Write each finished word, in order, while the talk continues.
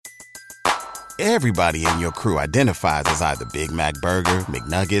Everybody in your crew identifies as either Big Mac Burger,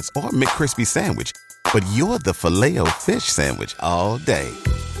 McNuggets, or McCrispy Sandwich. But you're the Filet-O-Fish Sandwich all day.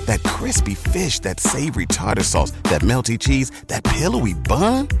 That crispy fish, that savory tartar sauce, that melty cheese, that pillowy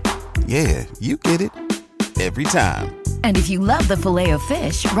bun. Yeah, you get it. Every time. And if you love the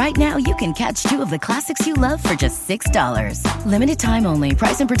Filet-O-Fish, right now you can catch two of the classics you love for just $6. Limited time only.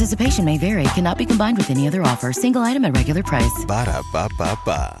 Price and participation may vary. Cannot be combined with any other offer. Single item at regular price.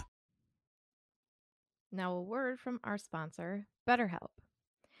 Ba-da-ba-ba-ba. Now a word from our sponsor, BetterHelp.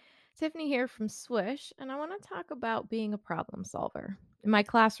 Tiffany here from Swish, and I want to talk about being a problem solver. In my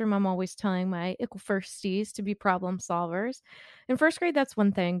classroom, I'm always telling my ickle firsties to be problem solvers. In first grade, that's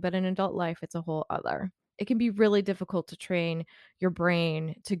one thing, but in adult life, it's a whole other. It can be really difficult to train your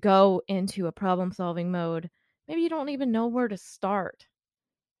brain to go into a problem-solving mode. Maybe you don't even know where to start.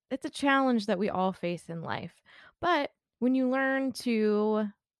 It's a challenge that we all face in life. But when you learn to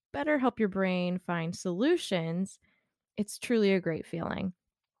better help your brain find solutions, it's truly a great feeling.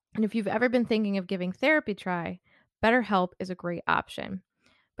 And if you've ever been thinking of giving therapy a try, BetterHelp is a great option.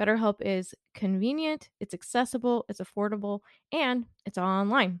 BetterHelp is convenient, it's accessible, it's affordable, and it's all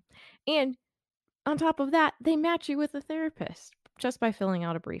online. And on top of that, they match you with a therapist just by filling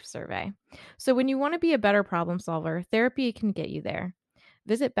out a brief survey. So when you want to be a better problem solver, therapy can get you there.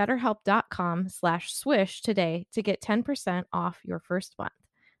 Visit betterhelp.com/swish today to get 10% off your first month.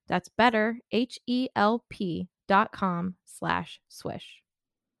 That's betterhelp.com/swish.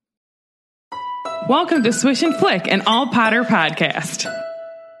 Welcome to Swish and Flick, an all Potter podcast.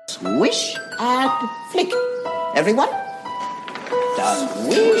 Swish and flick. Everyone?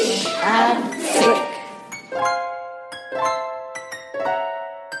 Swish and flick.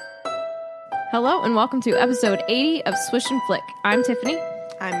 Hello and welcome to episode 80 of Swish and Flick. I'm Tiffany.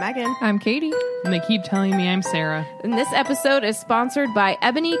 I'm Megan. I'm Katie. And they keep telling me I'm Sarah. And this episode is sponsored by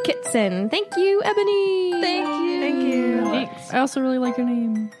Ebony Kitson. Thank you, Ebony. Thank you. Thanks. I also really like your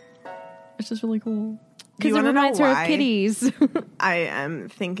name. It's just really cool. Because it reminds her of kitties. I am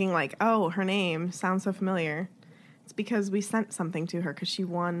thinking like, oh, her name sounds so familiar. It's because we sent something to her because she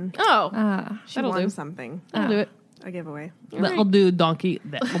won. Oh, she that'll won do. something. I'll do it. A giveaway. That'll do, donkey.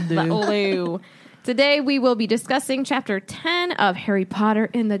 That'll do. That'll do. Today we will be discussing Chapter 10 of Harry Potter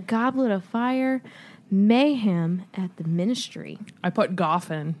and the Goblet of Fire, Mayhem at the Ministry. I put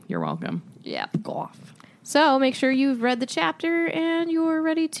Goff in. You're welcome. Yeah, Goff. So make sure you've read the chapter and you're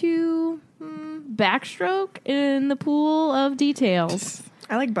ready to backstroke in the pool of details.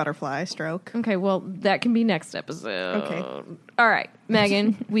 I like butterfly stroke. Okay, well, that can be next episode. Okay. All right,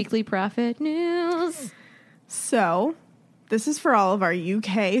 Megan, weekly profit news. So, this is for all of our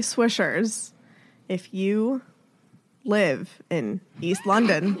UK swishers. If you live in East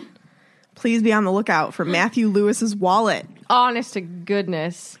London, please be on the lookout for Matthew Lewis's wallet. Honest to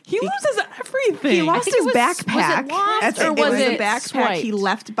goodness. He loses everything. He lost his backpack. Was it lost It or was a it backpack swiped? he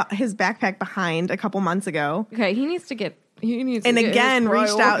left his backpack behind a couple months ago. Okay, he needs to get And again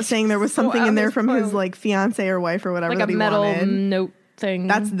reached out saying there was something in there from his like fiance or wife or whatever like that a he metal wanted. note thing.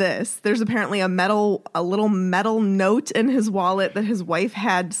 That's this. There's apparently a little metal note in his wallet that his wife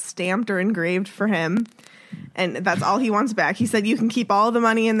had stamped or engraved for him. And that's all he wants back. He said, you can keep all the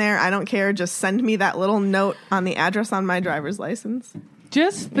money in there. I don't care. Just send me that little note on the address on my driver's license.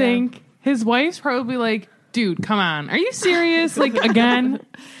 Just think, his wife's probably like, dude, come on. Are you serious? Like, again?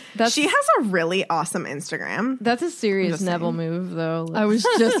 She has a really awesome Instagram. That's a serious just Neville saying. move, though. I was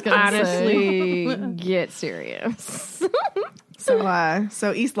just going to honestly get serious.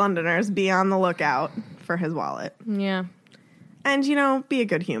 So East Londoners, be on the lookout for his wallet. Yeah. And, be a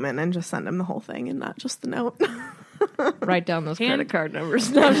good human and just send him the whole thing and not just the note. Write down those credit card numbers.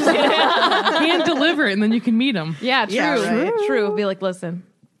 Hand deliver it, and then you can meet him. Yeah, true. Yeah, right. True. Be like, listen,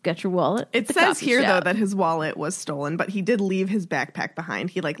 get your wallet. It says here, though, that his wallet was stolen, but he did leave his backpack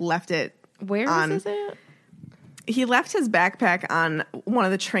behind. He, left it Where on... is this at? He left his backpack on one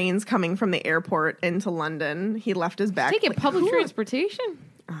of the trains coming from the airport into London. He left his backpack. Take it public transportation?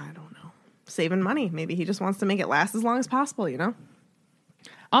 I don't know. Saving money. Maybe he just wants to make it last as long as possible,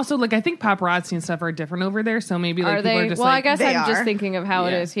 Also, I think paparazzi and stuff are different over there, so maybe Are people they? are just Well, I guess They I'm just are. thinking of how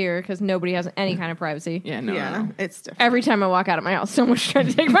it Yeah. is here because nobody has any kind of privacy. Yeah, no. It's different. Every time I walk out of my house, someone's trying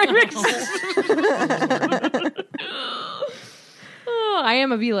to take my pictures. Oh, I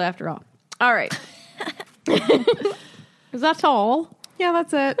am a Vila after all. All right. Is that all? Yeah,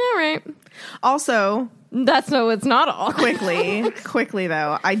 that's it. All right. Also, It's not all. quickly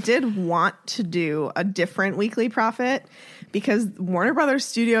though, I did want to do a different weekly profit because Warner Brothers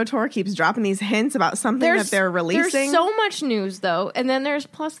Studio Tour keeps dropping these hints about something that they're releasing. There's so much news though, and then there's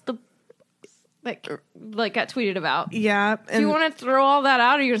plus the like got tweeted about. Yeah. Do you want to throw all that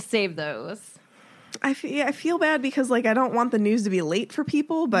out, or you gonna save those? I feel bad because like I don't want the news to be late for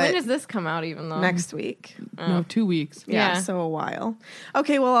people, but When does this come out even though? next week. No, 2 weeks. Yeah, Yeah. so a while.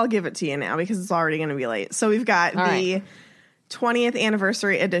 Okay, well, I'll give it to you now because it's already going to be late. So we've got All the right. 20th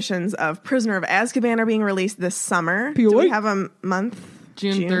anniversary editions of Prisoner of Azkaban are being released this summer. Do we have a month?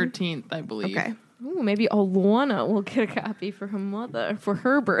 June 13th, I believe. Okay. Ooh, maybe Luana will get a copy for her mother for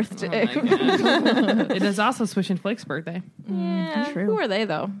her birthday. Oh my God. It is also Swish and Flake's birthday. Yeah, who are they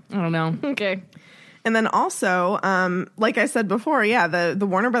though? I don't know. Okay. And then also, like I said before, yeah, the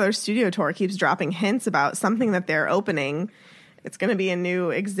Warner Brothers Studio Tour keeps dropping hints about something that they're opening. It's going to be a new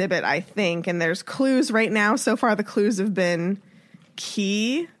exhibit, I think. And there's clues right now. So far, the clues have been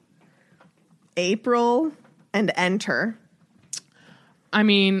Key, April, and Enter. I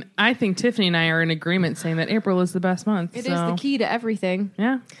mean, I think Tiffany and I are in agreement saying that April is the best month. It is the key to everything.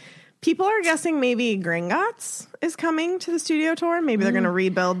 Yeah. People are guessing maybe Gringotts is coming to the studio tour. Maybe they're going to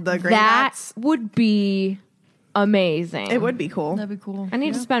rebuild the Gringotts. That would be amazing. It would be cool. That'd be cool. I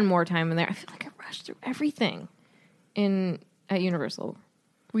need to spend more time in there. I feel like I rushed through everything at Universal.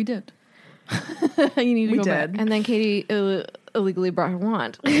 We did. You need to go back. And then Katie illegally brought her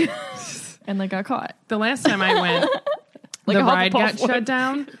wand. And they got caught. The last time I went, Like the a ride Hufflepuff got would. shut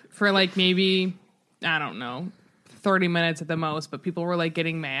down for like maybe, I don't know, 30 minutes at the most, but people were like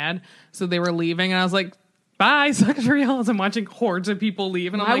getting mad. So they were leaving and I was like, bye, sucks for y'all. As I'm watching hordes of people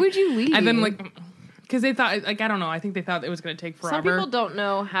leave. And I'm Why like, would you leave? And then like, because they thought, like, I don't know. I think they thought it was going to take forever. Some people don't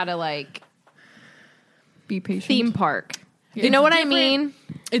know how to like Be patient. theme park. You It's know what I different. mean?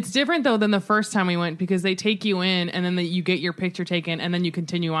 It's different though than the first time we went because they take you in and then you get your picture taken and then you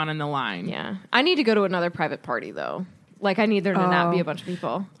continue on in the line. Yeah. I need to go to another private party though. Like I need there to not be a bunch of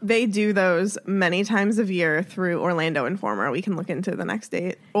people. They do those many times of year through Orlando Informer. We can look into the next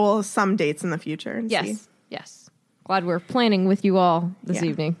date. Well, some dates in the future. And Yes. see. Yes. Glad we're planning with you all this Yeah.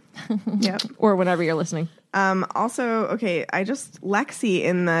 evening. Yep. Or whenever you're listening. Also, okay, Lexi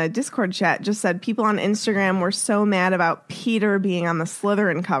in the Discord chat just said people on Instagram were so mad about Peter being on the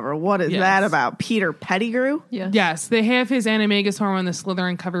Slytherin cover. What is Yes. that about? Peter Pettigrew? Yes. Yes, they have his Animagus form on the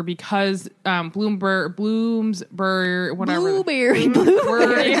Slytherin cover because Bloomsbury, whatever.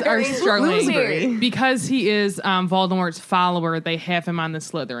 Words are struggling. Bloomsbury. Because he is Voldemort's follower, they have him on the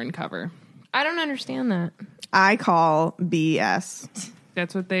Slytherin cover. I don't understand that. I call BS.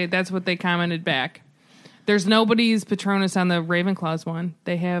 That's what they commented back. There's nobody's Patronus on the Ravenclaws one.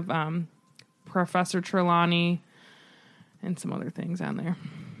 They have Professor Trelawney and some other things on there.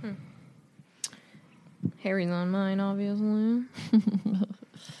 Harry's on mine, obviously.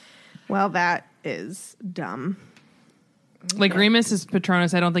 Well, that is dumb. Like Remus's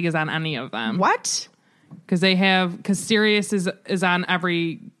Patronus, I don't think is on any of them. What? Because Sirius is on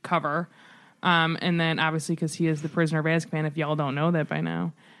every cover. And then obviously because he is the prisoner of Azkaban, if y'all don't know that by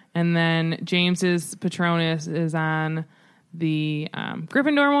now. And then James's Patronus is on the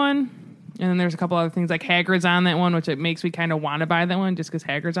Gryffindor one. And then there's a couple other things like Hagrid's on that one, which it makes me kind of want to buy that one just because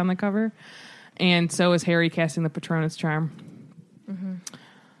Hagrid's on the cover. And so is Harry casting the Patronus charm. Mm-hmm.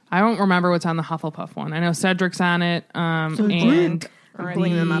 I don't remember what's on the Hufflepuff one. I know Cedric's on it. And I'm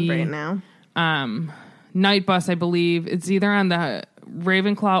pulling them up right now. Night Bus, I believe. It's either on the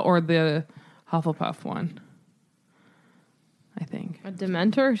Ravenclaw or the Hufflepuff one. I think.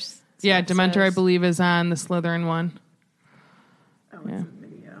 Dementors. Yeah, Dementor, I believe, is on the Slytherin one. Oh, it's a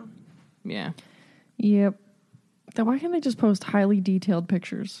video. Yeah. Yep. Then why can't they just post highly detailed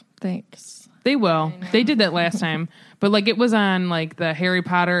pictures? Thanks. They will. They did that last time. But, like, it was on, like, the Harry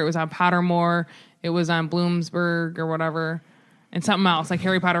Potter. It was on Pottermore. It was on Bloomsburg or whatever. And something else, like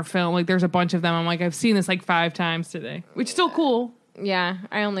Harry Potter film. Like, there's a bunch of them. I'm like, I've seen this, like, 5 times today. Which is still cool. Yeah,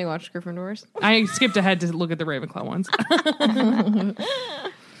 I only watched Gryffindors. I skipped ahead to look at the Ravenclaw ones.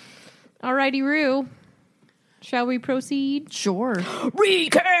 Alrighty, Rue. Shall we proceed? Sure.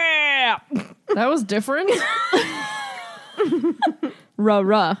 Recap! That was different.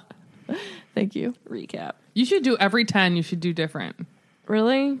 Ruh. Thank you. Recap. You should do every 10, you should do different.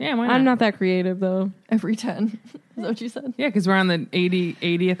 Really? Yeah, why not? I'm not that creative, though. Every 10. Is that what you said? Yeah, because we're on the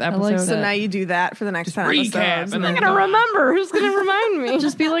 80th episode. like So that. now you do that for the next 10 recap, episodes. and I'm then gonna remember. Who's gonna remind me?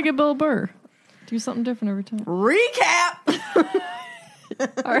 Just be like a Bill Burr. Do something different every time. Recap!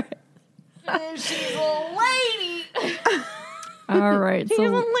 All right. She's a lady. All right. She's a So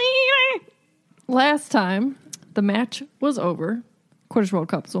lady. last time the match was over. Quidditch World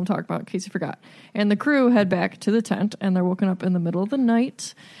Cup is what I'm talking about, in case you forgot. And the crew head back to the tent, and they're woken up in the middle of the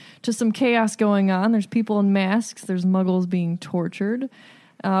night to some chaos going on. There's people in masks. There's muggles being tortured.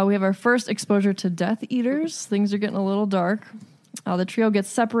 We have our first exposure to Death Eaters. Things are getting a little dark. The trio gets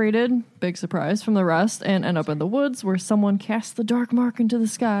separated, big surprise, from the rest, and end up in the woods where someone casts the dark mark into the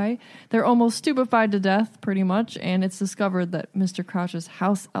sky. They're almost stupefied to death, pretty much, and it's discovered that Mr. Crouch's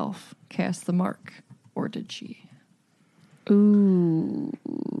house elf cast the mark. Or did she? Ooh.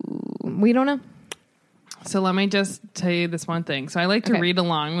 We don't know. So let me just tell you this one thing. So I like to read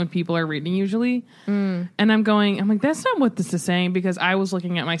along when people are reading usually. And I'm like, that's not what this is saying, because I was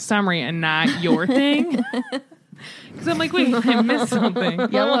looking at my summary and not your thing. Because I'm like, wait, I missed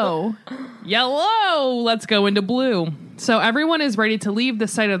something. Yellow. Let's go into blue. So everyone is ready to leave the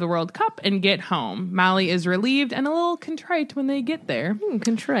site of the World Cup and get home. Molly is relieved and a little contrite when they get there.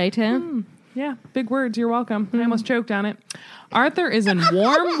 Contrite, huh? Yeah, big words. You're welcome. I almost choked on it. Arthur is in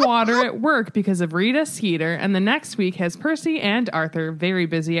warm water at work because of Rita Skeeter, and the next week has Percy and Arthur very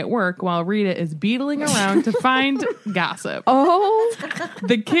busy at work while Rita is beetling around to find gossip. Oh.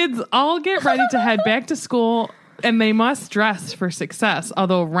 The kids all get ready to head back to school, and they must dress for success,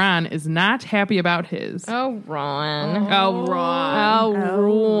 although Ron is not happy about his. Oh, Ron. Oh, Ron.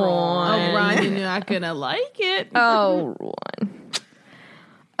 Ron. Ron, you're not going to like it. Oh, Ron.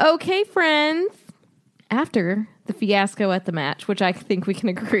 Okay, friends. After the fiasco at the match, which I think we can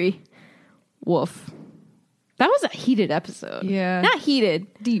agree, woof. That was a heated episode. Yeah. Not heated.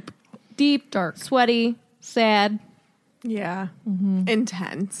 Deep, Dark. sweaty, sad. Yeah.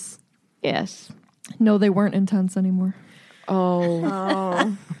 Intense. Yes. No, they weren't intense anymore.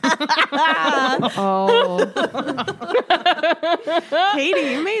 Oh.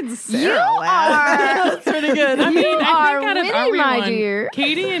 Katie, you made Sarah laugh. That's pretty good. I mean, I think out of winning, everyone, my dear.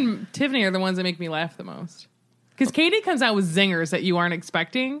 Katie and Tiffany are the ones that make me laugh the most. Because Katie comes out with zingers that you aren't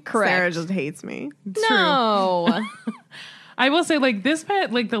expecting. Correct. Sarah just hates me. It's true. No. I will say, like,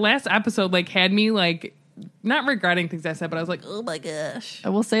 the last episode, like, had me, like, not regretting things I said, but I was like, oh my gosh. I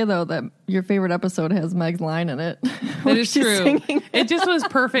will say, though, that your favorite episode has Meg's line in it. That is true. It just was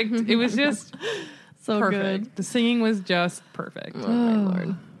perfect. It was just So perfect. good. The singing was just perfect. Oh, my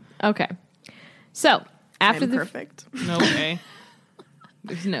Lord. Okay. So, after I'm the perfect. No way.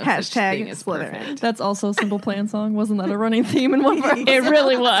 There's no such thing Hashtag as Slytherin. perfect. That's also a Simple Plan song. Wasn't that a running theme in one of our It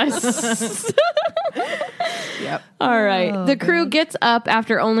really was. Yep. All right. The crew gets up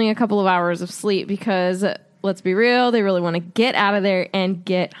after only a couple of hours of sleep because, let's be real, they really want to get out of there and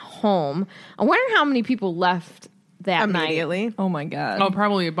get home. I wonder how many people left that night. Immediately. Oh, my God. Oh,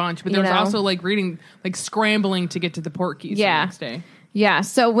 probably a bunch. But there You was know? also like scrambling to get to the port keys the Yeah. next day. Yeah.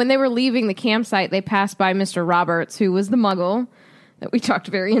 So when they were leaving the campsite, they passed by Mr. Roberts, who was the muggle that we talked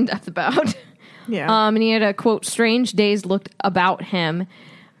very in depth about. Yeah. And he had a, quote, strange dazed look about him.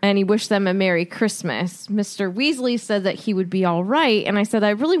 And he wished them a Merry Christmas. Mr. Weasley said that he would be all right. And I said,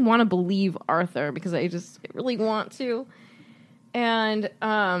 I really want to believe Arthur because I really want to. And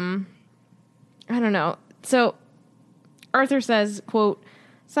I don't know. So Arthur says, quote,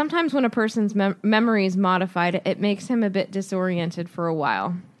 sometimes when a person's memory is modified, it makes him a bit disoriented for a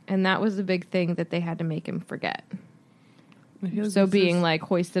while. And that was the big thing that they had to make him forget. So being like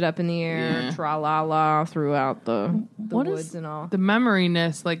hoisted up in the air, tra-la-la, throughout the What is woods and all. The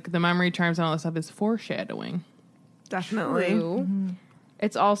memoriness, like the memory charms and all that stuff, is foreshadowing. Definitely. True.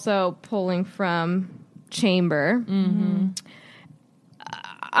 It's also pulling from Chamber.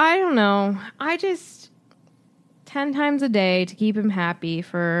 I don't know. I just 10 times a day to keep him happy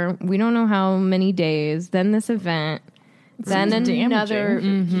for we don't know how many days. Then this event. Then seems another.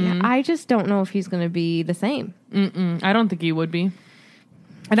 damaging. Yeah, I just don't know if he's going to be the same. I don't think he would be.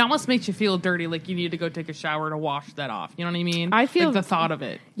 It almost makes you feel dirty, like you need to go take a shower to wash that off. You know what I mean? I feel- like the thought of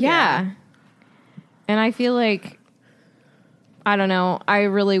it. Yeah. And I feel like, I don't know, I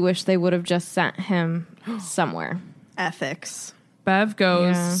really wish they would have just sent him somewhere. Ethics. Bev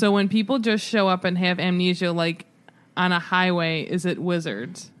goes, Yeah. so when people just show up and have amnesia, like on a highway, is it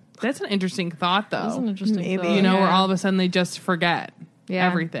wizards? That's an interesting thought, though. That's an interesting Maybe. thought. You know, where Yeah. all of a sudden they just forget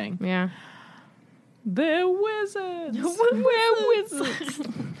everything. Yeah. They're wizards. We're wizards.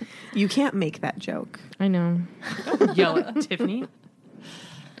 You can't make that joke. I know. Don't yell at Tiffany.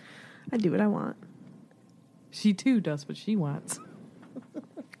 I do what I want. She too does what she wants.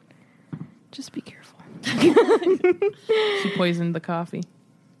 Just be careful. She poisoned the coffee.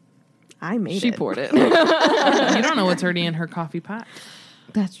 I made She it. poured it. You don't know what's already in her coffee pot.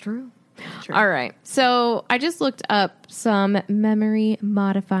 That's true. All right. So I just looked up some memory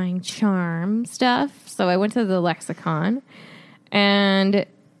modifying charm stuff. So I went to the lexicon and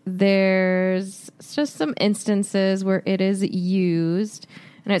there's just some instances where it is used.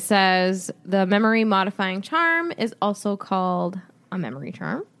 And it says the memory modifying charm is also called a memory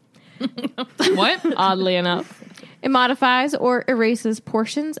charm. What? Oddly enough. It modifies or erases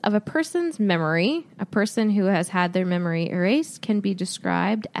portions of a person's memory. A person who has had their memory erased can be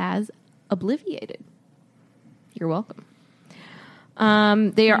described as obliviated. You're welcome.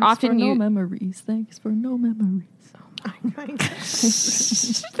 They are often no memories. Thanks for no memories.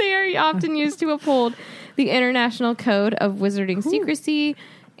 They are often used to uphold the International Code of Wizarding Secrecy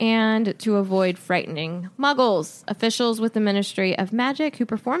and to avoid frightening muggles. Officials with the Ministry of Magic who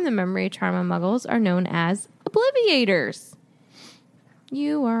perform the memory charm on muggles are known as obliviators.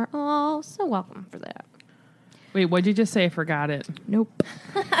 You are all so welcome for that. Wait, what'd you just say? I forgot it. Nope.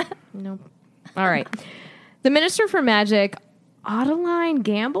 Nope. All right. The Minister for Magic, Adeline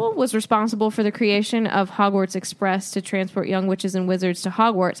Gamble, was responsible for the creation of Hogwarts Express to transport young witches and wizards to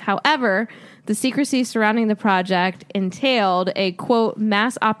Hogwarts. However, the secrecy surrounding the project entailed a, quote,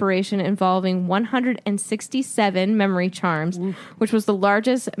 mass operation involving 167 memory charms, which was the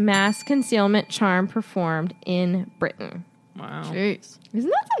largest mass concealment charm performed in Britain. Wow. Jeez. Isn't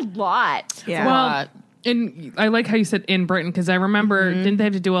that a lot? Yeah. Well, and I like how you said in Britain, because I remember, didn't they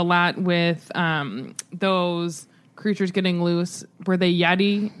have to do a lot with those creatures getting loose? Were they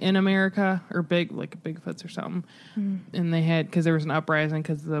Yeti in America or big, like Bigfoots or something? And they had, because there was an uprising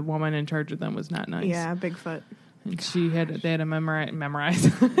because the woman in charge of them was not nice. Yeah, Bigfoot. And they had to memorize.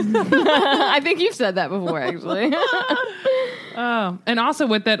 I think you've said that before, actually. Oh, and also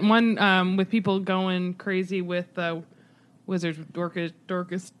with that one, with people going crazy with Wizards, Dorcas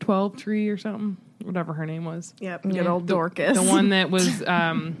 12tree or something, whatever her name was. Yep, good old Dorcas. The one that was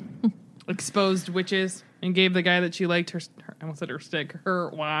exposed witches and gave the guy that she liked her I almost said her stick, her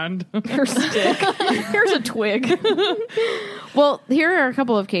wand. Her stick. Here's a twig. Well, here are a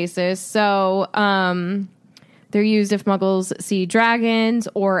couple of cases. So, they're used if muggles see dragons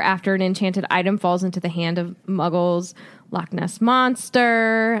or after an enchanted item falls into the hand of muggles. Loch Ness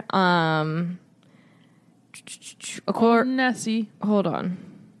Monster. Nessie. Hold on.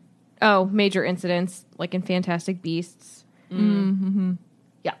 Oh, major incidents like in Fantastic Beasts. Mm-hmm.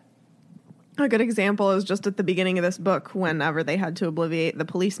 Yeah. A good example is just at the beginning of this book, whenever they had to obliviate the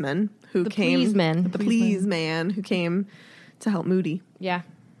policeman who came. The policeman who came to help Moody. Yeah.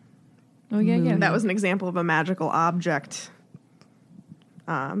 Oh, yeah. That was an example of a magical object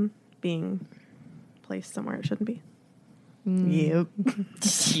being placed somewhere it shouldn't be. Yep.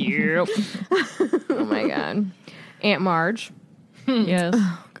 Yep. Oh my God. Aunt Marge. Yes.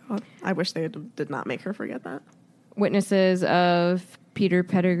 Oh God. I wish they did not make her forget that. Witnesses of Peter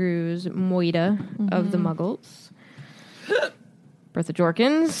Pettigrew's Moida of the Muggles. Bertha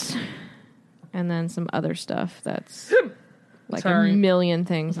Jorkins. And then some other stuff that's like a million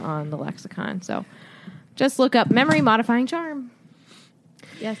things on the lexicon. So just look up memory modifying charm.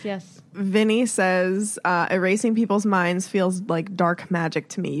 Yes. Vinny says, erasing people's minds feels like dark magic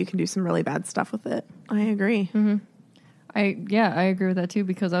to me. You can do some really bad stuff with it. I agree. Mm-hmm. I agree with that too,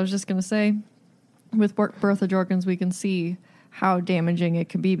 because I was just going to say, with Bertha Jorkins, we can see how damaging it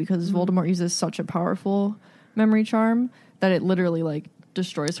can be because Voldemort uses such a powerful memory charm that it literally like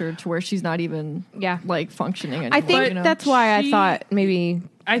destroys her to where she's not even like functioning anymore. I think that's why I thought maybe.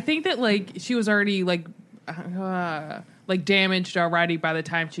 I think that like she was already like damaged already by the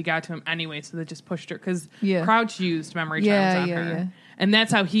time she got to him anyway, so that just pushed her because Crouch used memory charms on her. Yeah. And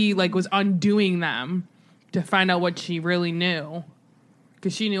that's how he like was undoing them to find out what she really knew.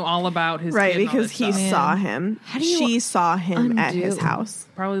 Because she knew all about his right, kid and all because this he stuff. saw him. She saw him at his house.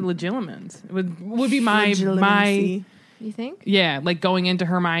 Probably Legilimens. It would be my You think? Yeah, like going into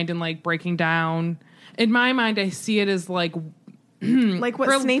her mind and like breaking down. In my mind, I see it as like like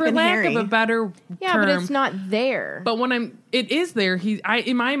what Snape and Harry. For lack of a better term. But it's not there. But when it is there.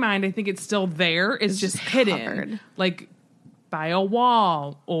 In my mind, I think it's still there. It's just hidden, covered. like by a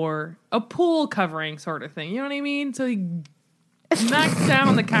wall or a pool covering, sort of thing. You know what I mean? So he knocks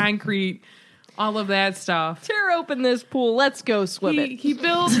down the concrete, all of that stuff. Tear open this pool. Let's go swim it. He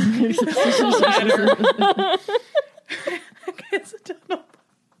builds a ladder. I guess I don't know.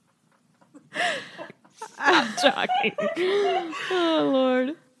 Stop talking. Oh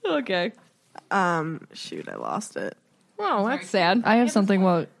Lord. Okay. Shoot, I lost it. Oh, that's sad. I have something.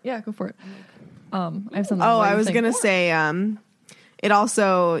 Well, yeah, go for it. I have something. Oh, I was gonna say, it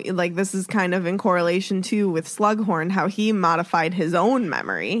also like this is kind of in correlation too with Slughorn, how he modified his own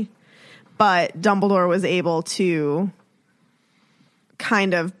memory, but Dumbledore was able to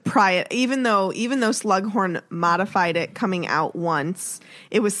kind of pry it. Even though Slughorn modified it coming out once,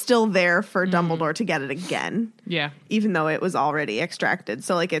 it was still there for Dumbledore to get it again. Yeah, even though it was already extracted.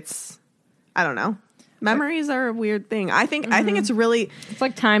 So like I don't know. Memories are a weird thing. I think it's really. It's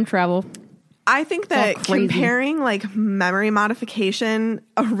like time travel. I think that all crazy. comparing like memory modification,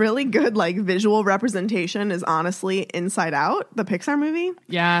 a really good like visual representation is honestly Inside Out, the Pixar movie.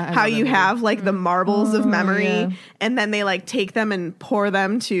 Yeah. I How love that you movie. have like the marbles of memory, yeah. and then they like take them and pour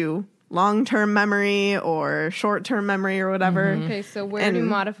them to long-term memory or short-term memory or whatever. Okay, so where do And-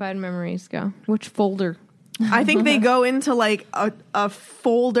 modified memories go? Which folder? I think they go into like a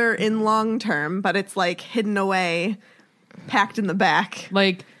folder in long-term, but it's like hidden away, packed in the back.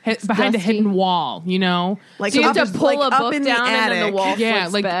 Like behind a dusty. hidden wall, you know? Like So you have up- to pull like, a up book in down the and then attic. the wall Yeah,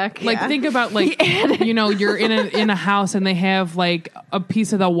 flips like back. Yeah. think about like you know, you're in a house and they have like a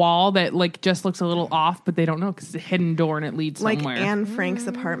piece of the wall that like just looks a little off, but they don't know because it's a hidden door and it leads Like somewhere. Anne Frank's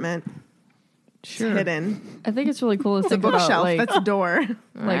apartment. Sure. It's hidden. I think it's really cool to It's a think about bookshelf. like, That's a door.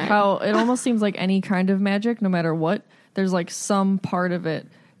 like how it almost seems like any kind of magic, no matter what, there's like some part of it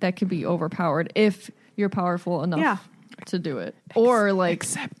that can be overpowered if you're powerful enough Yeah. to do it. Or like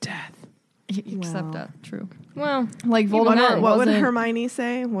Except death. accept Well. that. True. Well, Like Voldemort What would wasn't- Hermione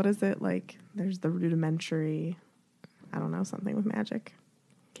say? What is it like? There's the rudimentary, I don't know, something with magic.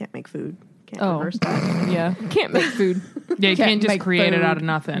 Can't make food. Can't Oh. reverse that. Yeah. can't make food. Yeah, you Can't can't just make create it food. out of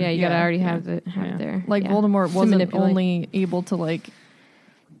nothing. Yeah, you gotta Yeah. already have it Yeah. there. Like Yeah. Voldemort To wasn't manipulate. only able to like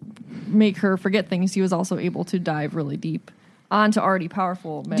make her forget things, he was also able to dive really deep onto already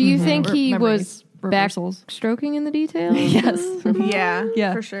powerful. Do you think he was reversals? backstroking in the details? Yes, Yeah,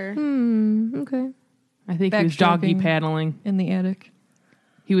 Yeah. for sure. Okay. I think he was doggy Backstroking. paddling. in the attic.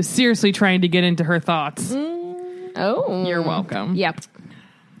 He was seriously trying to get into her thoughts. Oh. You're welcome. Yep.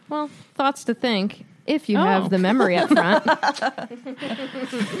 Well, thoughts to think if you Oh. have the memory up front.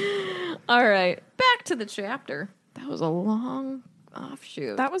 All right. Back to the chapter. That was a long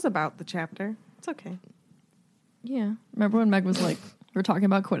offshoot. That was about the chapter. It's okay. yeah. Remember when Meg was like, we're talking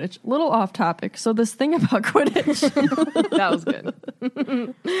about Quidditch. Little off topic. So this thing about Quidditch. That was good.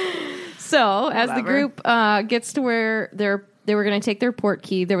 So, as the Whatever. group gets to where they were going to take their port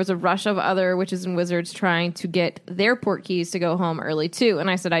key, there was a rush of other witches and wizards trying to get their port keys to go home early too. And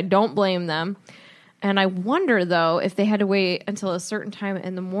I said, I don't blame them. And I wonder though if they had to wait until a certain time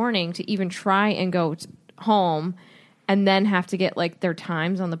in the morning to even try and go home, and then have to get like their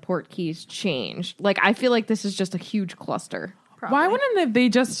times on the port keys changed. Like I feel like this is just a huge cluster. Why wouldn't they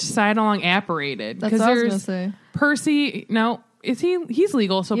just side along apparated? That's what I was gonna say. Percy. No, is he's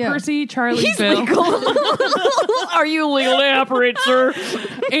legal. So Yeah. Percy, Charlie, Bill. Are you legal to operate, sir?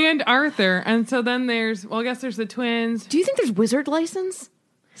 And Arthur. And so then there's, well, I guess there's the twins. Do you think there's wizard license?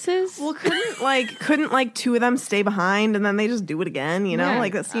 Sis? Well, couldn't two of them stay behind and then they just do it again? You know, Yeah.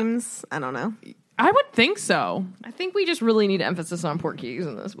 like that seems. I don't know. I would think so. I think we just really need emphasis on port keys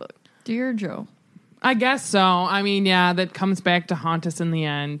in this book. Dear Joe. I guess so. I mean, yeah, that comes back to haunt us in the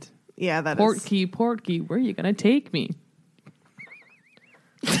end. Yeah, that Port is key, where are you going to take me?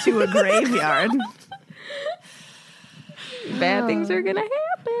 to a graveyard. Bad things are gonna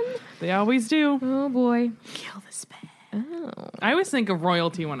happen. They always do. Oh boy. Kill the spell. I always think of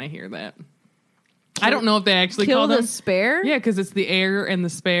royalty when I hear that. I don't know if they actually Kill call the them. spare? Yeah, because it's the heir and the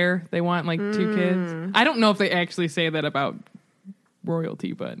spare. They want like two kids. I don't know if they actually say that about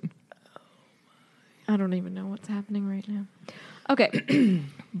royalty, but I don't even know what's happening right now. Okay.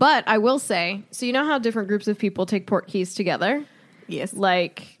 But I will say, so you know how different groups of people take port keys together? Yes.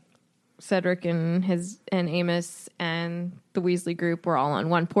 Like Cedric and Amos and the Weasley group were all on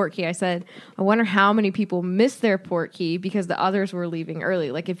one port key. I said, I wonder how many people missed their port key because the others were leaving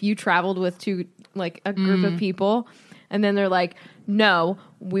early. Like if you traveled with a group of people and then they're like, no,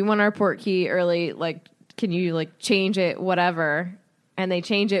 we want our port key early. Like, can you like change it, whatever? And they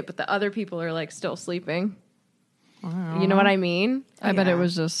change it, but the other people are like still sleeping. You know what I mean? I bet it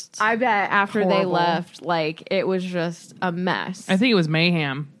was just I bet after they Horrible. left, like it was just a mess. I think it was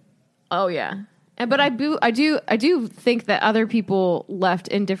mayhem. Oh yeah, but I do think that other people left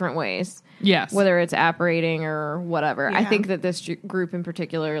in different ways. Yes. Whether it's apparating or whatever. I Yeah. think that this group in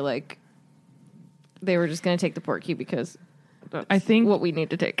particular, like, they were just going to take the port key because that's I think- what we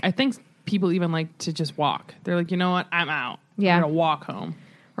need to take. I think people even like to just walk. They're like, you know what? I'm out. Yeah. I'm going to walk home.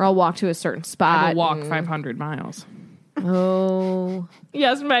 Or I'll walk to a certain spot. I will walk and- 500 miles. Oh.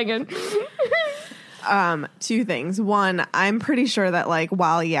 Yes, Megan. Two things. One, I'm pretty sure that like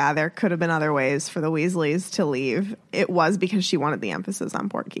while there could have been other ways for the Weasleys to leave, it was because she wanted the emphasis on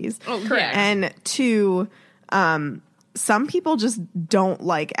port keys. Oh, correct. And two, some people just don't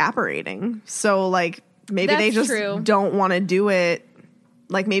like apparating. So like maybe they That's just true. don't want to do it.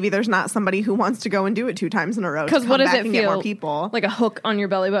 Like maybe there's not somebody who wants to go and do it 2 times in a row. Because what does it and get feel? more people. Like a hook on your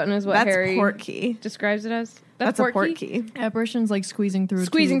belly button is what That's Harry port key. describes it as? That's a port key. apparitions like squeezing through.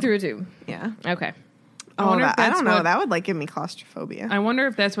 Squeezing a tube. through a tube. Yeah. Okay. Oh, wonder if I that's don't know. what- That would like give me claustrophobia. I wonder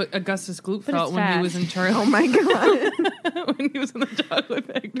if that's what Augustus Gloop But felt it's when he fat. was in charge. Oh my god. When he was in the chocolate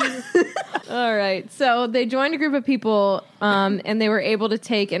factory. All right. So they joined a group of people, and they were able to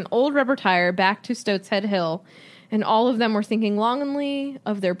take an old rubber tire back to Stoats Head Hill, and all of them were thinking longingly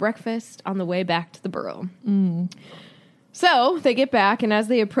of their breakfast on the way back to the burrow. So they get back, and as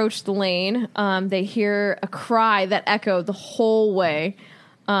they approach the lane, they hear a cry that echoed the whole way.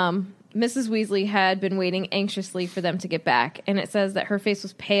 Mrs. Weasley had been waiting anxiously for them to get back, and it says that her face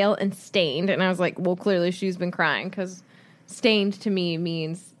was pale and stained, and I was like, well, clearly she's been crying, because stained to me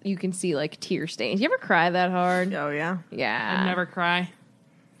means you can see, like, tear stains. You ever cry that hard? Oh yeah. Yeah. I'd never cry.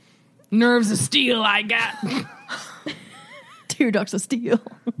 Nerves of steel I got. Tear ducts of steel.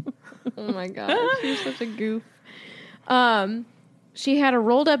 Oh my god, she's such a goof. She had a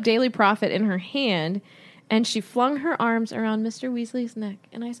rolled up Daily Prophet in her hand, and she flung her arms around Mr. Weasley's neck.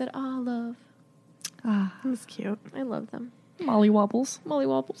 And I said, "Ah, love, That was cute. I love them, Molly Wobbles. Molly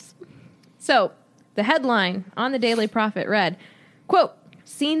Wobbles." So the headline on the Daily Prophet read, "Quote: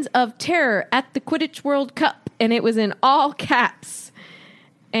 Scenes of terror at the Quidditch World Cup," and it was in all caps.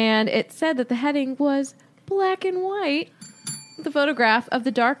 And it said that the heading was black and white, the photograph of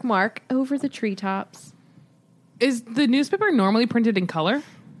the dark mark over the treetops. Is the newspaper normally printed in color?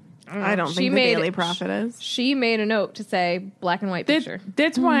 I don't She think the made- Daily Prophet is. She made a note to say black and white picture.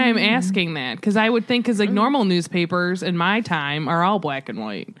 That's why I'm asking that, because I would think, because like normal newspapers in my time are all black and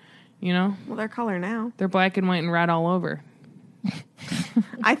white. You know, Well, they're color now. they're black and white and red all over.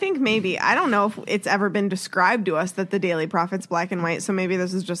 I think maybe. I don't know if it's ever been described to us that the Daily Prophet's black and white, so maybe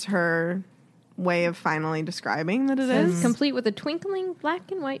this is just her way of finally describing that it Says, is. complete with a twinkling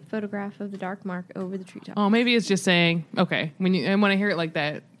black and white photograph of the dark mark over the treetop. Oh, maybe it's just saying, okay, when I hear it like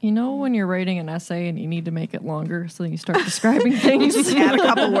that, You know when you're writing an essay and you need to make it longer so you start describing things? Just add a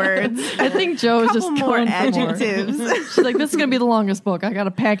couple words. I think Joe is just Couple more going for adjectives. She's like, this is going to be the longest book. I got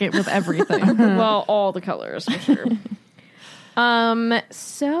to pack it with everything. Well, all the colors for sure.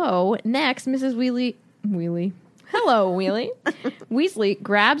 So next, Mrs. Wheelie. Hello, Wheelie. Weasley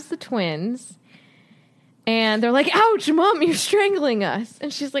grabs the twins, and they're like, "Ouch, Mom, you're strangling us."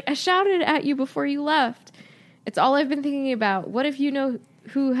 And she's like, "I shouted at you before you left. It's all I've been thinking about. What if you know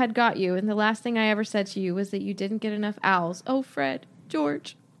who had got you? And the last thing I ever said to you was that you didn't get enough owls. Oh, Fred,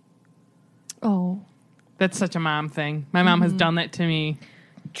 George." Oh. that's such a mom thing. My mom has done that to me.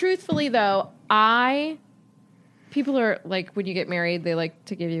 Truthfully, though, people are like, when you get married, they like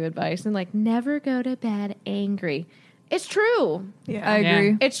to give you advice and like, never go to bed angry. It's true. Yeah. I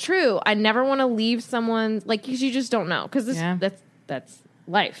agree. It's true. I never want to leave someone like, because you just don't know, because Yeah. that's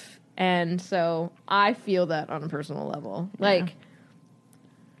life. And so I feel that on a personal level. Like,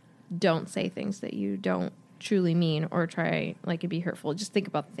 don't say things that you don't truly mean or try like it'd be hurtful. Just think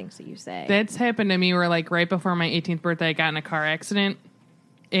about the things that you say. That's happened to me where like right before my 18th birthday, I got in a car accident,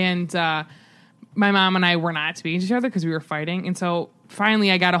 and my mom and I were not speaking to each other because we were fighting. And so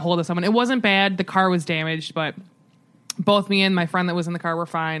finally I got a hold of someone. It wasn't bad. The car was damaged, but both me and my friend that was in the car were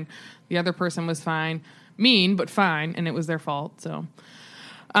fine. The other person was fine. Mean, but fine. And it was their fault. So,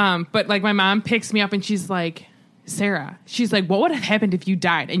 but like my mom picks me up and she's like, "Sarah," she's like, "what would have happened if you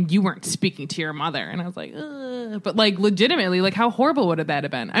died and you weren't speaking to your mother?" And I was like, ugh. But like legitimately, like how horrible would that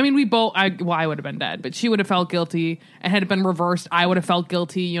have been? I mean, I would have been dead, but she would have felt guilty. And had it been reversed, I would have felt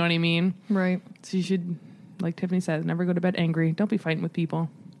guilty. You know what I mean? Right. So you should, like Tiffany says, never go to bed angry. Don't be fighting with people.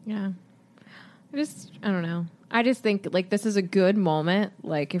 Yeah. I don't know. I just think like this is a good moment.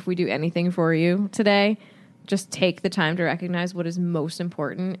 Like if we do anything for you today, just take the time to recognize what is most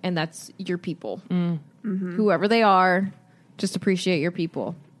important, and that's your people. Whoever they are, just appreciate your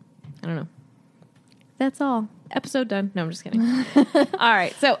people. I don't know. That's all. Episode done. No, I'm just kidding. All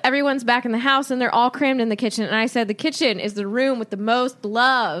right. So everyone's back in the house and they're all crammed in the kitchen. And I said the kitchen is the room with the most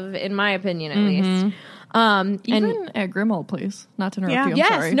love, in my opinion, at least. Even at Grimmauld Place. Not to interrupt Yeah. you. I'm Yes,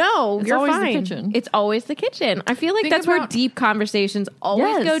 sorry. no, It's you're always fine. the kitchen. It's always the kitchen. I feel like Think that's where about- deep conversations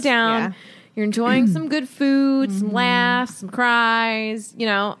always Yes. go down. Yeah. You're enjoying some good food, some laughs, some cries. You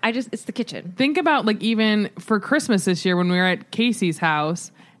know, it's the kitchen. Think about like even for Christmas this year when we were at Casey's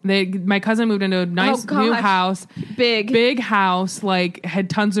house. My cousin moved into a nice new gosh. house, big house, like had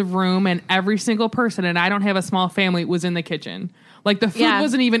tons of room, and every single person, and I don't have a small family, was in the kitchen. Like the food Yeah.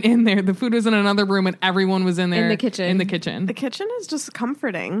 wasn't even in there. The food was in another room, and everyone was in there the kitchen. In the kitchen. The kitchen is just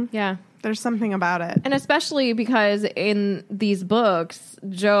comforting. Yeah. There's something about it. And especially because in these books,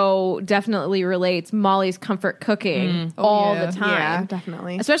 Joe definitely relates Molly's comfort cooking all yeah. the time. Yeah,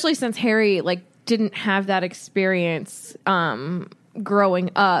 definitely. Especially since Harry like didn't have that experience growing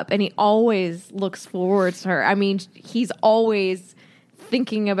up, and he always looks forward to her. I mean, he's always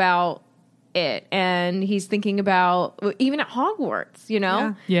thinking about it, and he's thinking about even at Hogwarts, you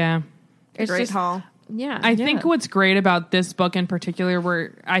know? Yeah. It's Great just, Hall. yeah. I think what's great about this book in particular,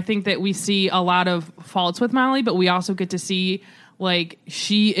 where I think that we see a lot of faults with Molly, but we also get to see like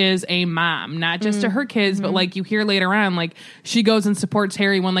she is a mom, not just to her kids, but like you hear later on, like she goes and supports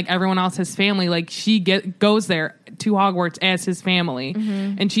Harry when like everyone else has family. Like she goes there to Hogwarts as his family,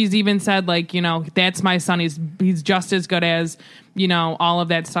 and she's even said like, you know, that's my son. He's just as good as, you know, all of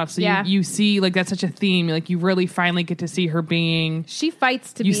that stuff. So you see like that's such a theme. Like you really finally get to see her being. She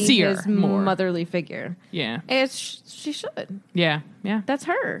fights to You be see her his more. motherly figure. Yeah, She should. yeah. That's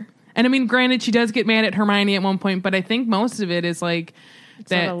her. And I mean, granted, she does get mad at Hermione at one point, but I think most of it is like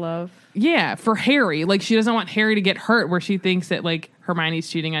It's out of love. Yeah, for Harry. Like, she doesn't want Harry to get hurt, where she thinks that, like, Hermione's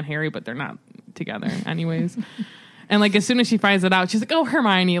cheating on Harry, but they're not together anyways. And, like, as soon as she finds it out, she's like, oh,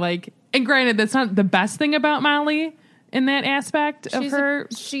 Hermione. Like, and granted, that's not the best thing about Molly in that aspect of her.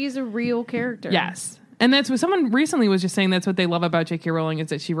 She's a real character. Yes. And that's what someone recently was just saying, that's what they love about J.K. Rowling, is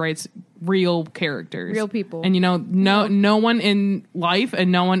that she writes real characters. Real people. And, you know, no one in life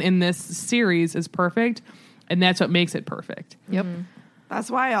and no one in this series is perfect. And that's what makes it perfect. Yep. That's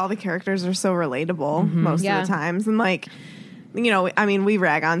why all the characters are so relatable most Yeah. of the times. And like, you know, I mean, we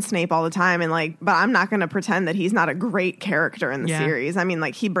rag on Snape all the time, and like, but I'm not going to pretend that he's not a great character in the Yeah. series. I mean,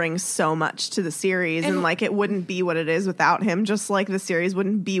 like, he brings so much to the series, and like, it wouldn't be what it is without him, just like the series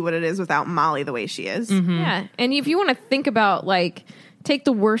wouldn't be what it is without Molly the way she is. Yeah. And if you want to think about, like, take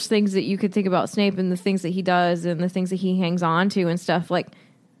the worst things that you could think about Snape and the things that he does and the things that he hangs on to and stuff, like,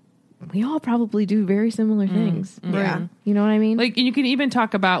 we all probably do very similar things. Yeah. You know what I mean? Like, and you can even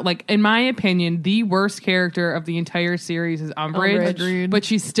talk about, like, in my opinion, the worst character of the entire series is Umbridge. Agreed. But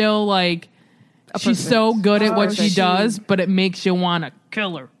she's still, like, she's so good at what she does, but it makes you want to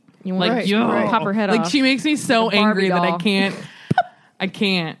kill her. You wanna- Like, yo. pop her head like, off. she makes me so Like a Barbie angry that doll. I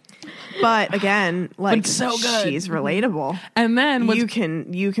can't. But again, like, it's so good. she's relatable. And then You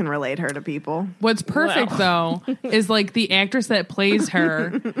can relate her to people. what's perfect, though, is, like, the actress that plays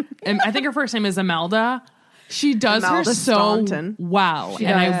her, and I think her first name is Imelda. She does her Imelda so Staunton. well. She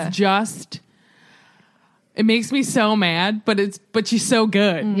And does. I've just... It makes me so mad, but she's so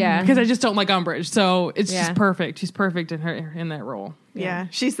good. Yeah. Because I just don't like Umbridge. So it's Yeah. just perfect. She's perfect in that role. Yeah.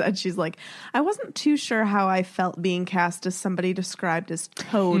 She said, she's like, I wasn't too sure how I felt being cast as somebody described as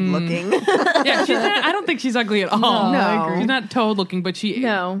toad looking. Yeah, she's not, I don't think she's ugly at all. No. I agree. She's not toad looking, but she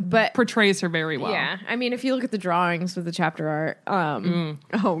but portrays her very well. yeah. I mean, if you look at the drawings with the chapter art,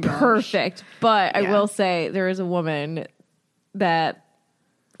 Oh, gosh. perfect. But I Yeah. will say there is a woman that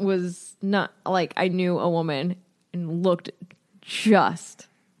was not like, I knew a woman and looked just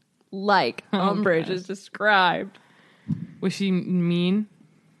like Umbridge is described. Was she mean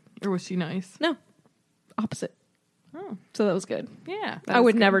or was she nice? No, opposite. So that was good. Yeah. I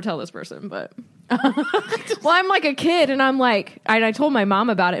would never tell this person, but well, I'm like a kid, and I'm like, and I told my mom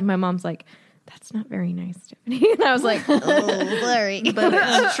about it, and my mom's like, "That's not very nice, Stephanie." And I was like, "Oh, sorry," But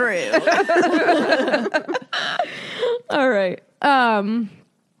it's true. all right.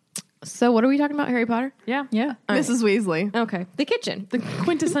 So what are we talking about? Harry Potter? Yeah. Yeah. Mrs. Weasley. Okay, the kitchen. The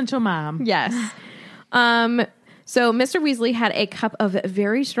quintessential mom. Yes. So Mr. Weasley had a cup of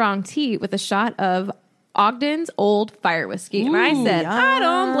very strong tea with a shot of Ogden's Old Fire Whiskey. And I said, I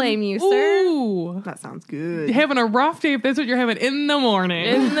don't blame you, sir. Ooh. That sounds good. You're having a rough day if that's what you're having in the morning.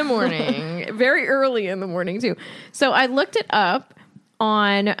 In the morning. Very early in the morning, too. So I looked it up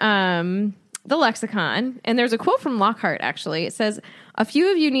on the lexicon, and there's a quote from Lockhart, actually. It says, a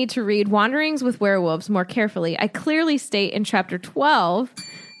few of you need to read Wanderings with Werewolves more carefully. I clearly state in chapter 12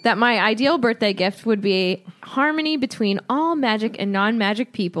 that my ideal birthday gift would be harmony between all magic and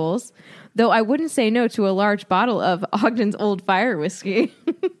non-magic peoples, though I wouldn't say no to a large bottle of Ogden's Old Fire Whiskey.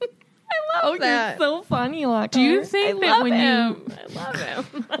 I love that. You're so funny, Lockhart. Do you think that when I love him.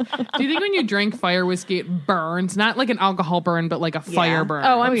 do you think when you drink fire whiskey it burns? Not like an alcohol burn, but like a fire burn.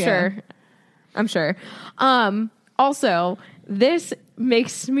 Oh, I'm yeah. sure. I'm sure. Also, this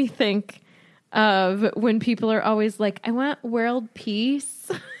makes me think of when people are always like, I want world peace.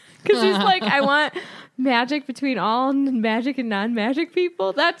 Because he's like, I want magic between all magic and non-magic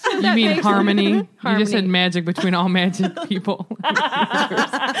people. That's what You that mean makes harmony? You Harmony. just said magic between all magic people.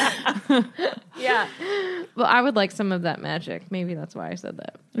 Yeah. Well, I would like some of that magic. Maybe that's why I said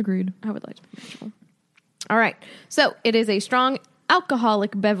that. Agreed. I would like to be magical. All right. So it is a strong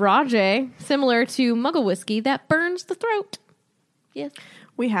alcoholic beverage similar to Muggle whiskey that burns the throat. Yes.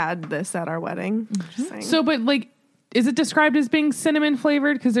 We had this at our wedding. Just saying. So, but like, is it described as being cinnamon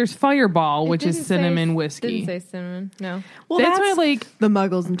flavored? Because there's Fireball, which is cinnamon whiskey. Didn't say cinnamon. No. well, that's why, like, the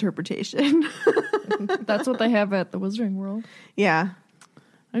Muggles' interpretation. That's what they have at the Wizarding World. Yeah.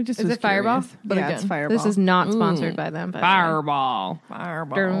 I just Is was it Fireball? curious. But yeah, again, it's Fireball. This is not sponsored by them. Fireball.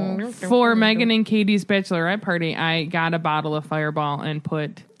 For Megan and Katie's bachelorette party, I got a bottle of Fireball and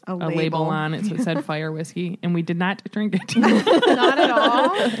put a label on it so it said fire whiskey, and we did not drink it. Not at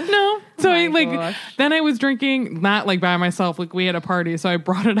all. No. So my I gosh. then I was drinking not like by myself, like we had a party, so I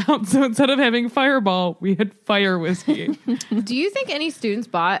brought it out. So instead of having Fireball, we had fire whiskey. Do you think any students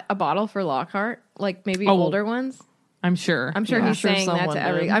bought a bottle for Lockhart? Like maybe Oh. older ones? I'm sure. I'm sure Yeah, he's sure saying that someone to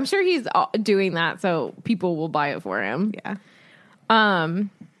every. did. I'm sure he's doing that so people will buy it for him. Yeah.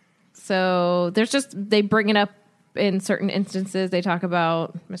 So there's just they bring it up in certain instances. They talk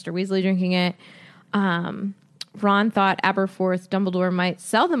about Mr. Weasley drinking it. Ron thought Aberforth Dumbledore might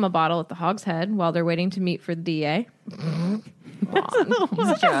sell them a bottle at the Hog's Head while they're waiting to meet for the DA.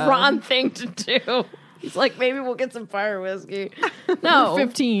 Such a Ron thing to do. He's like, maybe we'll get some fire whiskey. No,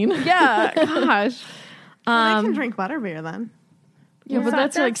 15. yeah, gosh. Well, they can drink butterbeer then. Yeah, but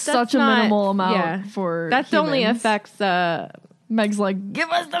that's like such a not- minimal amount yeah. for That only humans. affects Meg's like, give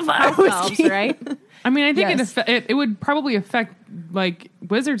us the fire ourselves, whiskey. right? I mean, I think Yes. it would probably affect like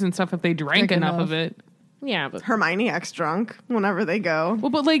wizards and stuff if they drank Drink enough enough. of it. Yeah, but Hermione acts drunk whenever they go. Well,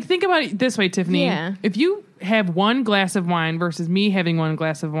 but like think about it this way, Tiffany. Yeah. If you have one glass of wine versus me having one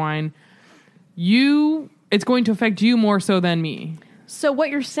glass of wine, it's going to affect you more so than me. so what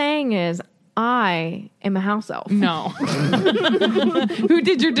you're saying is I am a house elf. No. Who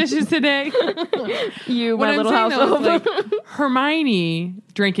did your dishes today? You, What my I'm little saying, house though, elf. is, like Hermione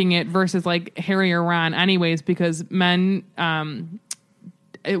drinking it versus like Harry or Ron, anyways, because men,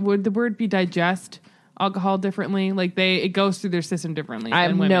 it would the word be digest alcohol differently. Like it goes through their system differently. I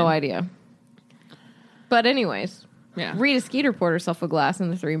have than women. no idea. But anyways, Yeah. Rita Skeeter poured herself a glass in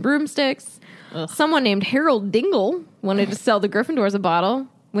the Three Broomsticks. Someone named Harold Dingle wanted to sell the Gryffindors a bottle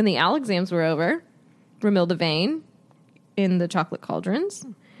when the Alexams were over. Romilda Vane in the Chocolate Cauldrons.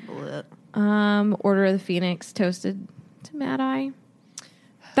 Order of the Phoenix toasted to Mad Eye.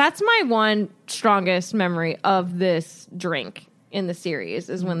 That's my one strongest memory of this drink in the series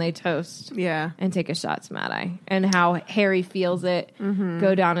is when they toast Yeah. and take a shot to Mad Eye and how Harry feels it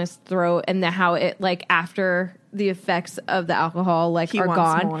go down his throat and how it like after the effects of the alcohol like He are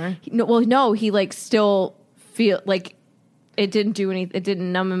wants gone. more. He like still feel like it didn't do anything. It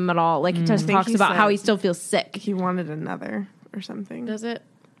didn't numb him at all. Like he just think talks he about how said- he still feels sick. He wanted another or something. Does it?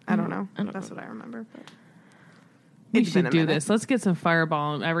 I don't know. I don't That's what I remember. But We It's been should a do minute. this. Let's get some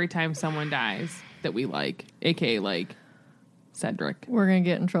Fireball every time someone dies that we like, aka like Cedric. We're going to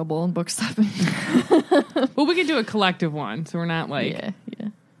get in trouble in book 7. Well, we could do a collective one, so we're not like. yeah.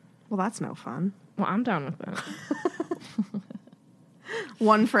 Well, that's no fun. Well, I'm down with that.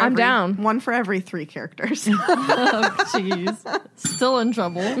 One for I'm every, down. One for every 3 characters. Oh, jeez. Still in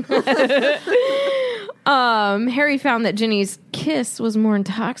trouble. Harry found that Ginny's kiss was more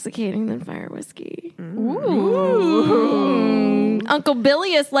intoxicating than fire whiskey. Uncle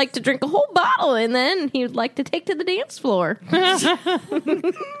Bilius liked to drink a whole bottle and then he would like to take to the dance floor.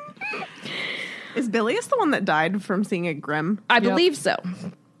 Is Bilius the one that died from seeing a Grim? I believe so.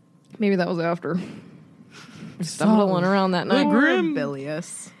 Maybe that was after. Stumbling around that night. Poor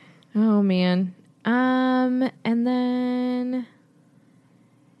Bilius. Oh man. And then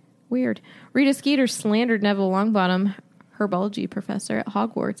weird. Rita Skeeter slandered Neville Longbottom, herbology professor at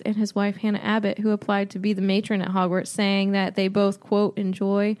Hogwarts, and his wife Hannah Abbott, who applied to be the matron at Hogwarts, saying that they both, quote,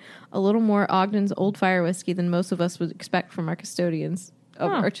 enjoy a little more Ogden's old fire whiskey than most of us would expect from our custodians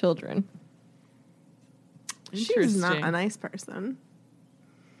of our children. She's not Interesting. a nice person.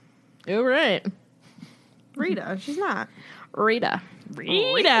 You're right. Rita, she's not. Rita.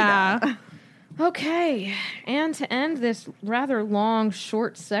 Rita. Okay, and to end this rather long,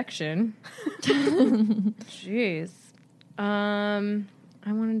 short section, jeez, I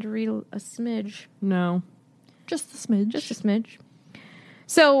wanted to read a smidge, No. Just a smidge. just a smidge.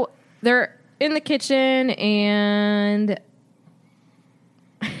 So they're in the kitchen, and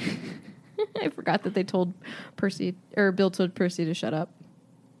I forgot that they told Percy, or Bill told Percy to shut up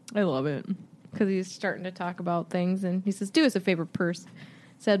I love it. because he's starting to talk about things, and he says, "Do us a favor, Percy,"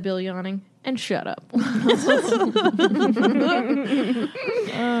 said Bill, yawning, "and shut up."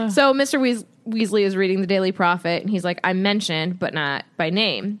 So Mr. Weasley is reading the Daily Prophet, and he's like, "I'm mentioned, but not by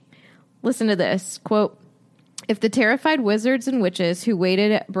name. Listen to this, quote, if the terrified wizards and witches who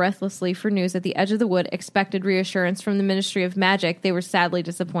waited breathlessly for news at the edge of the wood expected reassurance from the Ministry of Magic, they were sadly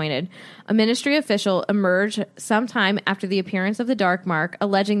disappointed. A ministry official emerged sometime after the appearance of the Dark Mark,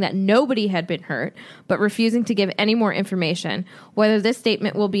 alleging that nobody had been hurt, but refusing to give any more information. Whether this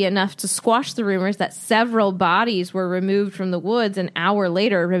statement will be enough to squash the rumors that several bodies were removed from the woods an hour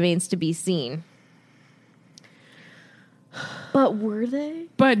later remains to be seen." But were they?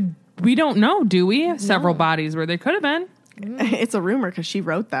 But we don't know, do we? Several bodies where they could have been. It's a rumor because she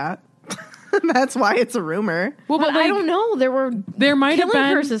wrote that. That's why it's a rumor. Well, But I don't know. There might have killing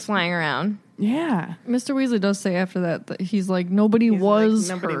been curses flying around. Yeah. Mr. Weasley does say after that he's like, nobody He's was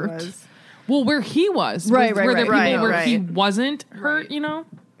like, nobody hurt. was. Well, where he was. Right, were right, there right, people right, where he right. wasn't hurt, you know?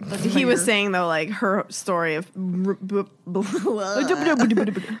 He was saying though, like her story of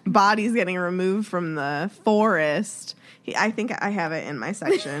bodies getting removed from the forest. I think I have it in my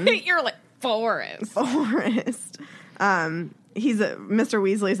section. You're like, forest. Mr.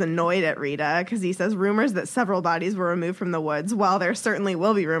 Weasley's annoyed at Rita because he says rumors that several bodies were removed from the woods. While there certainly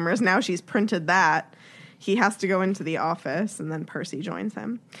will be rumors, now she's printed that. He has to go into the office, and then Percy joins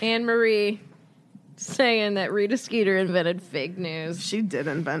him. Anne-Marie saying that Rita Skeeter invented fake news. She did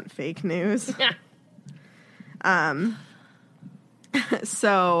invent fake news.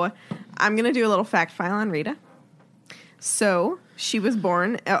 So I'm going to do a little fact file on Rita. So she was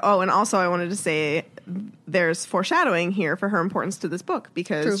born. Oh, and also I wanted to say there's foreshadowing here for her importance to this book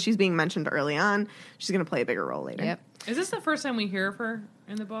because she's being mentioned early on. She's going to play a bigger role later. Yep. Is this the first time we hear of her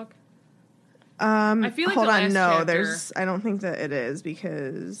in the book? I feel like Hold the on. last No, chapter- I don't think that it is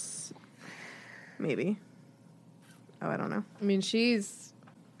because maybe. Oh, I don't know. I mean,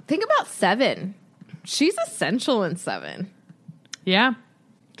 think about 7. She's essential in 7. Yeah.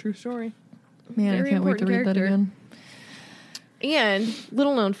 True story. Man, Very I can't wait to read important that character. again. And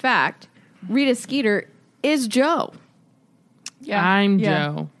little known fact, Rita Skeeter is Joe. I'm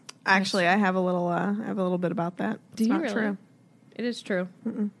Joe. Actually, I have a little bit about that. Do It's you not really? true. It is true.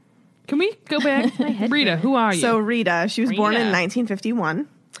 Can we go back? Rita, who are you? So Rita, she was born in Rita. 1951.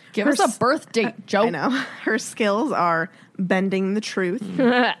 Give us a birth date, Joe. I know. Her skills are bending the truth,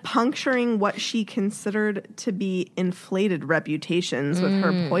 puncturing what she considered to be inflated reputations with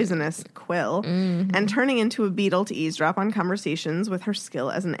her poisonous quill, and turning into a beetle to eavesdrop on conversations with her skill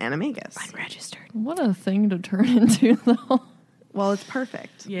as an animagus. Registered. What a thing to turn into, though. Well, it's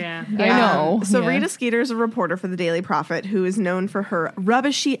perfect. yeah. I know. So Yeah. Rita Skeeter is a reporter for the Daily Prophet who is known for her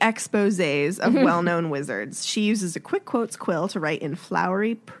rubbishy exposés of well-known wizards. She uses a quick quotes quill to write in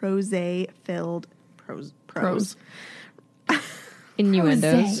flowery, prose-filled prose.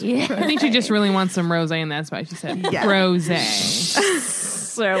 Innuendos. I think she just really wants some rosé, and that's why she said Yeah. rosé.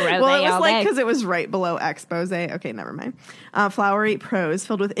 So Well, it was like because it was right below expose. Okay, never mind. Flowery prose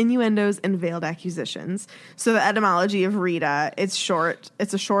filled with innuendos and veiled accusations. So the etymology of Rita, it's short.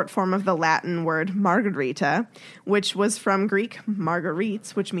 It's a short form of the Latin word margarita, which was from Greek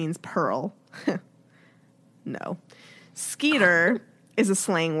margarites, which means pearl. No. Skeeter is a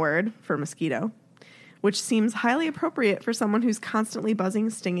slang word for mosquito, which seems highly appropriate for someone who's constantly buzzing,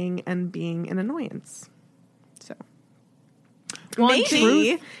 stinging, and being an annoyance. So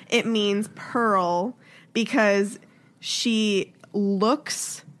maybe it means pearl because she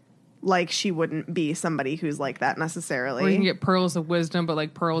looks like she wouldn't be somebody who's like that necessarily. Or you can get pearls of wisdom, but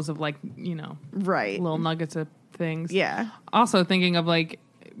like pearls of like, you know, right. little nuggets of things. Yeah. Also thinking of like,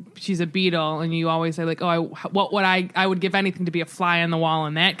 she's a beetle, and you always say like, "Oh, I would give anything to be a fly on the wall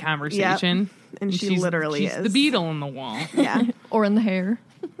in that conversation." Yep. And she she's literally she's is the beetle in the wall. Yeah. Or in the hair.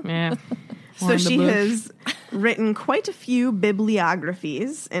 Yeah. Or So in the she bush. has written quite a few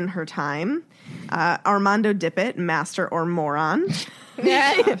bibliographies in her time. Armando Dippet, Master or Moron.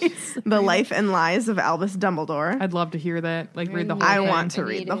 The Life and Lies of Albus Dumbledore. I'd love to hear that. Like read the whole I thing. want to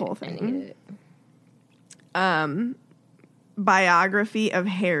read the whole thing. Biography of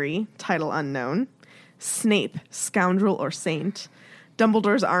Harry, title unknown. Snape, Scoundrel or Saint.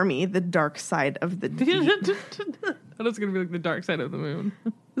 Dumbledore's Army, The Dark Side of the Deep. That is going to be like the dark side of the moon.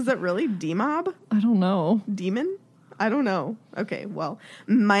 Is that really D-Mob? I don't know. Demon? I don't know. Okay, well.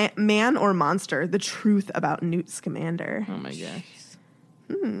 Man or Monster, The Truth About Newt Scamander. Oh my gosh.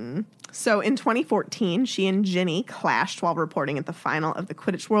 So in 2014, she and Ginny clashed while reporting at the final of the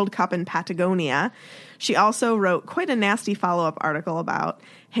Quidditch World Cup in Patagonia. She also wrote quite a nasty follow-up article about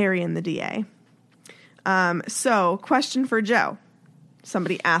Harry and the DA. So, question for Joe.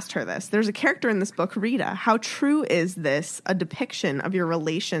 Somebody asked her this. There's a character in this book, Rita. How true is this a depiction of your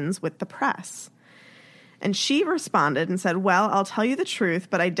relations with the press? And she responded and said, well, I'll tell you the truth,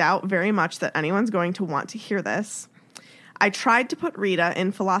 but I doubt very much that anyone's going to want to hear this. I tried to put Rita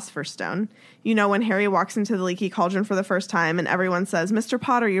in Philosopher's Stone. You know, when Harry walks into the Leaky Cauldron for the first time and everyone says, Mr.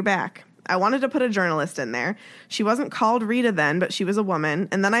 Potter, you're back. I wanted to put a journalist in there. She wasn't called Rita then, but she was a woman.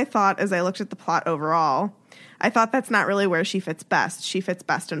 And then I thought, as I looked at the plot overall, I thought that's not really where she fits best. She fits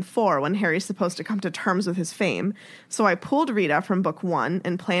best in 4 when Harry's supposed to come to terms with his fame. So I pulled Rita from book 1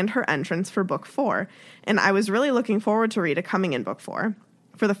 and planned her entrance for book 4. And I was really looking forward to Rita coming in book 4.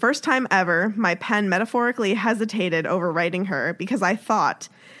 For the first time ever, my pen metaphorically hesitated over writing her because I thought,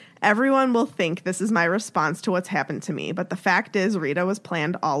 everyone will think this is my response to what's happened to me, but the fact is Rita was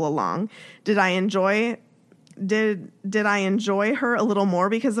planned all along. Did I enjoy her a little more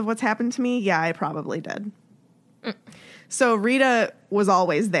because of what's happened to me? Yeah, I probably did. So Rita was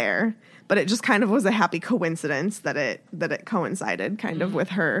always there, but it just kind of was a happy coincidence that it coincided kind of with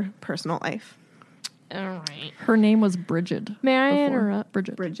her personal life. All right. Her name was Bridget. May I before. interrupt?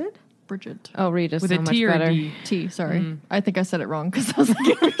 Bridget? Bridget. Oh, Rita's With so a much T or a better. D? T, sorry. I think I said it wrong because I was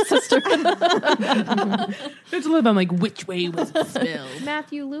like, your sister. There's a little bit, I'm like, which way was it spelled?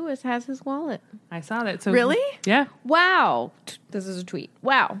 Matthew Lewis has his wallet. I saw that. So Really? Yeah. Wow. This is a tweet.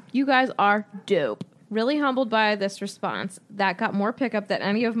 Wow. You guys are dope. Really humbled by this response. That got more pickup than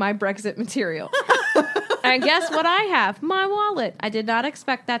any of my Brexit material. And guess what I have? My wallet. I did not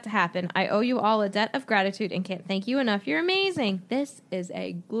expect that to happen. I owe you all a debt of gratitude and can't thank you enough. You're amazing. This is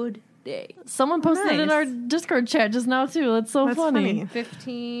a good day. Someone posted it in nice. our Discord chat just now, too. That's so That's funny.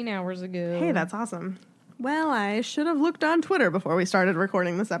 15 hours ago. Hey, that's awesome. Well, I should have looked on Twitter before we started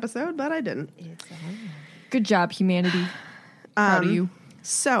recording this episode, but I didn't. Good job, humanity. Proud of you.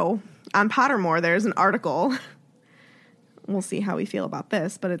 So, on Pottermore, there's an article. We'll see how we feel about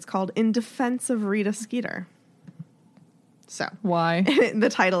this, but it's called In Defense of Rita Skeeter. So, Why? the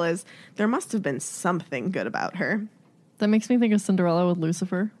title is, There Must Have Been Something Good About Her. That makes me think of Cinderella with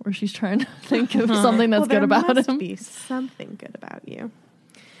Lucifer, where she's trying to think of something that's good about There must him. be something good about you.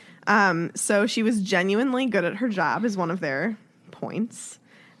 So she was genuinely good at her job is one of their points.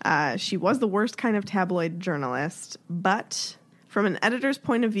 She was the worst kind of tabloid journalist, but from an editor's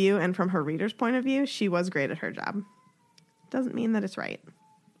point of view and from her reader's point of view, she was great at her job. Doesn't mean that it's right.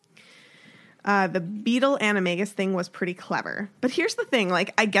 The Beetle Animagus thing was pretty clever. But here's the thing,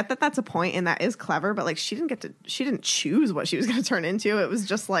 like, I get that that's a point and that is clever, but like she didn't choose what she was going to turn into. It was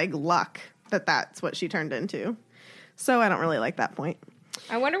just like luck that that's what she turned into. So I don't really like that point.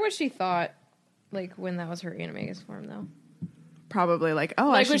 I wonder what she thought, like, when that was her Animagus form, though. Probably like, oh,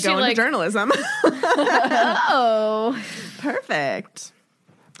 Like, I was should she go into like- journalism. Oh. Perfect.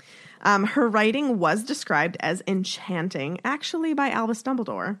 Her writing was described as enchanting, actually by Albus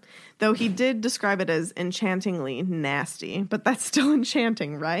Dumbledore, though he did describe it as enchantingly nasty, but that's still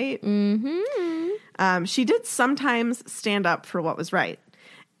enchanting, right? Mm-hmm. She did sometimes stand up for what was right.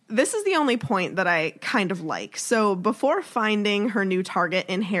 This is the only point that I kind of like. So before finding her new target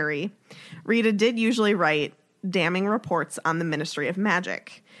in Harry, Rita did usually write damning reports on the Ministry of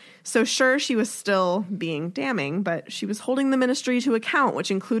Magic. So sure, she was still being damning, but she was holding the ministry to account, which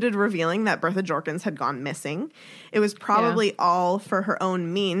included revealing that Bertha Jorkins had gone missing. It was probably all for her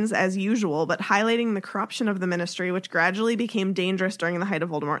own means, as usual, but highlighting the corruption of the ministry, which gradually became dangerous during the height of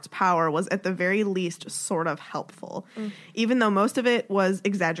Voldemort's power, was at the very least sort of helpful. Even though most of it was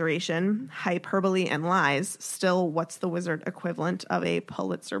exaggeration, hyperbole, and lies, still, what's the wizard equivalent of a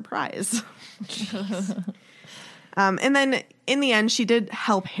Pulitzer Prize? And then in the end, she did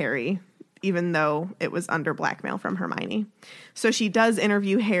help Harry, even though it was under blackmail from Hermione. So she does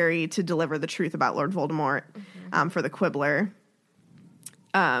interview Harry to deliver the truth about Lord Voldemort for the Quibbler.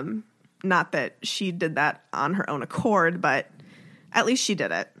 Not that she did that on her own accord, but at least she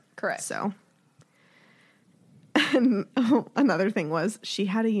did it. Correct. So and, another thing was she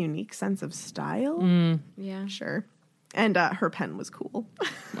had a unique sense of style. Yeah. Sure. And her pen was cool.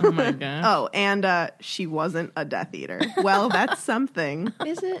 Oh my god. Oh, and she wasn't a Death Eater. Well, that's something.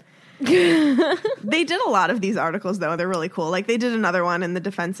 Is it? They did a lot of these articles, though. They're really cool. Like, they did another one in the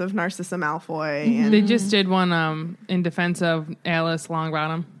defense of Narcissa Malfoy. And They just did one in defense of Alice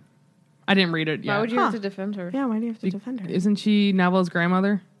Longbottom. I didn't read it yet. Why would you have to defend her? yeah, why do you have to defend her? Isn't she Neville's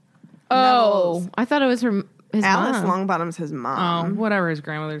grandmother? Oh, I thought it was his Alice mom. Longbottom's his Oh, mom. whatever his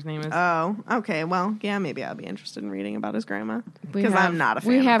grandmother's name is. Oh, okay. Well, yeah, maybe I'll be interested in reading about his grandma. We Because have- I'm not a fan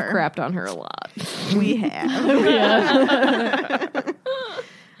We have of her. crapped on her a lot. We have.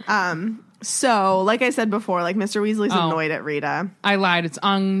 So, like I said before, like Mr. Weasley's annoyed at Rita. I lied. It's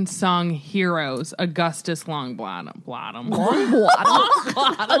unsung heroes. Augustus Longbottom.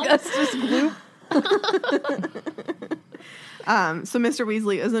 Augustus Gloop. So Mr.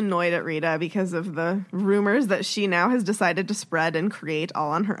 Weasley is annoyed at Rita because of the rumors that she now has decided to spread and create all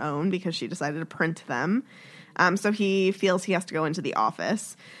on her own because she decided to print them. So he feels he has to go into the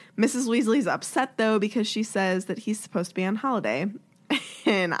office. Mrs. Weasley's upset, though, because she says that he's supposed to be on holiday.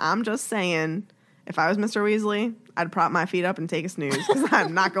 And I'm just saying, if I was Mr. Weasley, I'd prop my feet up and take a snooze because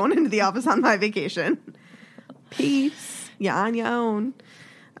I'm not going into the office on my vacation. Peace. You're on your own.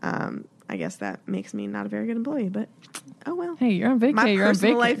 I guess that makes me not a very good employee, but oh well. Hey, you're on vacation. My You're on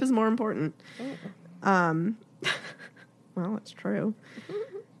personal vacation. life is more important. Well, it's true.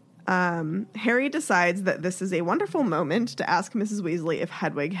 Harry decides that this is a wonderful moment to ask Mrs. Weasley if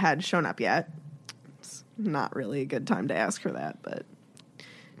Hedwig had shown up yet. It's not really a good time to ask her that, but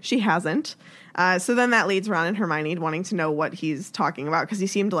she hasn't. So then that leads Ron and Hermione wanting to know what he's talking about, because he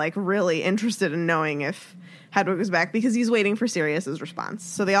seemed like really interested in knowing if Hedwig was back, because he's waiting for Sirius's response.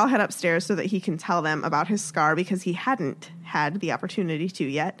 So they all head upstairs so that he can tell them about his scar, because he hadn't had the opportunity to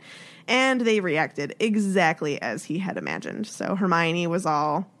yet. And they reacted exactly as he had imagined. So Hermione was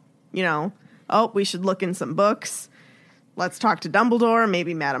all, oh, we should look in some books. Let's talk to Dumbledore,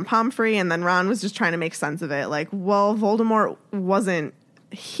 maybe Madame Pomfrey. And then Ron was just trying to make sense of it. Like, well, Voldemort wasn't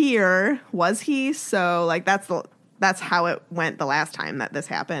here, was he? So, like, that's how it went the last time that this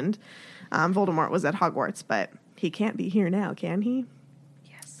happened. Voldemort was at Hogwarts, but he can't be here now, can he?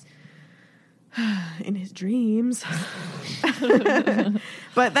 Yes. In his dreams.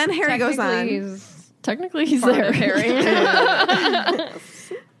 But then Harry goes on. Technically, he's there.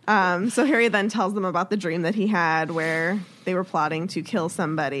 So Harry then tells them about the dream that he had where they were plotting to kill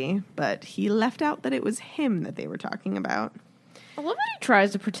somebody, but he left out that it was him that they were talking about. I love that he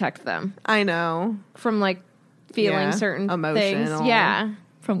tries to protect them I know. from like feeling certain things. Emotional. Yeah.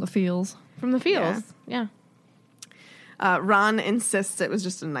 From the feels. From the feels. Yeah. Ron insists it was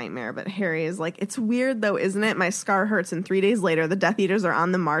just a nightmare, but Harry is like, it's weird though, isn't it? My scar hurts, and 3 days later, the Death Eaters are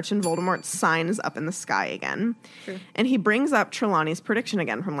on the march and Voldemort's sign is up in the sky again. True. And he brings up Trelawney's prediction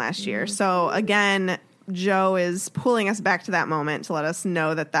again from last year. So again, Jo is pulling us back to that moment to let us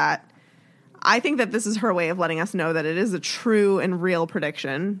know that I think that this is her way of letting us know that it is a true and real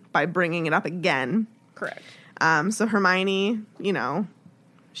prediction by bringing it up again. Correct. So Hermione,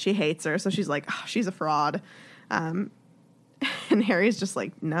 she hates her, so she's like, oh, she's a fraud. And Harry's just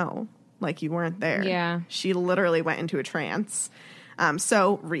like, no, like you weren't there. Yeah. She literally went into a trance.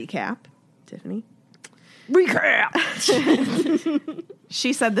 So recap, Tiffany. Recap.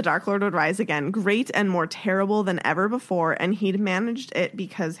 She said the Dark Lord would rise again, great and more terrible than ever before, and he'd managed it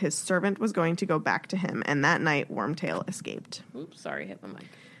because his servant was going to go back to him, and that night Wormtail escaped. Oops, sorry, hit the mic.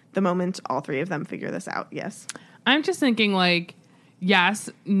 The moment all three of them figure this out, yes. I'm just thinking, like, yes,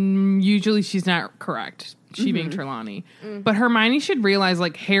 usually she's not correct, she being Trelawney. But Hermione should realize,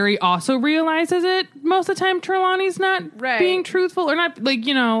 like, Harry also realizes it most of the time. Trelawney's not being truthful or not, like,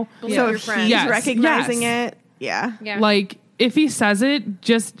 So if he's recognizing it, yeah. Like, if he says it,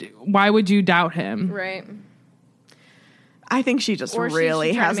 just why would you doubt him? Right. I think she just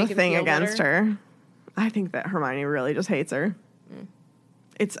really has a thing against better. her. I think that Hermione really just hates her.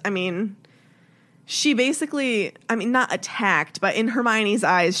 She basically, not attacked, but in Hermione's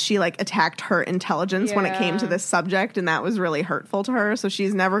eyes, she, like, attacked her intelligence when it came to this subject, and that was really hurtful to her, so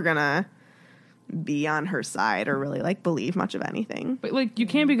she's never gonna be on her side or really, like, believe much of anything. But, like, you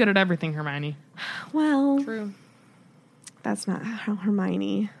can't be good at everything, Hermione. Well, True. That's not how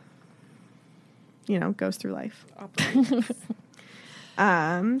Hermione, goes through life.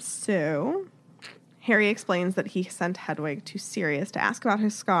 So Harry explains that he sent Hedwig to Sirius to ask about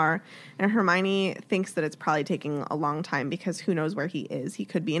his scar, and Hermione thinks that it's probably taking a long time because who knows where he is. He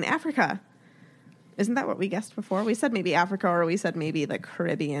could be in Africa. Isn't that what we guessed before? We said maybe Africa, or we said maybe the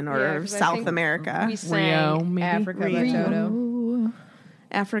Caribbean or South America. We sang Rio, maybe. Africa by Toto.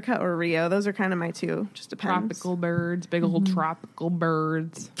 Africa or Rio. Those are kind of my two. Just depends. Tropical birds, big old tropical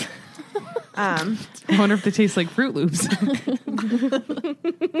birds. I wonder if they taste like Fruit Loops. This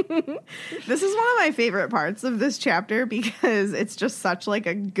is one of my favorite parts of this chapter because it's just such like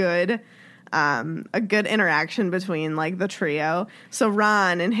a good interaction between like the trio. So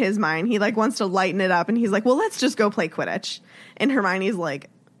Ron, in his mind, he like wants to lighten it up and he's like, well, let's just go play Quidditch. And Hermione's like,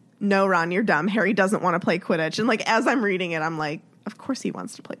 no, Ron, you're dumb. Harry doesn't want to play Quidditch. And like, as I'm reading it, I'm like, of course he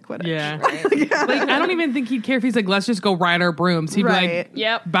wants to play Quidditch. Yeah. Right. Like, I don't even think he'd care if he's like, let's just go ride our brooms. He'd be like,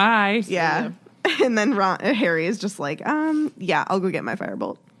 yep, bye. Yeah. And then Harry is just like, yeah, I'll go get my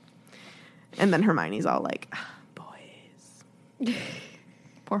firebolt. And then Hermione's all like, boys.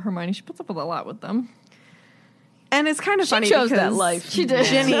 Poor Hermione. She puts up with a lot with them. And it's kind of funny chose because that life. She did.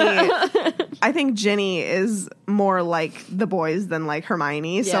 Ginny, I think Ginny is more like the boys than like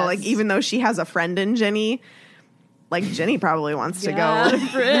Hermione. Yes. So like, even though she has a friend in Ginny, like Ginny probably wants to go.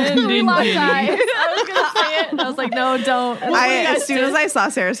 We locked eyes. I was going to say it. And I was like, no, don't. As soon as I saw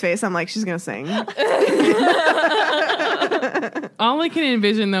Sarah's face, I'm like, she's going to sing. All I can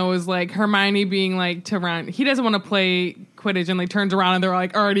envision though is like Hermione being like to Ron, he doesn't want to play Quidditch, and like turns around and they're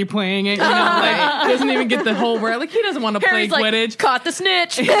like already playing it, like doesn't even get the whole word. Like he doesn't want to play Quidditch. Like, caught the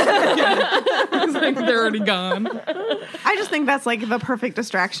snitch. It's like they're already gone. I just think that's like the perfect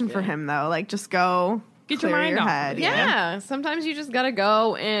distraction for him though. Like just go. Get your mind off. Head. Yeah, sometimes you just gotta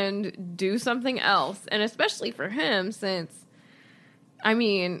go and do something else. And especially for him, since,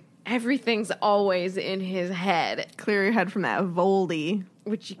 everything's always in his head, Clear your head from that Voldy.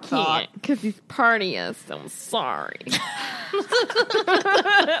 which you Thought. can't because he's partying. So I'm sorry.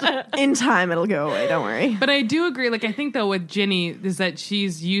 In time, it'll go away. Don't worry. But I do agree. Like, I think, though, with Ginny is that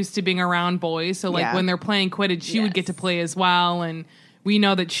she's used to being around boys. So, like, Yeah. when they're playing Quidditch, she would get to play as well. And we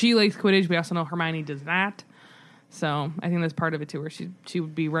know that she likes Quidditch. We also know Hermione does not. So I think that's part of it, too, where she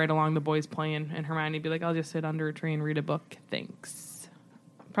would be right along the boys playing. And Hermione would be like, I'll just sit under a tree and read a book. Thanks.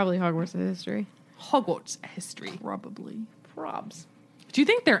 Probably Hogwarts history. Hogwarts history. Probably. Probs. Do you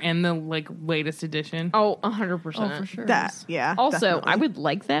think they're in the, like, latest edition? Oh, 100%. Oh, for sure. Yeah. Also, definitely. I would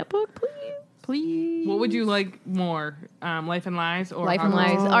like that book, please. Please. What would you like more? Life and Lies or Life and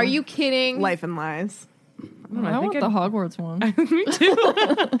Hogwarts? Lies. Are you kidding? Life and Lies. I want the Hogwarts one. Me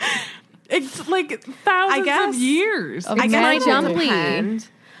too. It's like thousands guess- of years. Of I guess my it would jumpy. depend.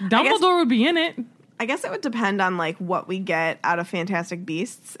 Dumbledore would be in it. I guess it would depend on like what we get out of Fantastic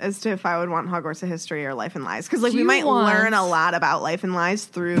Beasts as to if I would want Hogwarts of History or Life and Lies, because like Do we you might want- learn a lot about Life and Lies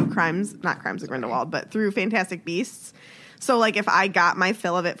through not Crimes of Grindelwald, but through Fantastic Beasts. So like if I got my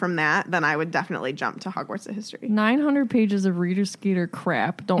fill of it from that, then I would definitely jump to Hogwarts of History. 900 pages of Reader Skeeter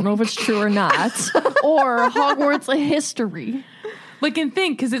crap. Don't know if it's true or not. Or Hogwarts history. Like, and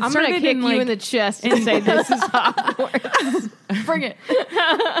think, because it I'm started going to kick in, you like, in the chest and say this is Hogwarts. Bring it.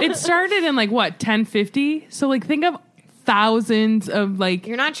 it started in, like, what, 1050? So, like, think of thousands of, like,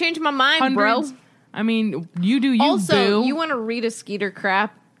 You're not changing my mind, hundreds. bro. I mean, you do you, Also, boo. you want to read a Skeeter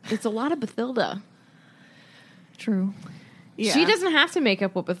crap? It's a lot of Bathilda. True. Yeah. She doesn't have to make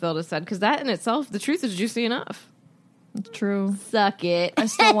up what Bathilda said, because that in itself, the truth is juicy enough. It's true. Suck it. I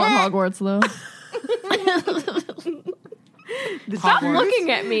still want Hogwarts, though. Stop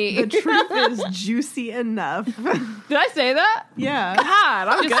looking at me. The truth is juicy enough. Did I say that? Yeah. God,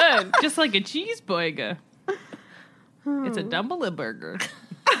 I'm good. Just like a cheeseburger. It's a Dumbledore burger.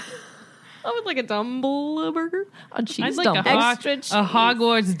 I would like a Dumbledore burger. A cheese I'd like dump. Extra cheese. a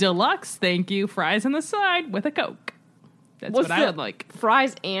Hogwarts Deluxe, thank you. Fries on the side with a Coke. That's What's what I the- would like.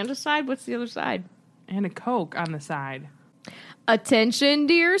 Fries and a side? What's the other side? And a Coke on the side. Attention,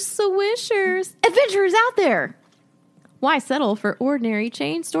 dear swishers. Adventurers out there. Why settle for ordinary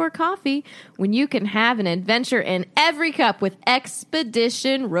chain store coffee when you can have an adventure in every cup with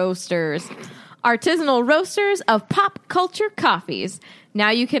Expedition Roasters? Artisanal roasters of pop culture coffees.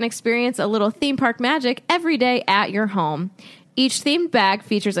 Now you can experience a little theme park magic every day at your home. Each themed bag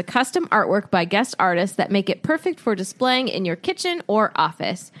features a custom artwork by guest artists that make it perfect for displaying in your kitchen or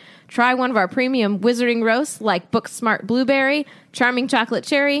office. Try one of our premium wizarding roasts like Book Smart Blueberry, Charming Chocolate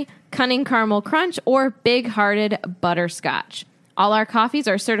Cherry, Cunning Caramel Crunch, or Big Hearted Butterscotch. All our coffees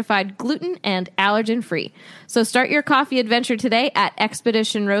are certified gluten and allergen free. So start your coffee adventure today at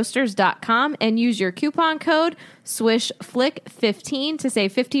expeditionroasters.com and use your coupon code SWISHFLICK15 to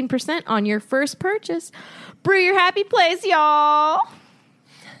save 15% on your first purchase. Brew your happy place, y'all.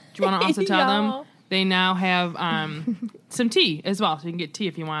 Do you want to also tell Y'all. them they now have some tea as well, so you can get tea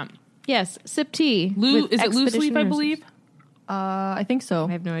if you want. Yes, sip tea. Lou, with is it loose Expedition leaf? I Roasters. believe. I think so.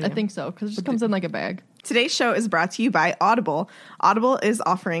 I have no idea. I think so, because it just comes in like a bag. Today's show is brought to you by Audible. Audible is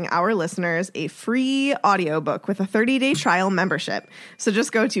offering our listeners a free audiobook with a 30-day trial membership. So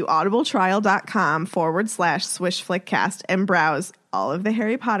just go to audibletrial.com/swishflickcast and browse all of the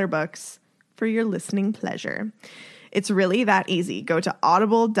Harry Potter books for your listening pleasure. It's really that easy. Go to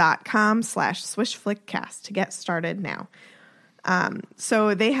audible.com/swishflickcast to get started now.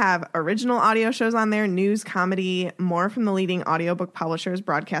 So they have original audio shows on there, news, comedy, more from the leading audiobook publishers,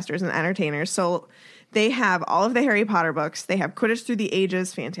 broadcasters, and entertainers. So they have all of the Harry Potter books. They have Quidditch Through the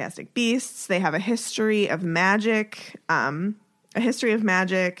Ages, Fantastic Beasts. They have a history of magic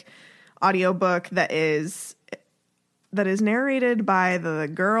audiobook that is narrated by the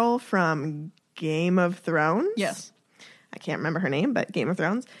girl from Game of Thrones. Yes. I can't remember her name, but Game of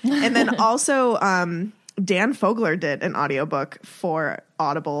Thrones. And then also Dan Fogler did an audiobook for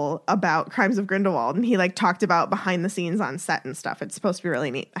Audible about Crimes of Grindelwald, and he like talked about behind the scenes on set and stuff. It's supposed to be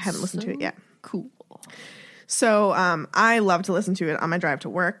really neat. I haven't listened to it yet. Cool. So I love to listen to it on my drive to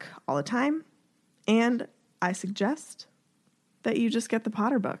work all the time, and I suggest that you just get the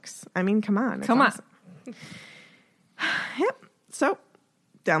Potter books. I mean, come on. It's Come on. awesome. Yep. So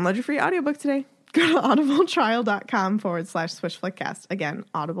download your free audiobook today. Go to audibletrial.com/swishflickcast. Again,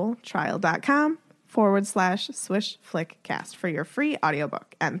 audibletrial.com/swishflickcast for your free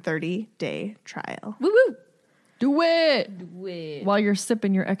audiobook and 30-day trial. Woo woo. Do it Do it. while you're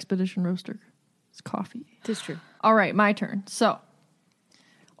sipping your Expedition Roaster. It's coffee. This is true. All right, my turn. So,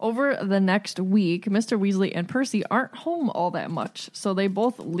 over the next week, Mr. Weasley and Percy aren't home all that much. So they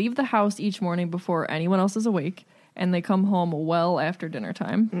both leave the house each morning before anyone else is awake. and they come home well after dinner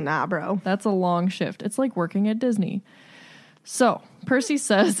time. Nah, bro. That's a long shift. It's like working at Disney. So, Percy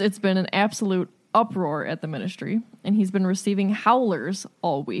says it's been an absolute uproar at the ministry, and he's been receiving howlers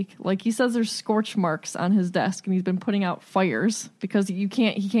all week. Like, he says there's scorch marks on his desk, and he's been putting out fires because he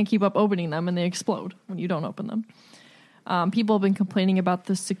can't keep up opening them, and they explode when you don't open them. People have been complaining about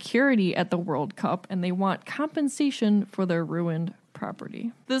the security at the World Cup, and they want compensation for their ruined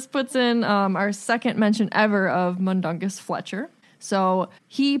property. This puts in our second mention ever of Mundungus Fletcher. So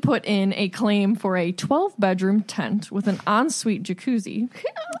he put in a claim for a 12-bedroom tent with an ensuite jacuzzi.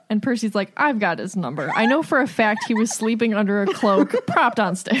 And Percy's like, I've got his number. I know for a fact he was sleeping under a cloak propped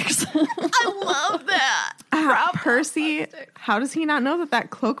on sticks. I love that. Percy, how does he not know that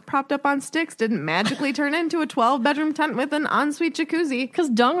cloak propped up on sticks didn't magically turn into a 12-bedroom tent with an ensuite jacuzzi? Because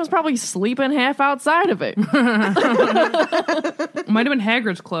Dung was probably sleeping half outside of it. Might have been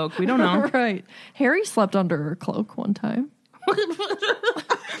Hagrid's cloak. We don't know. Right. Harry slept under her cloak one time.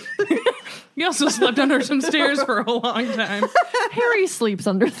 He also slept under some stairs for a long time. Harry sleeps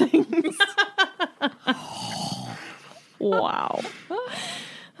under things. Wow.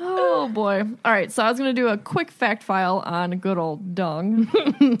 Oh, boy. All right, so I was going to do a quick fact file on good old Dung,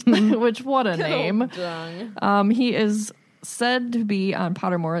 which, what a name. He is said to be, on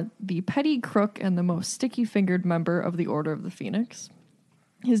Pottermore, the petty crook and the most sticky-fingered member of the Order of the Phoenix.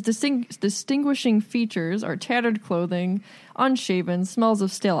 His distinguishing features are tattered clothing, unshaven, smells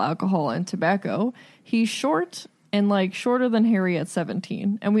of stale alcohol, and tobacco. He's short and, like, shorter than Harry at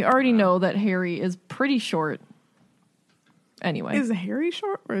 17. And we already know that Harry is pretty short. Anyway. Is Harry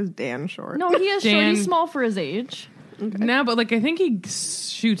short or is Dan short? No, he is short. Dan- He's small for his age. Okay. No, but like I think he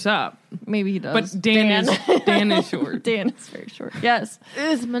shoots up. Maybe he does. But Dan is short. Dan is very short. Yes.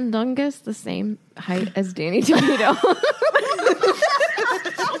 Is Mundungus the same height as Danny DeVito?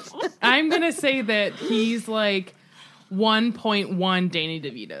 I'm gonna say that he's like 1.1 Danny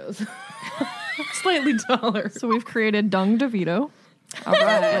DeVito's. Slightly taller. So we've created Dung DeVito. All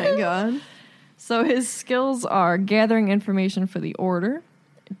right. Oh my god. So his skills are gathering information for the Order,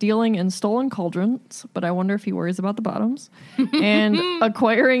 dealing in stolen cauldrons, but I wonder if he worries about the bottoms, and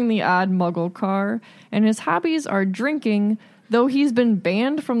acquiring the odd muggle car. And his hobbies are drinking, though he's been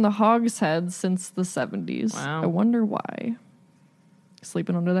banned from the Hogshead since the 70s. Wow. I wonder why.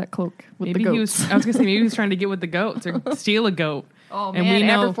 Sleeping under that cloak with Maybe the he goats. was. I was gonna say maybe he was trying to get with the goats or steal a goat. Oh, And man, we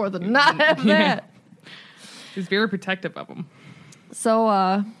know- Aberforth did not have Yeah. that. He's very protective of them.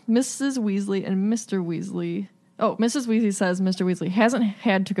 So, Mrs. Weasley and Mr. Weasley... Oh, Mrs. Weasley says Mr. Weasley hasn't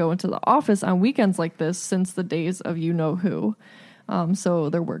had to go into the office on weekends like this since the days of you-know-who. So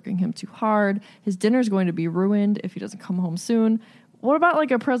they're working him too hard. His dinner's going to be ruined if he doesn't come home soon. What about,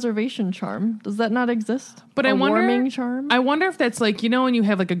 like, a preservation charm? Does that not exist? But a I wonder. warming charm? I wonder if that's like, you know, when you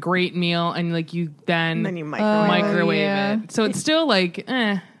have like a great meal and like you then And then you microwave. yeah. it. So it's still like,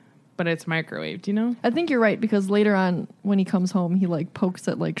 but it's microwaved, you know? I think you're right, because later on, when he comes home, he, like, pokes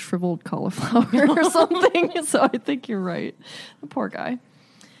at, like, shriveled cauliflower or something. So I think you're right. The poor guy.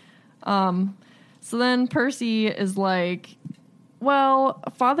 So then Percy is like, well,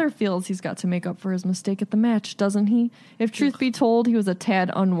 Father feels he's got to make up for his mistake at the match, doesn't he? If truth be told, he was a tad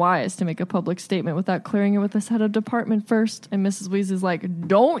unwise to make a public statement without clearing it with his head of department first. And Mrs. Weasley's like,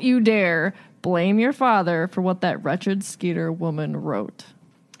 don't you dare blame your father for what that wretched Skeeter woman wrote.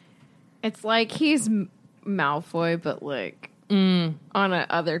 It's like he's Malfoy, but like on the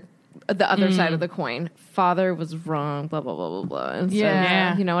other side of the coin. Father was wrong, blah blah blah blah blah. And so,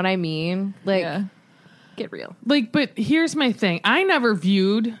 Yeah. you know what I mean? Like, Yeah. get real. Like, but here's my thing. I never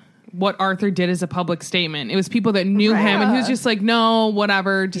viewed what Arthur did as a public statement. It was people that knew him and he was just like, no,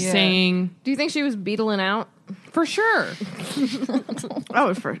 whatever, just Yeah. saying. Do you think she was beetling out, For sure.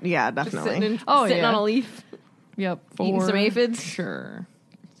 Oh, yeah, just definitely. sitting on a leaf, Yep. eating some aphids? Sure.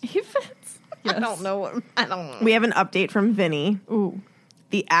 Aphids? Yes. I don't know. I don't know. We have an update from Vinny. Ooh.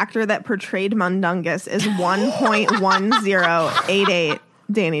 The actor that portrayed Mundungus is 1.1088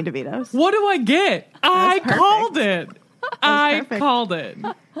 Danny DeVito's. What do I get? I perfect. called it. I perfect. called it.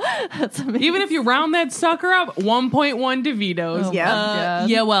 That's amazing. Even if you round that sucker up, 1.1 DeVito's. Oh, Yeah. my God.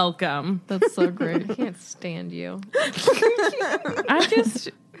 You're welcome. That's so great. I can't stand you. I just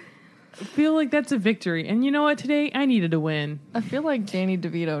feel like that's a victory. And you know what? Today, I needed a win. I feel like Danny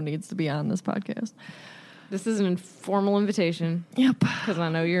DeVito needs to be on this podcast. This is an informal invitation Yep. because I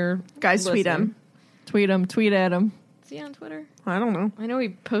know you're Guys, tweet listening. him. Tweet him. Tweet at him. Is he on Twitter? I don't know. I know he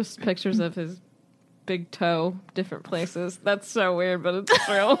posts pictures of his big toe, different places. That's so weird, but it's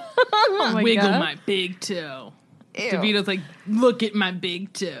true. Oh my Wiggle God. my big toe. Ew. DeVito's like, look at my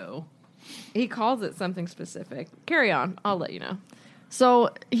big toe. He calls it something specific. Carry on. I'll let you know.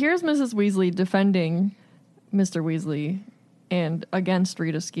 So here's Mrs. Weasley defending Mr. Weasley and against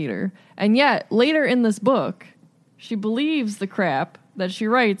Rita Skeeter. And yet, later in this book, she believes the crap that she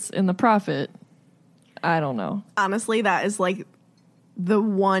writes in The Prophet. I don't know. Honestly, that is like the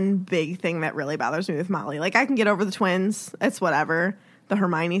one big thing that really bothers me with Molly. Like, I can get over the twins. It's whatever. The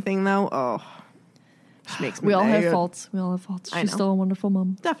Hermione thing, though, she makes me We all have mad. faults. We all have faults. I She's know. still a wonderful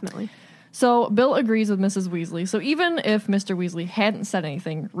mom. Definitely. So Bill agrees with Mrs. Weasley. So even if Mr. Weasley hadn't said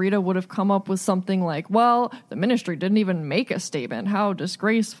anything, Rita would have come up with something like, well, the ministry didn't even make a statement. How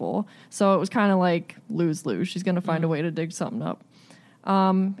disgraceful. So it was kind of like lose-lose. She's going to find a way to dig something up.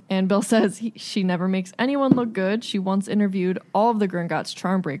 And Bill says she never makes anyone look good. She once interviewed all of the Gringotts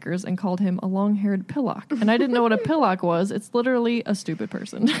charm breakers and called him a long-haired pillock. And I didn't know what a pillock was. It's literally a stupid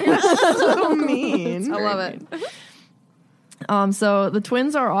person. So mean. I love it. So the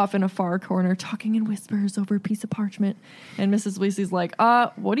twins are off in a far corner talking in whispers over a piece of parchment. And Mrs. Weasley's like,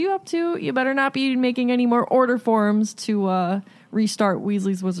 what are you up to? You better not be making any more order forms to restart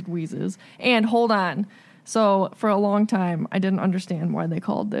Weasley's Wizard Wheezes. And hold on. So for a long time, I didn't understand why they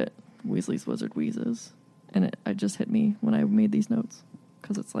called it Weasley's Wizard Wheezes. And it just hit me when I made these notes.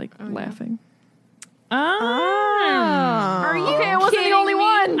 Because it's like laughing. Are you Okay, I wasn't the only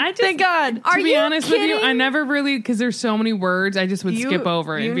one. Thank God. To be honest with you, I never really, because there's so many words, I just would skip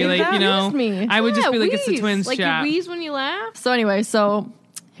over it. you And be need like, that? you know, Missed me. I would just be like, it's the wheeze. twins' Like shop. you wheeze when you laugh. So anyway,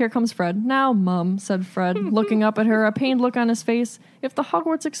 here comes Fred. Now, Mum, said Fred, looking up at her, a pained look on his face. If the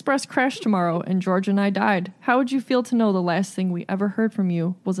Hogwarts Express crashed tomorrow and George and I died, how would you feel to know the last thing we ever heard from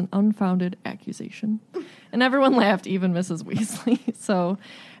you was an unfounded accusation? And everyone laughed, even Mrs. Weasley. So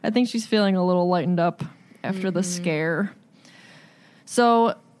I think she's feeling a little lightened up after the scare.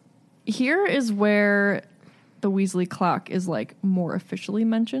 So here is where the Weasley clock is like more officially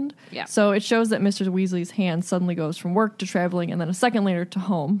mentioned. Yeah. So it shows that Mr. Weasley's hand suddenly goes from work to traveling and then a second later to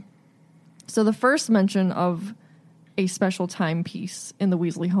home. So the first mention of a special timepiece in the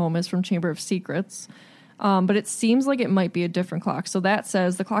Weasley home is from Chamber of Secrets. But it seems like it might be a different clock. So that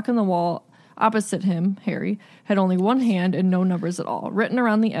says the clock on the wall opposite him, Harry, had only one hand and no numbers at all. Written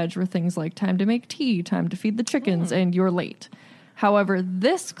around the edge were things like time to make tea, time to feed the chickens, and you're late. However,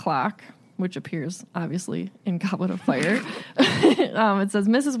 this clock, which appears obviously in Goblet of Fire, it says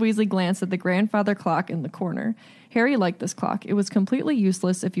Mrs. Weasley glanced at the grandfather clock in the corner. Harry liked this clock. It was completely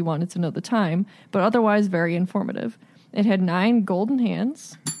useless if you wanted to know the time, but otherwise very informative. It had 9 golden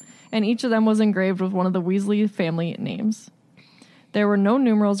hands, and each of them was engraved with one of the Weasley family names. There were no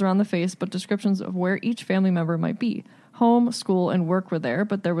numerals around the face, but descriptions of where each family member might be. Home, school, and work were there,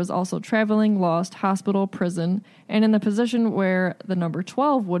 but there was also traveling, lost, hospital, prison, and in the position where the number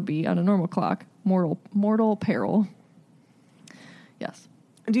 12 would be on a normal clock, mortal peril. Yes.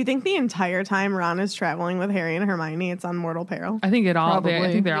 Do you think the entire time Ron is traveling with Harry and Hermione, it's on mortal peril? I think I Probably.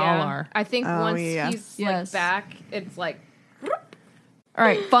 think they all are. I think Oh, once yeah. he's Yes. like back, it's like All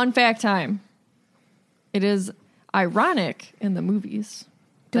right, fun fact time. It is ironic in the movies.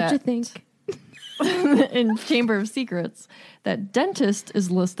 don't you that- think? in Chamber of Secrets that dentist is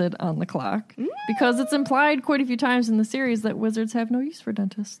listed on the clock because it's implied quite a few times in the series that wizards have no use for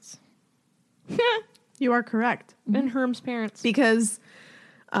dentists. You are correct. And Herm's parents. Because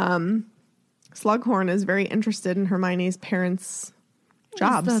Slughorn is very interested in Hermione's parents'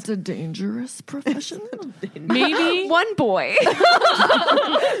 jobs. That's a dangerous profession. Maybe One boy.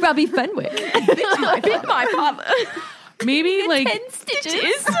 Robbie Fenwick. Bit my father. maybe like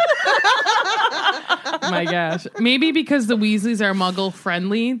Stitches. my gosh. Maybe because the Weasleys are muggle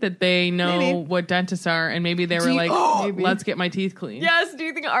friendly that they know Maybe. what dentists are and maybe they were you- like, let's get my teeth clean. Yes. Do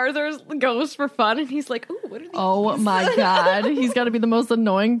you think Arthur goes for fun and he's like, ooh, what are these? Oh my God. He's got to be the most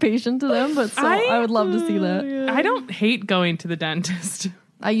annoying patient to them, but so I would love to see that. I don't hate going to the dentist.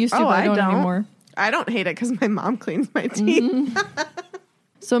 I used to, Oh, but I I don't don't. anymore. I don't hate it because my mom cleans my teeth.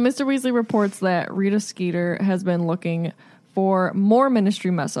 So Mr. Weasley reports that Rita Skeeter has been looking for more ministry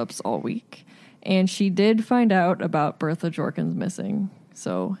mess-ups all week. And she did find out about Bertha Jorkins missing.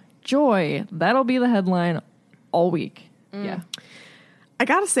 So, joy. That'll be the headline all week. Yeah. I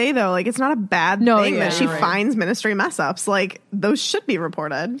gotta say though, like it's not a bad thing that she finds ministry mess ups. Like those should be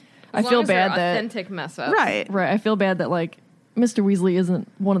reported. I feel bad that authentic mess up. Right. I feel bad that like Mr. Weasley isn't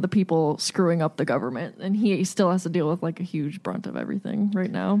one of the people screwing up the government, and he still has to deal with like a huge brunt of everything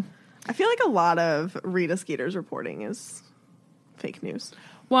right now. I feel like a lot of Rita Skeeter's reporting is fake news.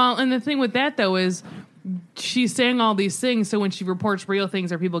 Well, and the thing with that though is she's saying all these things, so when she reports real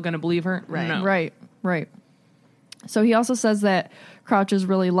things, are people going to believe her? Right. No. Right. So he also says that Crouch is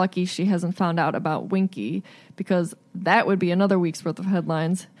really lucky she hasn't found out about Winky, because that would be another week's worth of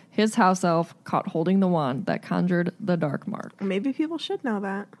headlines. His house elf caught holding the wand that conjured the dark mark. Maybe people should know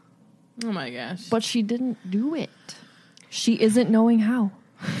that. Oh my gosh. But she didn't do it. She isn't knowing how.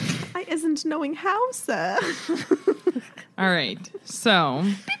 I isn't knowing how, sir. All right. So.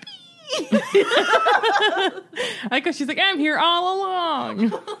 I guess she's like, I'm here all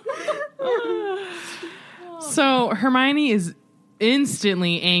along. So Hermione is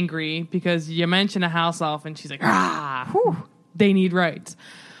instantly angry because you mention a house elf and she's like, they need rights.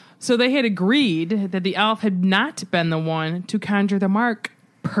 So they had agreed that the elf had not been the one to conjure the mark,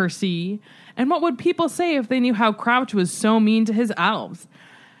 Percy. And what would people say if they knew how Crouch was so mean to his elves?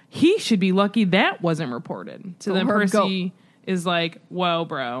 He should be lucky that wasn't reported. So then Percy is like, whoa,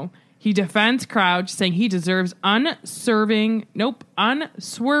 bro. He defends Crouch, saying he deserves unswerving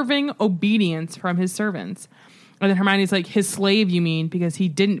obedience from his servants. And then Hermione's like, his slave, you mean, because he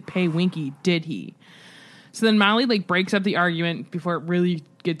didn't pay Winky, did he? So then Molly like breaks up the argument before it really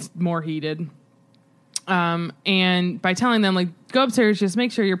gets more heated. And by telling them, like, go upstairs, just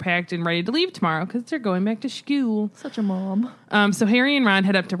make sure you're packed and ready to leave tomorrow because they're going back to school. Such a mom. So Harry and Ron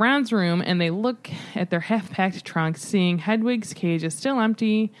head up to Ron's room and they look at their half-packed trunks, seeing Hedwig's cage is still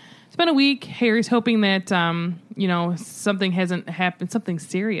empty. It's been a week. Harry's hoping that, something hasn't happened. Something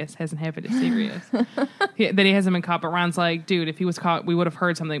serious hasn't happened. It's serious. That he hasn't been caught. But Ron's like, dude, if he was caught, we would have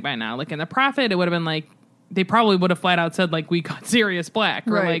heard something by now. Like in The Prophet, it would have been like, they probably would have flat out said, like, we caught Sirius Black.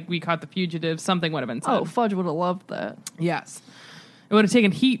 Or, like, we caught the fugitive. Something would have been said. Oh, Fudge would have loved that. Yes. It would have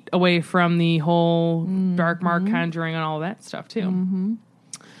taken heat away from the whole dark mark conjuring and all that stuff, too. Mm-hmm.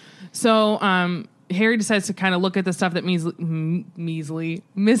 So, Harry decides to kind of look at the stuff that Mrs.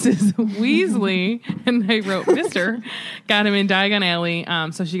 Weasley, and I wrote Mr., got him in Diagon Alley.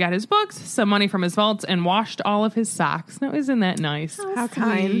 So she got his books, some money from his vaults, and washed all of his socks. Now, isn't that nice? How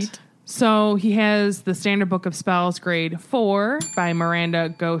kind. So he has the Standard Book of Spells grade 4 by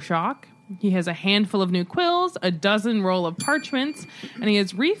Miranda Goshawk. He has a handful of new quills, a dozen roll of parchments, and he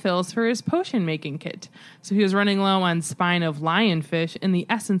has refills for his potion making kit. So he was running low on spine of lionfish and the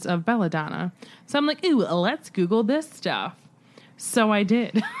essence of belladonna. So I'm like, ooh, let's Google this stuff. So I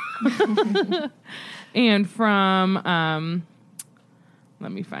did. And from,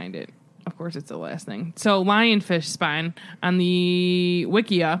 let me find it. Of course, it's the last thing. So lionfish spine on the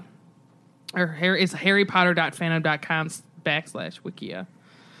Wikia, or it's harrypotter.fandom.com/Wikia.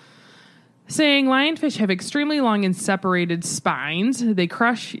 Saying lionfish have extremely long and separated spines. They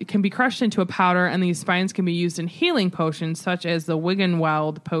can be crushed into a powder, and these spines can be used in healing potions, such as the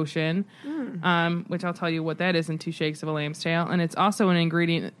Wiggenweld potion, which I'll tell you what that is in 2 Shakes of a Lamb's Tail. And it's also an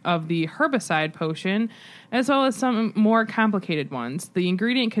ingredient of the herbicide potion, as well as some more complicated ones. The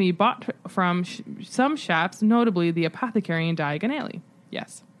ingredient can be bought from some shops, notably the Apothecary in Diagon Alley.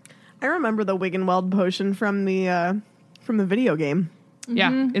 Yes. I remember the Wiggenweld potion from the video game.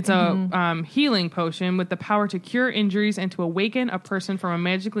 Yeah, it's a healing potion with the power to cure injuries and to awaken a person from a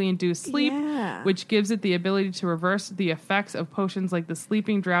magically induced sleep, which gives it the ability to reverse the effects of potions like the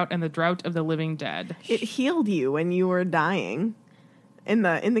Sleeping Drought and the Drought of the Living Dead. It healed you when you were dying in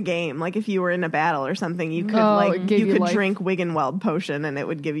the game. Like if you were in a battle or something, you could drink Wiggenweld potion and it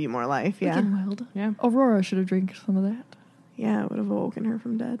would give you more life. Yeah, Wiggenweld. Yeah, Aurora should have drank some of that. Yeah, it would have awoken her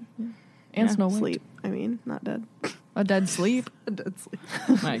from dead. Yeah. And Snow White. Sleep. I mean, not dead. A dead sleep. A dead sleep.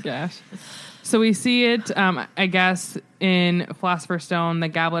 My gosh. So we see it, I guess, in Philosopher's Stone, the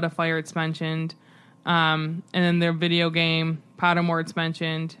Goblet of Fire it's mentioned. And then their video game, Pottermore it's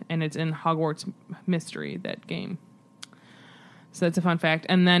mentioned. And it's in Hogwarts Mystery, that game. So that's a fun fact.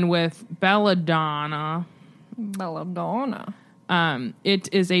 And then with Belladonna.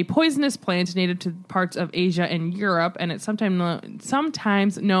 It is a poisonous plant native to parts of Asia and Europe, and it's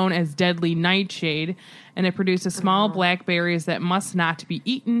sometimes known as deadly nightshade, and it produces small black berries that must not be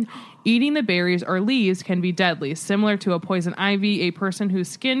eaten. Eating the berries or leaves can be deadly. Similar to a poison ivy, a person whose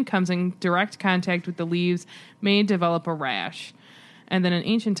skin comes in direct contact with the leaves may develop a rash. And then in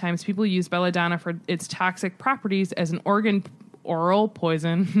ancient times, people used belladonna for its toxic properties as an oral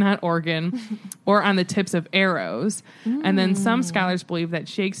poison, not organ, or on the tips of arrows. And then some scholars believe that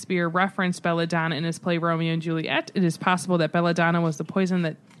Shakespeare referenced belladonna in his play Romeo and Juliet. It is possible that belladonna was the poison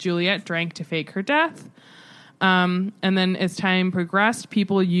that Juliet drank to fake her death. And then as time progressed,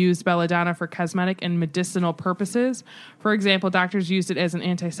 people used belladonna for cosmetic and medicinal purposes. For example, doctors used it as an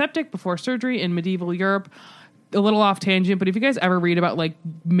antiseptic before surgery in medieval Europe. A little off tangent, but if you guys ever read about like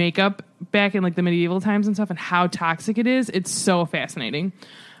makeup back in like the medieval times and stuff and how toxic it is, it's so fascinating.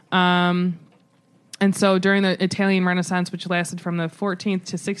 And so during the Italian Renaissance, which lasted from the 14th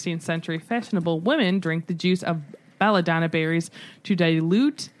to 16th century, fashionable women drank the juice of belladonna berries to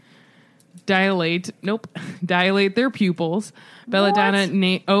dilute dilate their pupils.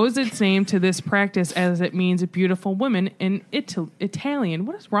 Belladonna owes its name to this practice as it means beautiful women in Italian.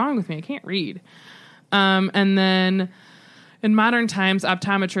 What is wrong with me? I can't read. And then in modern times,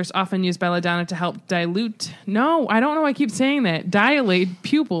 optometrists often use belladonna to help dilate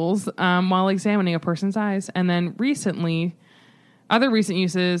pupils while examining a person's eyes. And then other recent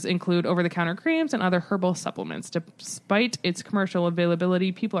uses include over-the-counter creams and other herbal supplements. Despite its commercial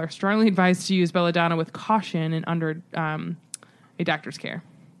availability, people are strongly advised to use belladonna with caution and under a doctor's care.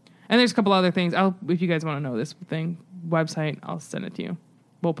 And there's a couple other things. If you guys want to know this website, I'll send it to you.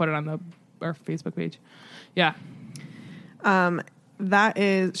 We'll put it on our Facebook page. Yeah. That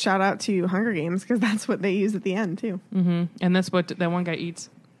is shout out to Hunger Games because that's what they use at the end too. Mm-hmm. And that's what that one guy eats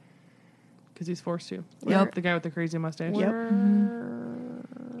because he's forced to. Yep. The guy with the crazy mustache. Yep.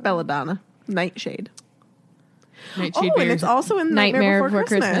 Belladonna, Nightshade. Nightshade and it's also in Nightmare Before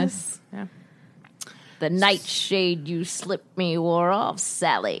Christmas. Yeah. The nightshade you slipped me wore off,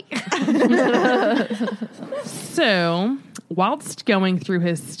 Sally. So, whilst going through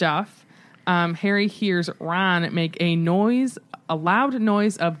his stuff, Harry hears Ron make a loud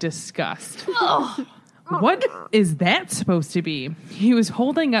noise of disgust. What is that supposed to be? He was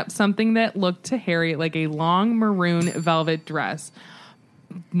holding up something that looked to Harry like a long maroon velvet dress.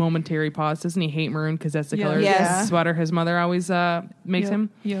 Momentary pause. Doesn't he hate maroon because that's the color of the sweater his mother always makes him?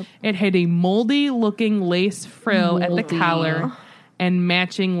 Yep. It had a moldy-looking lace frill at the collar and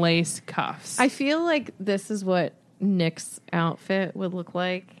matching lace cuffs. I feel like this is what Nick's outfit would look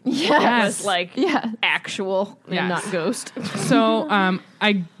like. Yes. Actual and not ghost. So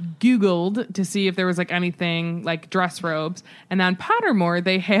I Googled to see if there was like anything like dress robes. And on Pottermore,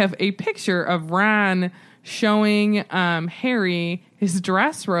 they have a picture of Ron showing Harry his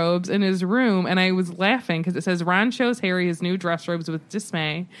dress robes in his room. And I was laughing because it says Ron shows Harry his new dress robes with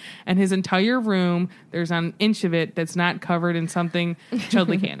dismay. And his entire room, there's an inch of it that's not covered in something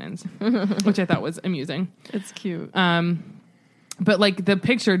Chudley Cannons, which I thought was amusing. It's cute. But like the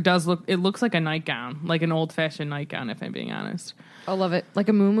picture it looks like a nightgown, like an old fashioned nightgown, if I'm being honest. I love it. Like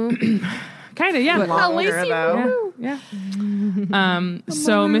a muumuu. Kind of, yeah. Longer, though. Yeah.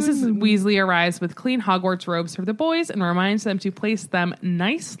 So Mrs. Weasley arrives with clean Hogwarts robes for the boys and reminds them to place them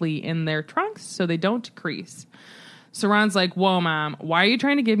nicely in their trunks so they don't crease. So Ron's like, whoa, Mom, why are you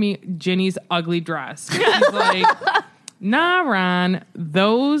trying to give me Ginny's ugly dress? He's like, nah, Ron,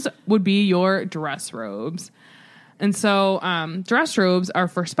 those would be your dress robes. And so dress robes are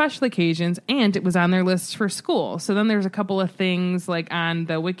for special occasions, and it was on their list for school. So then there's a couple of things like on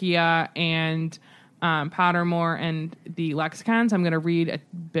the Wikia and Pottermore and the lexicons. I'm going to read a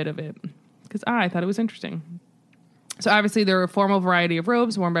bit of it because I thought it was interesting. So obviously there are a formal variety of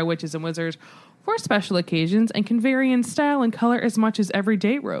robes worn by witches and wizards for special occasions and can vary in style and color as much as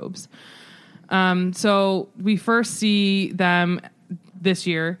everyday robes. So we first see them this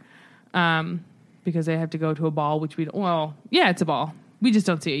year because they have to go to a ball, which we don't. Well, yeah, it's a ball. We just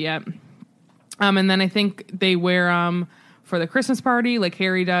don't see it yet. And then I think they wear them for the Christmas party like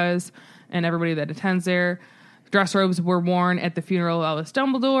Harry does and everybody that attends there. Dress robes were worn at the funeral of Albus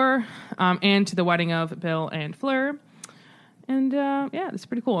Dumbledore and to the wedding of Bill and Fleur. And yeah, it's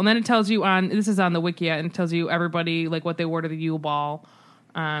pretty cool. And then it tells you this is on the Wikia, and it tells you everybody like what they wore to the Yule Ball.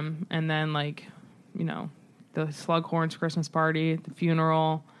 And then like, you know, the Slughorn's Christmas party, the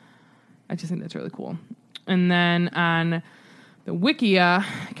funeral. I just think that's really cool. And then on the Wikia,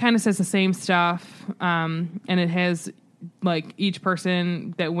 it kind of says the same stuff. And it has like each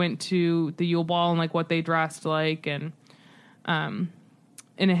person that went to the Yule Ball and like what they dressed like. And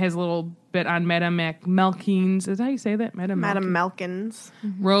it has a little bit on Madame Melkins. Is that how you say that? Madame Melkins.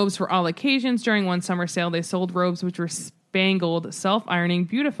 Robes for all occasions. During one summer sale, they sold robes which were spangled, self-ironing,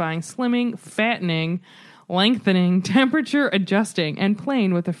 beautifying, slimming, fattening, lengthening, temperature adjusting, and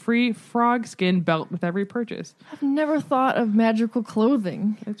plain with a free frog skin belt with every purchase. I've never thought of magical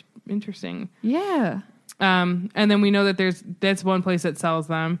clothing. That's interesting. Yeah. And then we know that that's one place that sells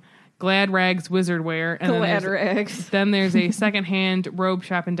them. Glad Rags Wizard Wear. And Glad Rags. Then there's a secondhand robe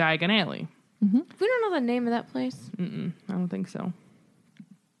shop in Diagon Alley. Mm-hmm. We don't know the name of that place. I don't think so.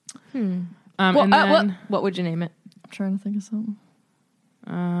 Well, and then, what would you name it? I'm trying to think of something.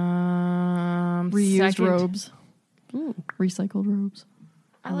 Reused robes. Ooh, recycled robes.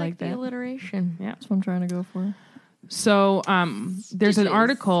 I like the alliteration. Yeah, that's what I'm trying to go for. So, there's an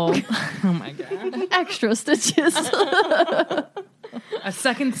article. Oh my god! Extra stitches. A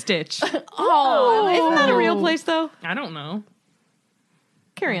second stitch. Oh, isn't that a real place though? I don't know.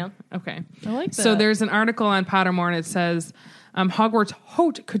 Carry on. Okay. I like that. So there's an article on Pottermore and it says Hogwarts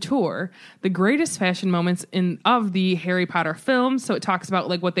Haute Couture, the greatest fashion moments of the Harry Potter films. So it talks about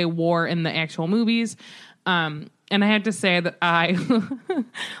like what they wore in the actual movies. And I have to say that I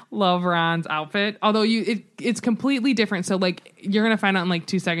love Ron's outfit, although it's completely different. So like you're gonna find out in like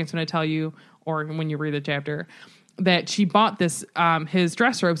 2 seconds when I tell you, or when you read the chapter, that she bought this his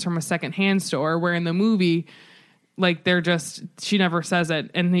dress robes from a secondhand store, where in the movie, like she never says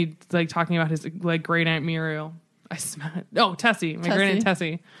it, and he's like talking about his like great aunt Muriel. I smell it. Oh, Tessie, my great aunt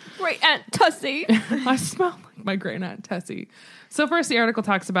Tessie. Great Aunt Tussie. I smell like my great aunt Tessie. So first, the article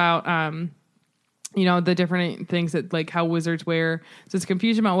talks about the different things that like how wizards wear. So it's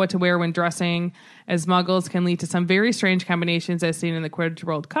confusion about what to wear when dressing as muggles can lead to some very strange combinations as seen in the Quidditch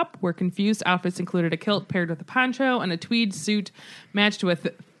World Cup, where confused outfits included a kilt paired with a poncho and a tweed suit matched with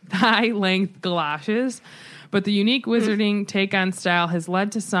thigh-length galoshes. But the unique wizarding take on style has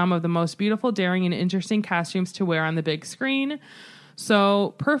led to some of the most beautiful, daring, and interesting costumes to wear on the big screen.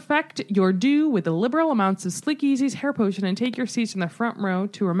 So perfect your do with the liberal amounts of Slick Easy's hair potion and take your seats in the front row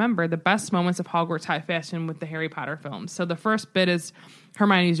to remember the best moments of Hogwarts high fashion with the Harry Potter films. So the first bit is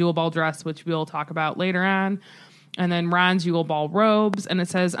Hermione's Yule Ball dress, which we'll talk about later on. And then Ron's Yule Ball robes. And it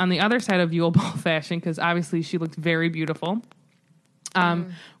says on the other side of Yule Ball fashion, because obviously she looked very beautiful,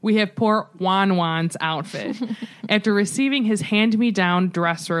 we have poor Wan's outfit. After receiving his hand-me-down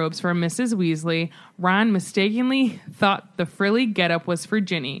dress robes from Mrs. Weasley, Ron mistakenly thought the frilly getup was for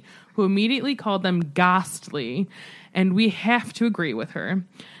Ginny, who immediately called them ghastly, and we have to agree with her.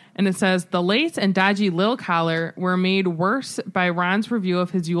 And it says, the lace and dodgy lil collar were made worse by Ron's review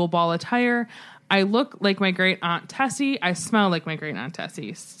of his Yule Ball attire. I look like my great Aunt Tessie. I smell like my great Aunt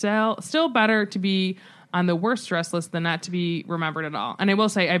Tessie. Still better to be on the worst dress list than not to be remembered at all. And I will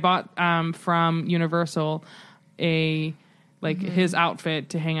say, I bought from Universal his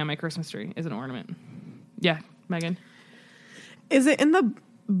outfit to hang on my Christmas tree as an ornament. Yeah, Megan. Is it in the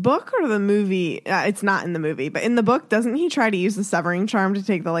book or the movie? It's not in the movie, but in the book, doesn't he try to use the severing charm to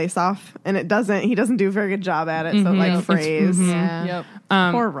take the lace off? And he doesn't do a very good job at it. So like phrase. Yeah.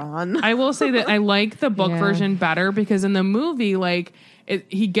 Yep. Poor Ron. I will say that I like the book version better because in the movie, like,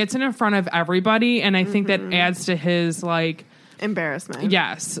 he gets in front of everybody, and I think that adds to his, like... embarrassment.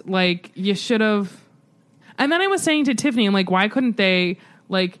 Yes. Like, you should have... And then I was saying to Tiffany, I'm like, why couldn't they,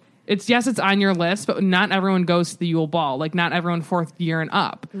 like... It's on your list, but not everyone goes to the Yule Ball. Like, not everyone 4th year and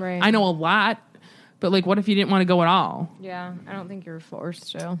up. Right. I know a lot, but, like, what if you didn't want to go at all? Yeah, I don't think you're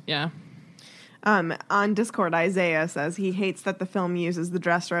forced to. Yeah. On Discord, Isaiah says he hates that the film uses the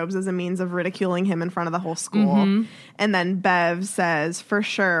dress robes as a means of ridiculing him in front of the whole school. And then Bev says, for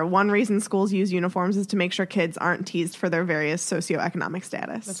sure, one reason schools use uniforms is to make sure kids aren't teased for their various socioeconomic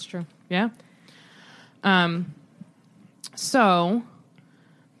status. That's true. Yeah. So,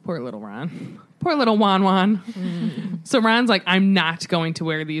 poor little Ron. Poor little Wan. So Ron's like, I'm not going to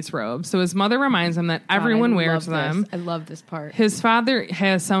wear these robes. So his mother reminds him that everyone wears them. I love this part. His father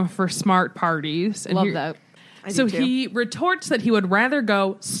has some for smart parties. And Love that. So he retorts that he would rather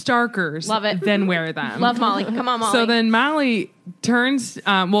go Starkers than wear them. Love Molly. Come on, Molly. So then Molly turns,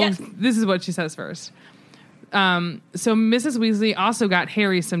 This is what she says first. So Mrs. Weasley also got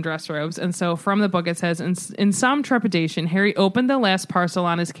Harry some dress robes. And so from the book it says, in some trepidation, Harry opened the last parcel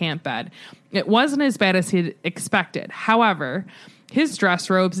on his camp bed. It wasn't as bad as he'd expected. However, his dress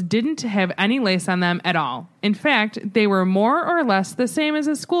robes didn't have any lace on them at all. In fact, they were more or less the same as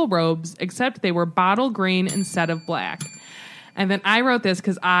his school robes, except they were bottle green instead of black. And then I wrote this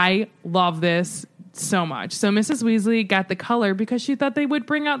because I love this so much. So Mrs. Weasley got the color because she thought they would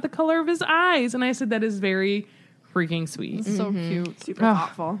bring out the color of his eyes. And I said, that is very freaking sweet. So cute. Super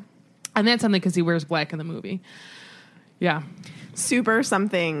thoughtful. And that's something because he wears black in the movie. Yeah. Super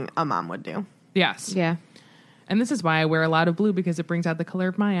something a mom would do. Yes. Yeah. And this is why I wear a lot of blue, because it brings out the color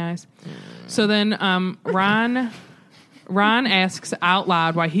of my eyes. So then Ron asks out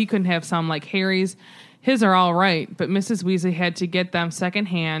loud why he couldn't have some like Harry's. His are all right, but Mrs. Weasley had to get them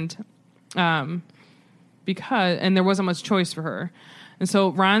secondhand because there wasn't much choice for her. And so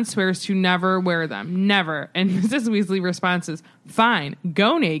Ron swears to never wear them. Never. And Mrs. Weasley responds, fine,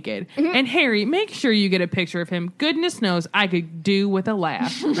 go naked. And Harry, make sure you get a picture of him. Goodness knows I could do with a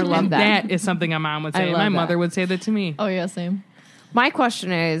laugh. I love that. That is something a mom would say. love My that. mother would say that to me. Oh, yeah, same. My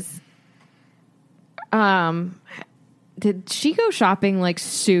question is, did she go shopping like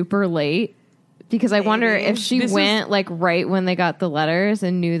super late? Because I wonder if she went like right when they got the letters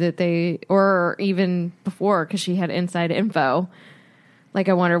and knew that or even before, because she had inside info. Like,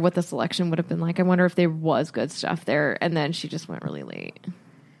 I wonder what the selection would have been like. I wonder if there was good stuff there, and then she just went really late.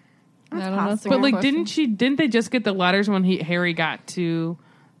 I don't know. That's a But good like, question. didn't they just get the letters when Harry got to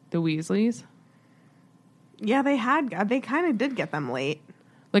the Weasleys? Yeah, they kind of did get them late.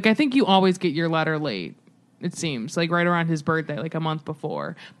 Like, I think you always get your letter late, it seems, like right around his birthday, like a month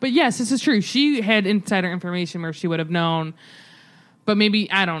before. But yes, this is true. She had insider information where she would have known, but maybe,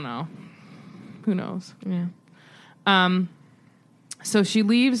 I don't know. Who knows? Yeah. So she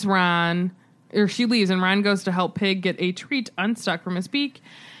leaves and Ron goes to help Pig get a treat unstuck from his beak.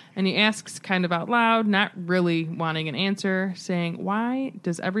 And he asks kind of out loud, not really wanting an answer, saying, why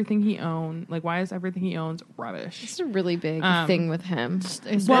is everything he owns rubbish? It's a really big thing with him.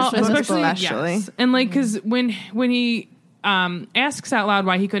 Especially. Yes. And like, because when he asks out loud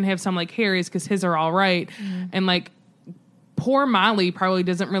why he couldn't have some like Harry's because his are all right, and like poor Molly probably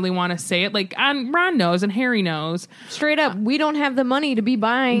doesn't really want to say it. Like, Ron knows and Harry knows. Straight up, we don't have the money to be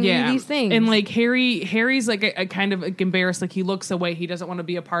buying these things. And like Harry's like a kind of like embarrassed. Like he looks away. He doesn't want to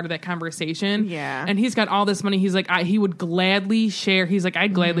be a part of that conversation. Yeah. And he's got all this money. He's like, he would gladly share. He's like,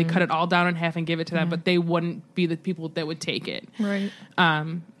 I'd gladly cut it all down in half and give it to them, but they wouldn't be the people that would take it. Right.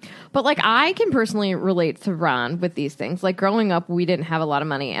 But like I can personally relate to Ron with these things. Like growing up, we didn't have a lot of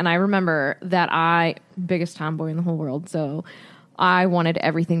money, and I remember that biggest tomboy in the whole world, so I wanted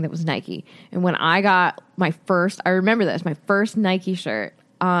everything that was Nike. And when I got my first Nike shirt,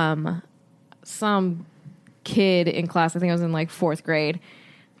 some kid in class, I think I was in like 4th grade,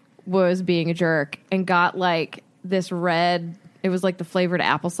 was being a jerk and got like this red. It was like the flavored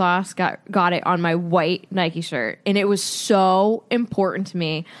applesauce. Got it on my white Nike shirt. And it was so important to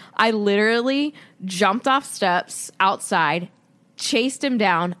me. I literally jumped off steps outside, chased him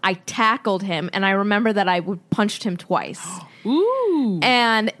down. I tackled him. And I remember that I punched him twice. Ooh.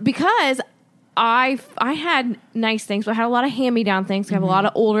 And because I had nice things, but I had a lot of hand-me-down things. I have a lot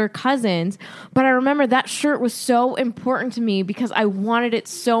of older cousins. But I remember that shirt was so important to me because I wanted it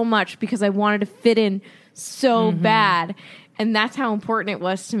so much, because I wanted to fit in so bad. And that's how important it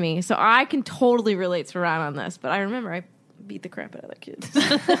was to me. So I can totally relate to Ron on this. But I remember I beat the crap out of that kid.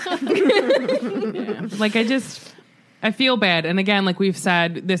 Yeah. Like, I feel bad. And again, like we've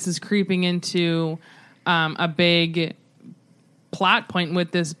said, this is creeping into a big plot point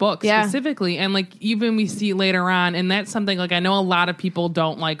with this book specifically. And like, even we see later on, and that's something like, I know a lot of people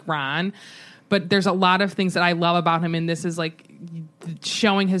don't like Ron, but there's a lot of things that I love about him. And this is like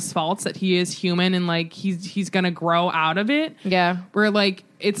showing his faults, that he is human and like he's going to grow out of it. Yeah. Where like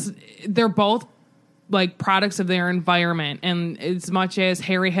they're both like products of their environment. And as much as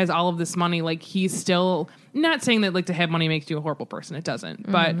Harry has all of this money, like he's still not saying that like to have money makes you a horrible person. It doesn't.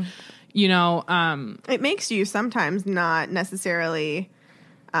 But you know, it makes you sometimes not necessarily,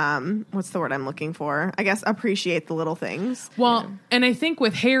 what's the word I'm looking for? I guess appreciate the little things. Well, and I think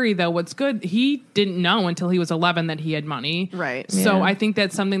with Harry though, what's good, he didn't know until he was 11 that he had money. Right. So I think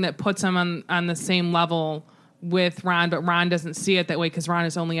that's something that puts him on the same level with Ron, but Ron doesn't see it that way because Ron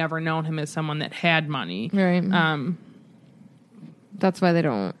has only ever known him as someone that had money. Right. That's why they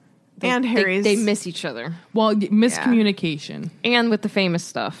don't. And Harry's... They miss each other. Well, miscommunication. And with the famous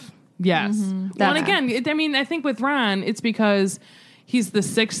stuff. Yes. Well, and again, I mean, I think with Ron, it's because he's the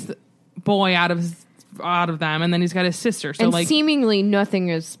 6th boy out of them, and then he's got his sister. So, and like, seemingly nothing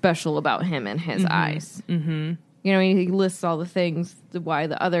is special about him in his eyes. Mm-hmm. You know, he lists all the things why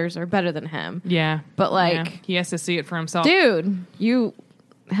the others are better than him. Yeah. But like, he has to see it for himself. Dude, you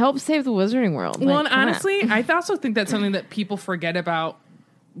help save the Wizarding World. Well, and honestly, I also think that's something that people forget about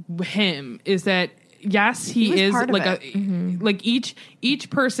him is that yes, he is like like each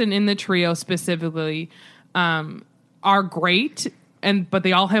person in the trio specifically are great, but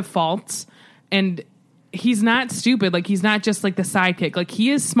they all have faults, and he's not stupid. Like he's not just like the sidekick. Like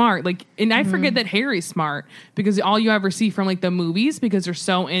he is smart. Like, and I forget that Harry's smart because all you ever see from like the movies, because they're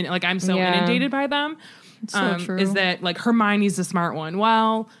so I'm so inundated by them. So true. Is that like Hermione's the smart one?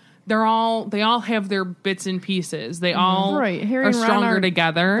 Well, they all have their bits and pieces. They all Harry are and Ron stronger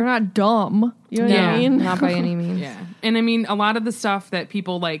together. They're not dumb. You know what I mean? Not by any means. Yeah. And I mean, a lot of the stuff that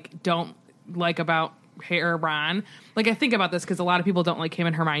people like don't like about Harry or Ron, like I think about this because a lot of people don't like him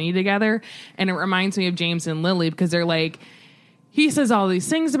and Hermione together, and it reminds me of James and Lily because they're like, he says all these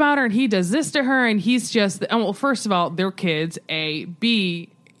things about her and he does this to her, and he's just, well, first of all, they're kids, A, B,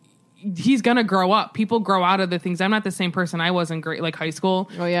 he's gonna grow up. People grow out of the things. I'm not the same person I was in like high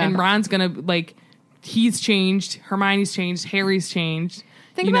school. Oh yeah. And Ron's gonna like, he's changed, Hermione's changed, Harry's changed.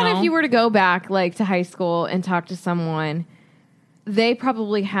 Think about if you were to go back like to high school and talk to someone, they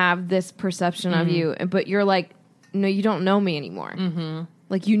probably have this perception of you, but you're like, no, you don't know me anymore. Mm-hmm.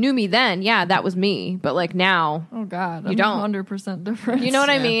 Like you knew me then, yeah, that was me, but like now, oh god, you don't 100% different. You know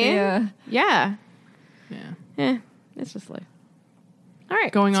what I mean? Yeah. Yeah. It's just like, All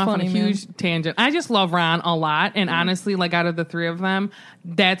right. Going off funny, on a man. huge tangent. I just love Ron a lot. And honestly, like out of the three of them,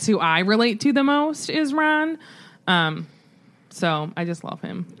 that's who I relate to the most is Ron. So I just love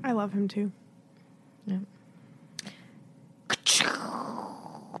him. I love him too.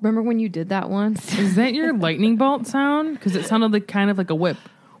 Remember when you did that once? Is that your lightning bolt sound? Because it sounded like kind of like a whip.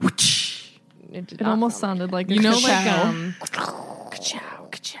 It almost sounded like You know, a like cow.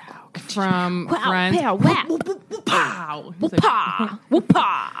 from Friends. Pow, whack. Pow. He's like, Whoopah.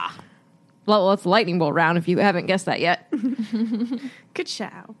 Whoopah. Well, it's lightning bolt round if you haven't guessed that yet.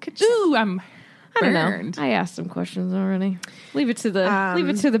 Ka-chow. Ooh, I'm I don't burned. know. I asked some questions already. Leave it to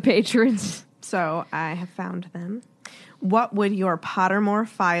the patrons. So I have found them. What would your Pottermore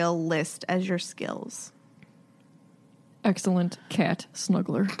file list as your skills? Excellent cat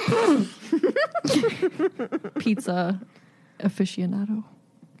snuggler. Pizza aficionado.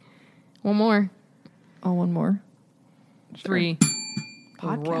 One more. Oh, one more. 3.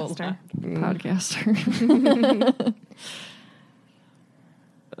 Podcaster. Podcaster.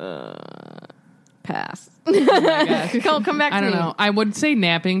 Pass. Gosh. Come back to I don't me. know. I would say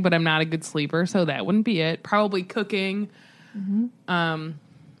napping, but I'm not a good sleeper, so that wouldn't be it. Probably cooking.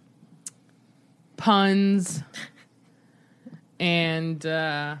 Puns. And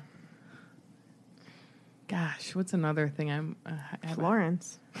gosh, what's another thing I'm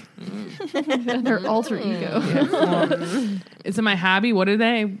Florence. Her alter ego. Is it my hobby? What did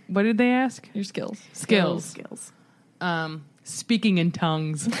they ask? Your skills. Skills. Speaking in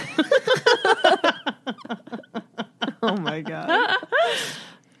tongues. Oh my god.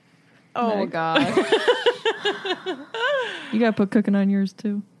 Oh, God. You gotta put cooking on yours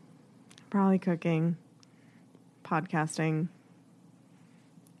too. Probably cooking, podcasting,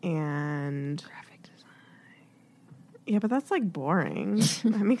 and graphic design. Yeah, but that's like boring.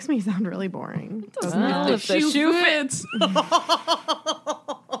 That makes me sound really boring. Doesn't Well, it? if the shoe fits.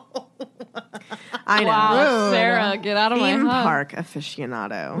 I know. Wow, Sarah, get out of my Theme hub. park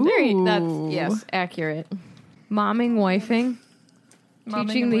aficionado. That's, yes, accurate. Momming, wifing, Momming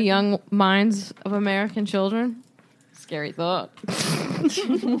teaching and the wifing. young minds of American children. Scary thought.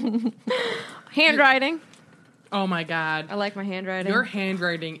 Handwriting. Oh my god. I like my handwriting. Your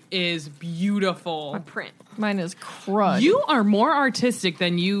handwriting is beautiful. my print. Mine is crud. You are more artistic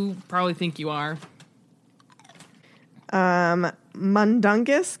than you probably think you are.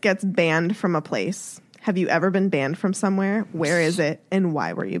 Mundungus gets banned from a place. Have you ever been banned from somewhere? Where is it? And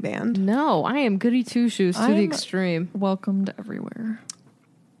why were you banned? No, I am goody two shoes to the I'm- extreme. welcomed everywhere.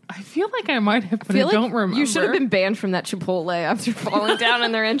 I feel like I might have, but I feel like don't remember. You should have been banned from that Chipotle after falling down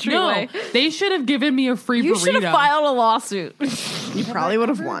in their entryway. No, they should have given me a free You burrito. should have filed a lawsuit. You probably would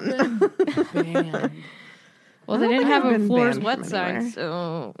have won. Man. Well, they don't didn't think have I've a been floor's banned wet from sign, anywhere.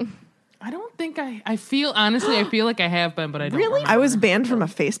 so I don't think I feel, honestly, I feel like I have been, but I don't Really? remember. I was banned from a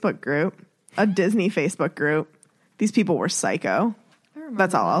Facebook group, a Disney Facebook group. These people were psycho.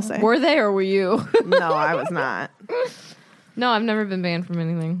 That's all I'll say. were they or were you? No, I was not. No, I've never been banned from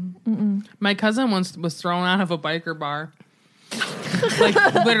anything. My cousin once was thrown out of a biker bar. Like,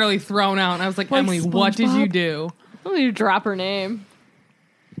 literally thrown out. And I was like, Emily, what did you do? Let me drop her name.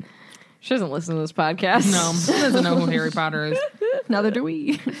 She doesn't listen to this podcast. No, she doesn't know who Harry Potter is. Neither do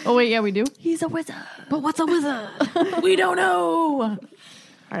we. Oh wait, yeah, we do. He's a wizard. But what's a wizard? We don't know. All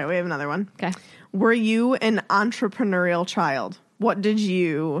right, we have another one. Okay. Were you an entrepreneurial child? What did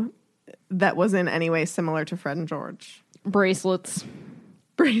you that was in any way similar to Fred and George? Bracelets.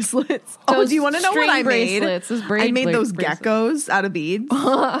 Bracelets. Those Do you want to know what I string made? bracelets, those I made those bracelets. geckos out of beads. The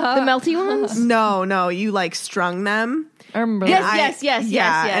melty ones? No, you like strung them. I remember Yes, that.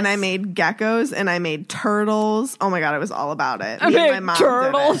 yes. And I made geckos and I made turtles. Oh my god, I was all about it. I Me and made my mom did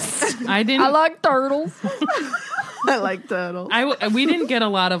turtles. I didn't. I like turtles. it. I like turtles. We didn't get a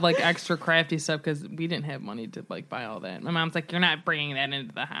lot of like extra crafty stuff because we didn't have money to like buy all that. My mom's like, you're not bringing that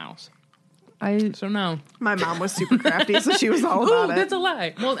into the house. So no. My mom was super crafty, so she was all Ooh, about that's it. a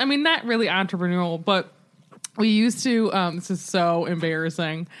lie. Well, I mean, not really entrepreneurial, but we used to. This is so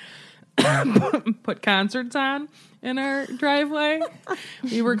embarrassing. Put concerts on in our driveway.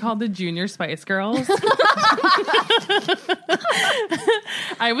 We were called the Junior Spice Girls.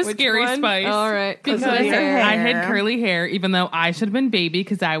 I was Scary one? Spice. All right. Because Curly hair. I had curly hair, even though I should have been baby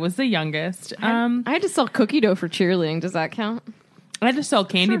because I was the youngest. I had to sell cookie dough for cheerleading. Does that count? I had to sell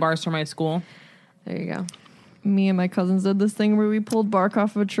candy bars for my school. There you go. Me and my cousins did this thing where we pulled bark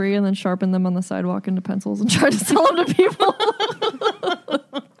off of a tree and then sharpened them on the sidewalk into pencils and tried to sell them to people.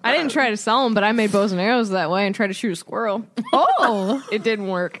 I didn't try to sell them, but I made bows and arrows that way and tried to shoot a squirrel. Oh, It didn't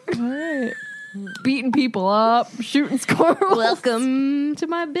work. right. Beating people up, shooting squirrels. Welcome to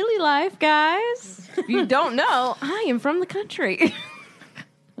my Billy life, guys. If you don't know, I am from the country.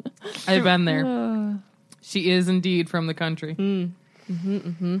 I've been there. She is indeed from the country.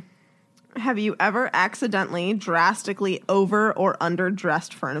 Have you ever accidentally drastically over or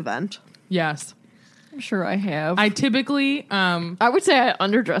underdressed for an event? Yes. I'm sure I have. I typically, I would say I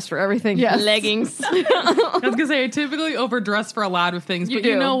underdressed for everything. Yes. Leggings. I was gonna say I typically overdress for a lot of things, but you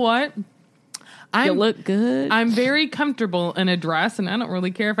do. know what? You look good. I'm very comfortable in a dress, and I don't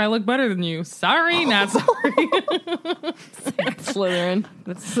really care if I look better than you. Sorry, not sorry. Slytherin.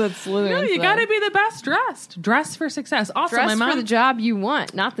 That's Slytherin. No, you stuff. got to be the best dressed. Dress for success. Also, Dress my mom. for the job you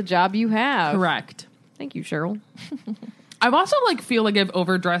want, not the job you have. Correct. Thank you, Cheryl. I've also feel like I've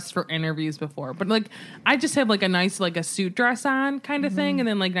overdressed for interviews before, but I just have a nice a suit dress on kind of thing, and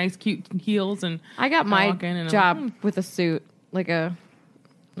then nice cute heels, and I got my walk in and I'm job with a suit, I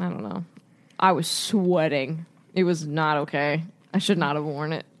don't know. I was sweating. It was not okay. I should not have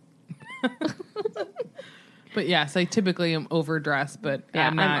worn it. But yes, I typically am overdressed, but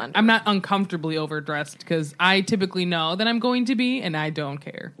Yeah, I'm not uncomfortably overdressed because I typically know that I'm going to be, and I don't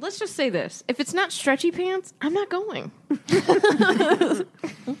care. Let's just say this. If it's not stretchy pants, I'm not going.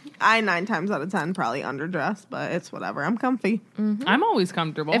 I 9 times out of 10 probably underdressed, but it's whatever. I'm comfy. I'm always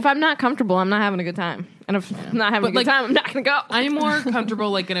comfortable. If I'm not comfortable, I'm not having a good time. And if I'm not having a good time, I'm not going to go. I'm more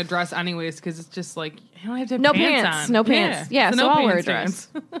comfortable in a dress anyways because it's just you don't have to have No pants pants. on. No pants. Yeah, so I'll wear a dress.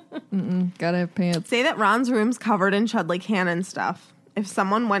 Gotta have pants. Say that Ron's room's covered in Chudley Cannon stuff. If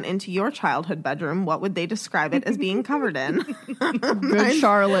someone went into your childhood bedroom, what would they describe it as being covered in? Good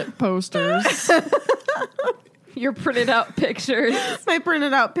Charlotte posters. Your printed out pictures. I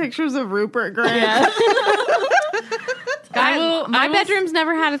printed out pictures of Rupert Grant. My bedroom's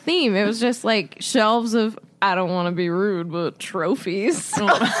never had a theme. It was just shelves of, I don't want to be rude, but trophies.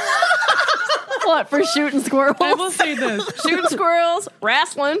 What, for shooting squirrels? I will say this. Shooting squirrels,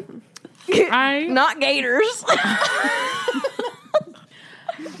 wrestling, not gators.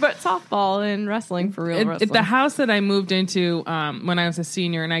 But softball and wrestling for real wrestling. At the house that I moved into when I was a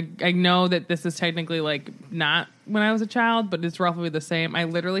senior, and I know that this is technically not when I was a child, but it's roughly the same. I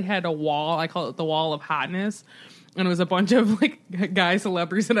literally had a wall. I call it the wall of hotness. And it was a bunch of guy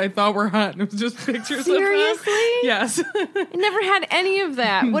celebrities that I thought were hot, and it was just pictures Seriously? of them. Yes. I never had any of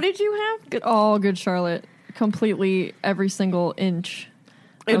that. What did you have? Good Charlotte. Completely every single inch.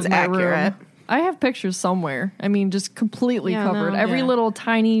 It's of my accurate. room. I have pictures somewhere. I mean, just completely Yeah, covered. no. Every Yeah. little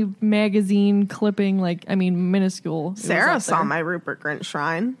tiny magazine clipping, minuscule. It was Sarah up saw there. my Rupert Grint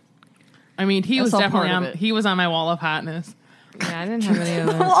shrine. I mean, he I was saw definitely part of on. it. He was on my wall of hotness. Yeah, I didn't have any of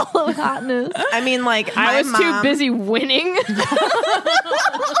that. Wall of hotness. I mean, I was too busy winning.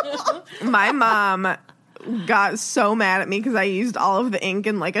 My mom got so mad at me because I used all of the ink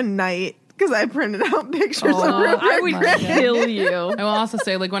in a night because I printed out pictures of Rupert I would Grint. kill you. I will also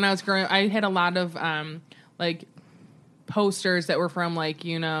say, when I was growing up, I had a lot of posters that were from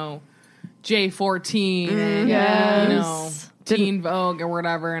J14 and Yes. Teen Vogue or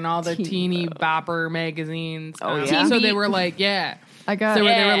whatever, and all the Teen teeny bopper magazines. Oh, yeah? So Teen they Beat. were yeah. I got So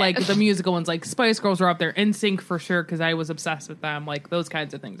they were the musical ones, Spice Girls were up there, NSYNC for sure, because I was obsessed with them. Those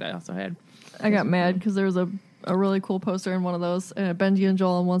kinds of things I also had. I got mad because there was a really cool poster in one of those, and it had Benji and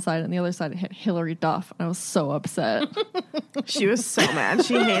Joel on one side, and the other side it had Hillary Duff. And I was so upset. She was so mad.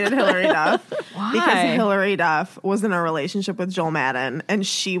 She hated Hillary Duff. Why? Because Hillary Duff was in a relationship with Joel Madden, and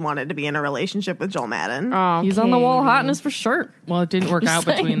she wanted to be in a relationship with Joel Madden. He's on the wall of hotness for sure. Well, it didn't work Just out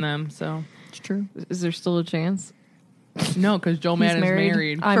saying. between them, so. It's true. Is there still a chance? No, because Joel He's Madden's married.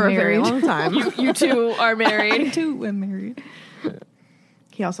 married. I'm For a married. very long time. You two are I married. too am married.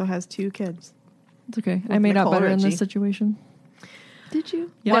 He also has 2 kids. It's okay. I made out Nicole better in Richie. this situation. Did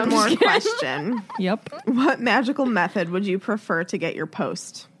you? One more question. Yep. What magical method would you prefer to get your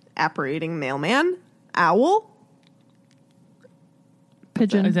post? Apparating mailman? Owl?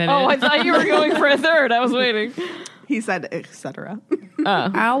 Pigeon. Is that Oh, it? I thought you were going for a third. I was waiting. He said, etc.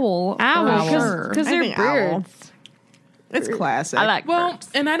 Owl. Owl, Sure. because I they're think owl. birds. It's classic. I like Well, birds.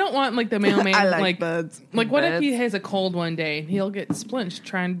 and I don't want the mailman. I like birds. What if he has a cold one day? He'll get splinched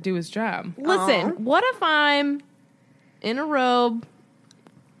trying to do his job. Listen, what if I'm in a robe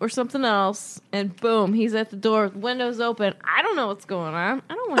or something else, and boom, he's at the door, windows open. I don't know what's going on.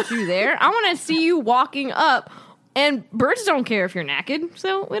 I don't want you there. I want to see you walking up. And birds don't care if you're naked,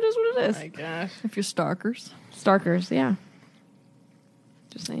 so it is what it is. My gosh. If you're stalkers. Starkers, yeah.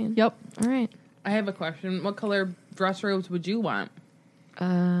 Just saying. Yep. All right. I have a question. What color dress robes would you want?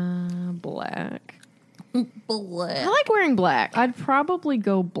 Black. I like wearing black. I'd probably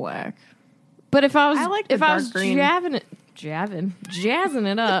go black. But if I was I like the if I dark was green. jazzing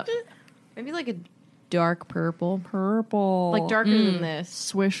it up, maybe like a dark purple, Purple. like darker than this.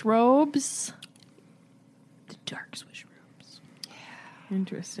 Swish robes. The dark swish robes.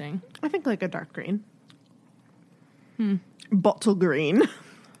 Interesting. I think like a dark green. Bottle green.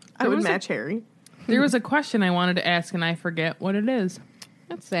 I would was a- match Harry. There was a question I wanted to ask, and I forget what it is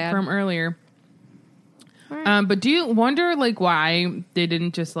That's sad. from earlier. But do you wonder, like, why they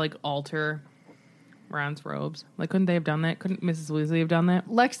didn't just, like, alter Ron's robes? Like, couldn't they have done that? Couldn't Mrs. Weasley have done that?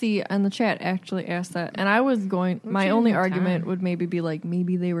 Lexi in the chat actually asked that, and I was going. My only argument would maybe be like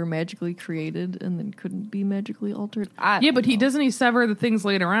maybe they were magically created and then couldn't be magically altered. Yeah, but he sever the things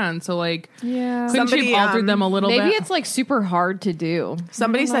later on, so, like, Yeah. couldn't she Somebody, have altered them a little Maybe bit? it's like super hard to do.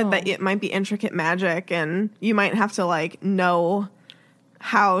 Somebody said that it might be intricate magic and you might have to like know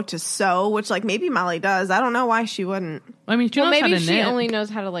how to sew, which like maybe Molly does. I don't know why she wouldn't. I mean, she Well, knows how maybe to she knit. only knows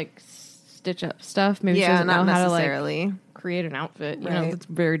how to like stitch up stuff. Maybe she Yeah, doesn't not know how to like necessarily. create an outfit. You know, Right. that's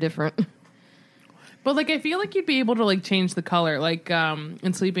very different. But, like, I feel like you'd be able to, like, change the color. Like,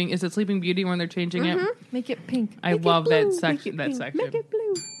 in Sleeping... Is it Sleeping Beauty when they're changing it? Make it pink. I Make it love that blue. section. That Make it pink. section. Make it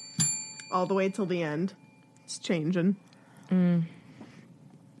blue. All the way till the end. It's changing. Yeah.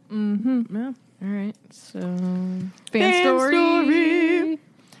 All right, so Fan story. All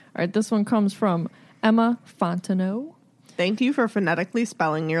right, this one comes from Emma Fontenot. Thank you for phonetically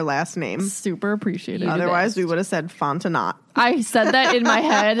spelling your last name. Super appreciated. Otherwise, we would have said Fontenot. I said that in my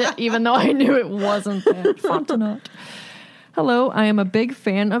head, even though I knew it wasn't that. Fontenot. Hello, I am a big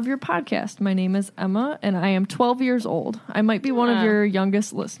fan of your podcast. My name is Emma, and I am 12 years old. I might be one of your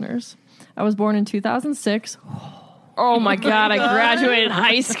youngest listeners. I was born in 2006. oh my god, I graduated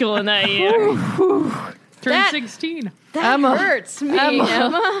high school in that year. Turned That- 16. That Emma. hurts me, Emma.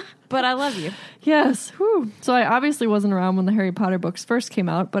 Emma. But I love you. Yes. Whew. So I obviously wasn't around when the Harry Potter books first came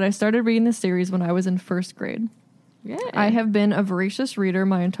out, but I started reading the series when I was in first grade. Yeah, I have been a voracious reader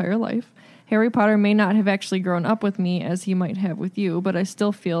my entire life. Harry Potter may not have actually grown up with me as he might have with you, but I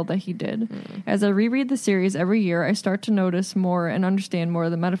still feel that he did. As I reread the series every year, I start to notice more and understand more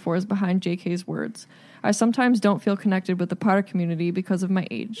of the metaphors behind JK's words. I sometimes don't feel connected with the Potter community because of my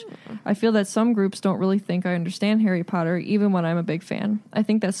age. I feel that some groups don't really think I understand Harry Potter, even when I'm a big fan. I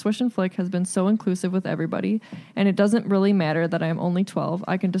think that Swish and Flick has been so inclusive with everybody, and it doesn't really matter that I am only 12.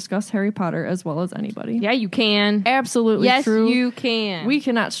 I can discuss Harry Potter as well as anybody. yeah, you can. Absolutely Yes, true. you can. We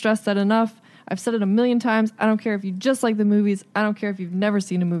cannot stress that enough. I've said it a million times. I don't care if you just like the movies. I don't care if you've never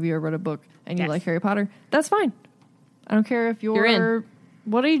seen a movie or read a book and you Yes. like Harry Potter. That's fine. I don't care if You're in.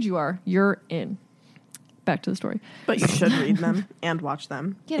 what age you are. You're in. Back to the story. But you should read them and watch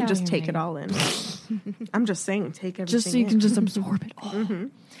them. Get and out just of take here, it all in. I'm just saying, take everything Just so you in. can just absorb it all.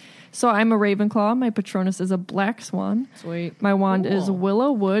 So I'm a Ravenclaw. My Patronus is a black swan. Sweet. My wand is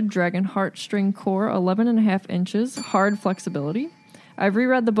Willow Wood Dragon Heartstring Core, 11.5 inches, hard flexibility. I've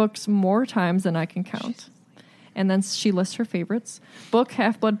reread the books more times than I can count. And then she lists her favorites. Book,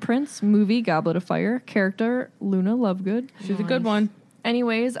 Half-Blood Prince. Movie, Goblet of Fire. Character, Luna Lovegood. She's a good one.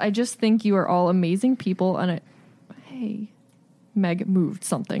 Anyways, I just think you are all amazing people. And hey, Meg moved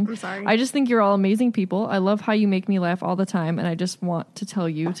something. I'm sorry. I just think you're all amazing people. I love how you make me laugh all the time. And I just want to tell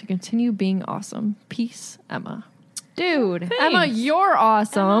you to continue being awesome. Peace, Emma. Dude, Emma, you're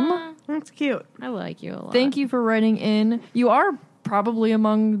awesome. That's cute. I like you a lot. Thank you for writing in. You are probably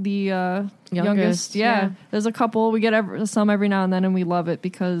among the youngest. Yeah. There's a couple. We get some every now and then, and we love it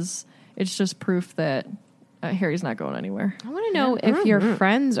because it's just proof that Harry's not going anywhere. I want to know if your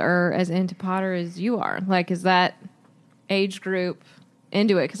friends are as into Potter as you are. Like, is that age group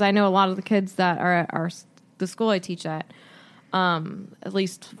into it? Because I know a lot of the kids that are at the school I teach at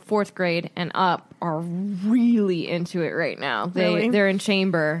least fourth grade and up, are really into it right now. They're in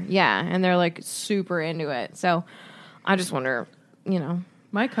chamber, yeah, and they're like super into it. So I just wonder, you know,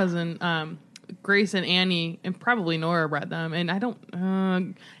 My cousin, Grace and Annie, and probably Nora read them. And I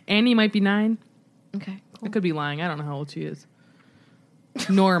don't... Annie might be 9. okay, I could be lying. I don't know how old she is.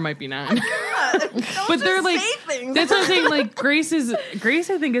 Nora might be 9. But they're like... That's what I'm saying. Like, Grace,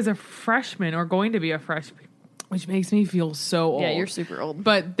 I think, is a freshman or going to be a freshman, which makes me feel so old. yeah, you're super old.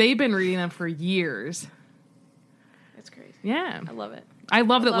 But they've been reading them for years. That's crazy. Yeah. I love it. I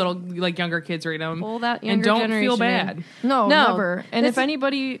love that little, like, younger kids read them. Pull that and younger don't feel generation bad. in. No, No, never. And if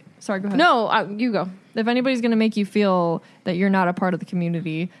anybody... Sorry, go ahead. No, you go. If anybody's going to make you feel that you're not a part of the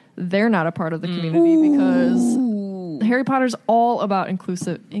community, they're not a part of the community because Harry Potter's all about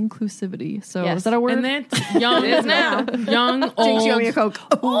inclusivity. So Yes. is that a word? And that's young. It is now. Young, Jinx, old, you owe me a Coke.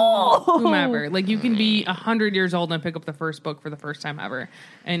 whomever. Like, you can be 100 years old and pick up the first book for the first time ever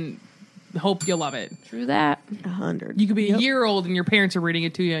and hope you love it. True that. 100. You could be a year old and your parents are reading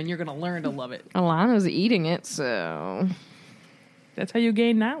it to you and you're going to learn to love it. Alana's eating it, so... That's how you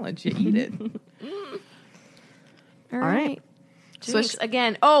gain knowledge. You eat it. All right. right. Switch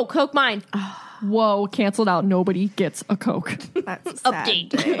again. Oh, Coke mine. Whoa, canceled out. Nobody gets a Coke. That's a sad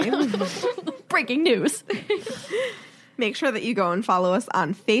day. Breaking news. Make sure that you go and follow us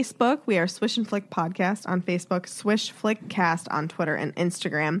on Facebook. We are Swish and Flick Podcast on Facebook, Swish Flick Cast on Twitter and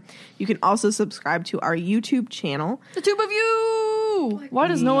Instagram. You can also subscribe to our YouTube channel. The tube of you. Why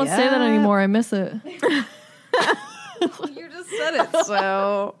does no one say that anymore? I miss it. You just said it,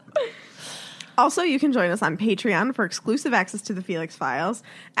 so. Also, you can join us on Patreon for exclusive access to the Felix Files,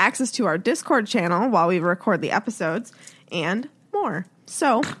 access to our Discord channel while we record the episodes, and more.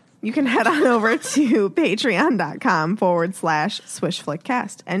 So you can head on over to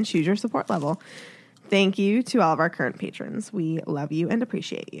patreon.com/swishflickcast and choose your support level. Thank you to all of our current patrons. We love you and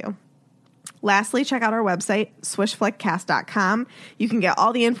appreciate you. Lastly, check out our website, swishflickcast.com. You can get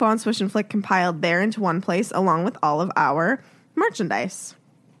all the info on Swish and Flick compiled there into one place, along with all of our merchandise.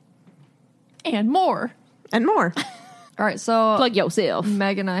 And more. And more. All right, so Plug yourself.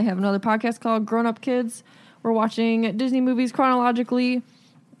 Meg and I have another podcast called Grown Up Kids. We're watching Disney movies chronologically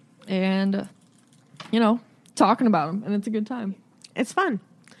and, talking about them, and it's a good time. It's fun.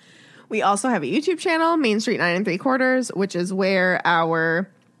 We also have a YouTube channel, Main Street 9 3/4, which is where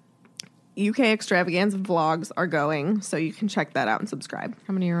our UK extravaganza vlogs are going. So you can check that out and subscribe.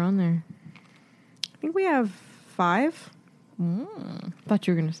 How many are on there? I think we have 5. Thought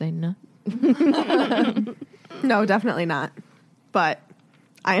you were going to say no. No, definitely not. But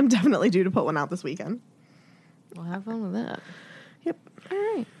I am definitely due to put one out this weekend. Well, have fun with that. Yep. All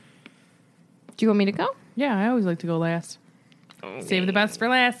right. Do you want me to go? Yeah, I always like to go last. Save the best for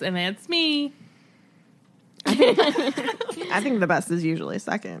last, and that's me. I think the best is usually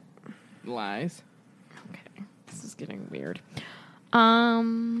second. Lies. Okay. This is getting weird.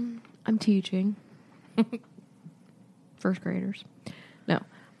 I'm teaching. First graders. No.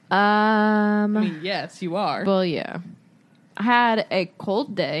 I mean, yes, you are. Well, yeah. I had a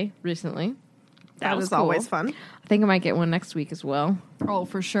cold day recently. That was is cool. always fun. I think I might get one next week as well. Oh,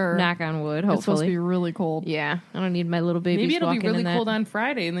 for sure. Knock on wood, It's supposed to hopefully. be really cold. Yeah. I don't need my little babies Maybe it'll be walking really in that. cold on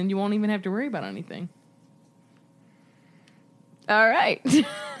Friday, and then you won't even have to worry about anything. All right.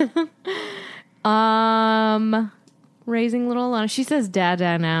 Raising little Alana. She says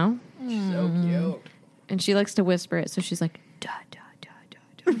dada now. So cute. And she likes to whisper it, so she's like, da, da, da, da,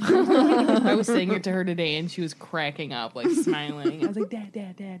 da. I was saying it to her today, and she was cracking up, like smiling. I was like, dad,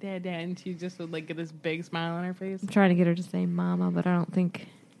 dad, dad, dad, dad. And she just would like get this big smile on her face. I'm trying to get her to say mama, but I don't think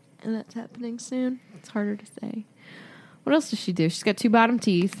that's happening soon. It's harder to say. What else does she do? She's got 2 bottom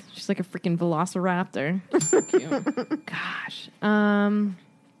teeth. She's like a freaking velociraptor. So cute. Gosh. I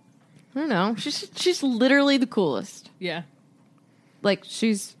don't know. She's literally the coolest. Yeah. Like,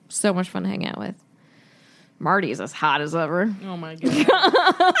 she's so much fun to hang out with. Marty is as hot as ever. Oh my god.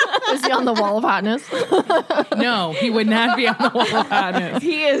 Is he on the wall of hotness? No, he would not be on the wall of hotness.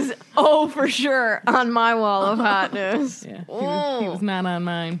 He is, for sure, on my wall of hotness. Yeah, he was not on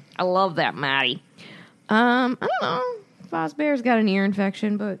mine. I love that, Maddie. I don't know. Boss Bear's got an ear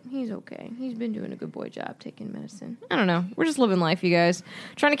infection, but he's okay. He's been doing a good boy job taking medicine. I don't know. We're just living life, you guys.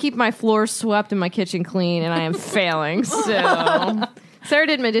 Trying to keep my floors swept and my kitchen clean, and I am failing. So Sarah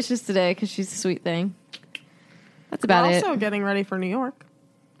did my dishes today because she's a sweet thing. That's about We're it. also getting ready for New York.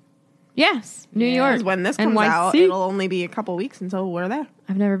 Yes, New York. Because when this comes NYC. out, it'll only be a couple weeks until we're there.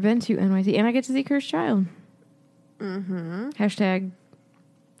 I've never been to NYC, and I get to see Cursed Child. Mm-hmm. Hashtag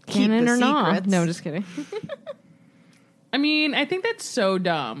Keep canon the or not. secrets. No, just kidding. I mean, I think that's so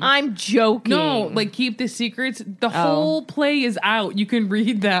dumb. I'm joking. No, like keep the secrets. The whole play is out. You can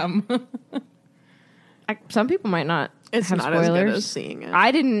read them. Some people might not. It's have not spoilers. as good as seeing it.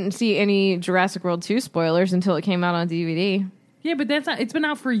 I didn't see any Jurassic World 2 spoilers until it came out on DVD. Yeah, but that's not. It's been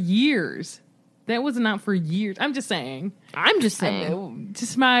out for years. That wasn't out for years. I'm just saying. I'm just saying.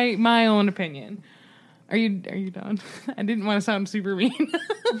 Just my own opinion. Are you done? I didn't want to sound super mean.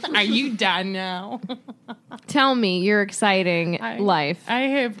 Are you done now? Tell me your exciting life.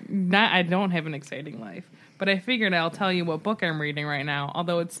 I don't have an exciting life, but I figured I'll tell you what book I'm reading right now,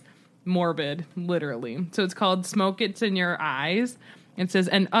 although it's morbid, literally. So it's called Smoke Gets in Your Eyes. It says,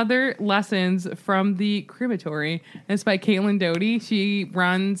 and other lessons from the crematory. And it's by Caitlin Doty. She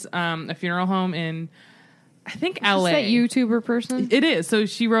runs a funeral home in, I think, LA. Is that YouTuber person? It is. So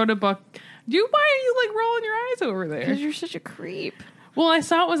she wrote a book. Why are you like rolling your eyes over there? Because you're such a creep. Well, I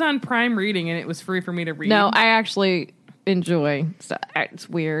saw it was on Prime Reading and it was free for me to read. No, I actually enjoy stuff. It's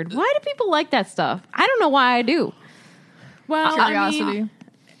weird. Why do people like that stuff? I don't know why I do. Well, Curiosity. I mean,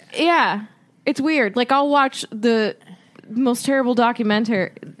 Yeah, it's weird. Like, I'll watch the most terrible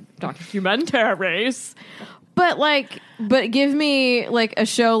documentaries, but give me like a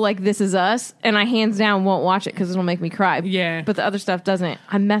show like This Is Us, and I hands down won't watch it because it'll make me cry. Yeah. but the other stuff doesn't.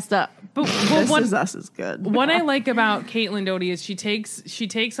 I'm messed up. But This Is Us is good. what I like about Caitlin Doughty is she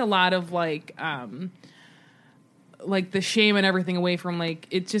takes a lot of like the shame and everything away from like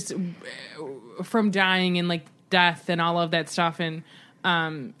it's just from dying and like death and all of that stuff, and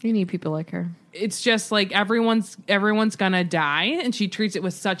You need people like her. it's just like everyone's gonna die, and she treats it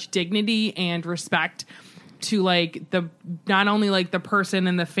with such dignity and respect to like the not only like the person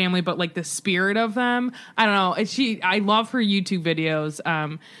and the family but like the spirit of them. I don't know. I love her YouTube videos.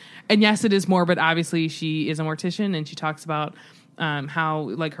 And yes, it is morbid. Obviously, she is a mortician, and she talks about how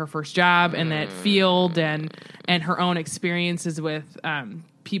like her first job in that field and her own experiences with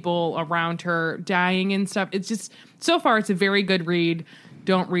people around her dying and stuff. It's just so far it's a very good read.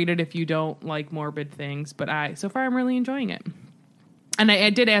 Don't read it if you don't like morbid things, but so far I'm really enjoying it. And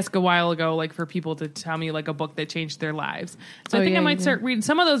I did ask a while ago, like for people to tell me like a book that changed their lives. So I think I might start reading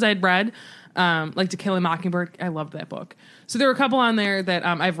some of those I'd read, like To Kill a Mockingbird. I loved that book. So there were a couple on there that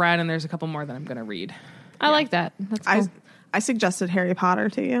I've read, and there's a couple more that I'm going to read. I like that. That's cool. I suggested Harry Potter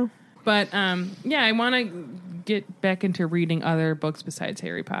to you. But I want to get back into reading other books besides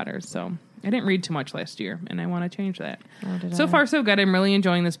Harry Potter. So I didn't read too much last year, and I want to change that. So far, so good. I'm really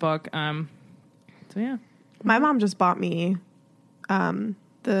enjoying this book. So yeah. My mom just bought me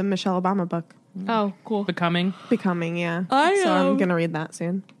the Michelle Obama book. Oh, cool. Becoming, yeah. So I'm going to read that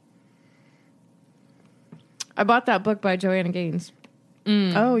soon. I bought that book by Joanna Gaines.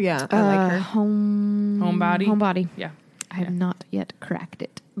 Oh, yeah. I like her. Homebody. Yeah. I have not yet cracked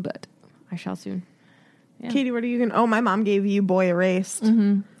it, but I shall soon. Katie, what are you going to... Oh, my mom gave you Boy Erased. I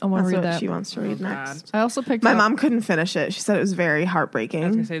want to That's read what that. she wants to read next. I also picked My up, mom couldn't finish it. She said it was very heartbreaking. I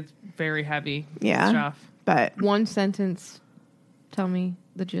was going to say it's very heavy stuff. But... One sentence. Tell me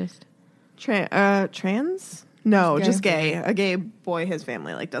the gist. Trans? No, Just just gay. gay. A gay boy, his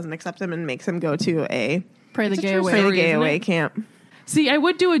family like doesn't accept him and makes him go to a Pray the It's a Gay true Away. Pray the Story, Gay isn't Away it? camp. See, I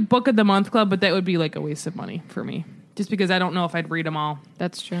would do a book of the month club, but that would be like a waste of money for me. Just because I don't know if I'd read them all.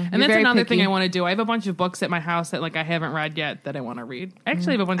 That's true. And that's another thing I want to do. I have a bunch of books at my house that like I haven't read yet that I want to read. I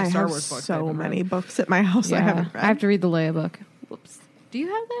actually have a bunch of I Star have Wars books. I so haven't read. many books at my house I haven't read. I have to read the Leia book. Whoops. Do you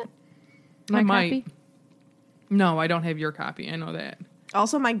have that? I might. Copy? No, I don't have your copy. I know that.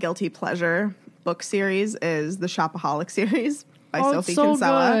 Also, my guilty pleasure book series is the Shopaholic series by Oh, Sophie it's so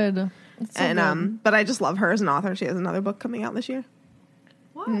Kinsella. good. It's so good. And but I just love her as an author. She has another book coming out this year.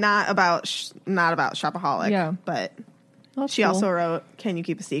 What? Not about Shopaholic. Yeah. But That's she cool. also wrote "Can You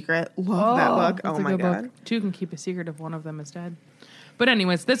Keep a Secret?" Love that book. that's Oh a my good book. god. Two can keep a secret if one of them is dead. But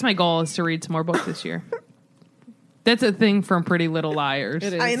anyways, that's my goal is to read some more books this year. That's a thing from Pretty Little Liars.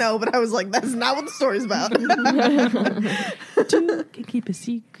 It is. I know, but I was like, that's not what the story's about. Two can keep a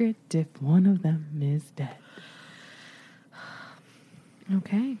secret if one of them is dead.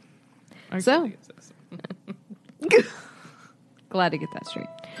 Okay. I So- couldn't guess this. Glad to get that straight.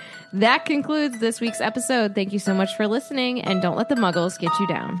 That concludes this week's episode. Thank you so much for listening, and don't let the muggles get you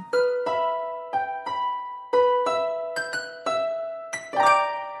down.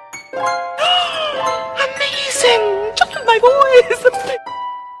 Amazing! Just my voice!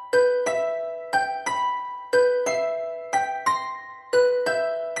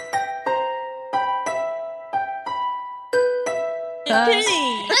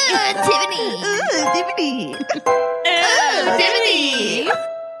 Tiffany!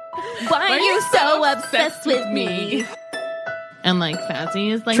 Why are you so obsessed with me? And like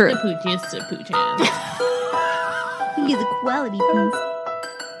Fazzy is like True. the poochiest of pooches. He's a quality piece.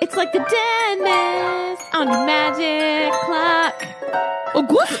 It's like the dentist on a magic clock.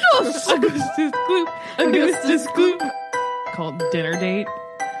 Augustus Gloop. Augustus Gloop. Called Dinner Date.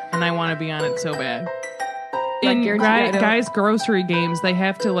 And I want to be on it so bad. Like In your Giotto. guys' grocery games, they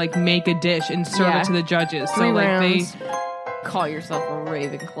have to like make a dish and serve Yeah. it to the judges. So 3 like rounds. Call yourself a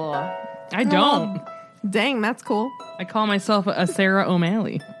Ravenclaw. I don't. Dang, that's cool. I call myself a Sarah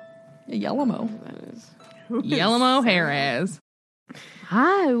O'Malley. A Yellowmo. Yellowmo Harris.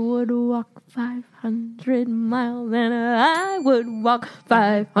 I would walk 500 miles and I would walk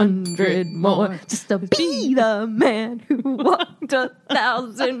 500 more just to be the man who walked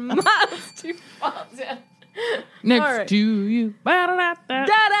 1,000 miles to fall down. Next All right. to you. Ba-da-da-da.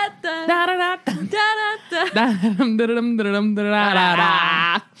 Da-da-da. Da-da-da. Da-da-da.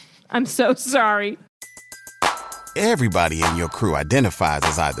 Da-dum-da-dum-da-da-da-da. I'm so sorry. Everybody in your crew identifies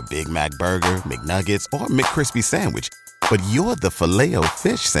as either Big Mac Burger, McNuggets, or McCrispy Sandwich. But you're the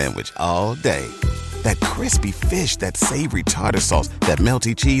Filet-O-Fish Sandwich all day. That crispy fish, that savory tartar sauce, that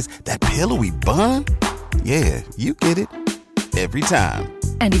melty cheese, that pillowy bun. Yeah, you get it. every time.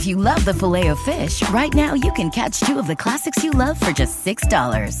 And if you love the Filet-O-Fish, right now you can catch 2 of the classics you love for just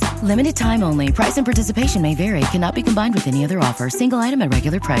 $6. Limited time only. Price and participation may vary. Cannot be combined with any other offer. Single item at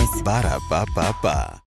regular price. Ba-da-ba-ba-ba.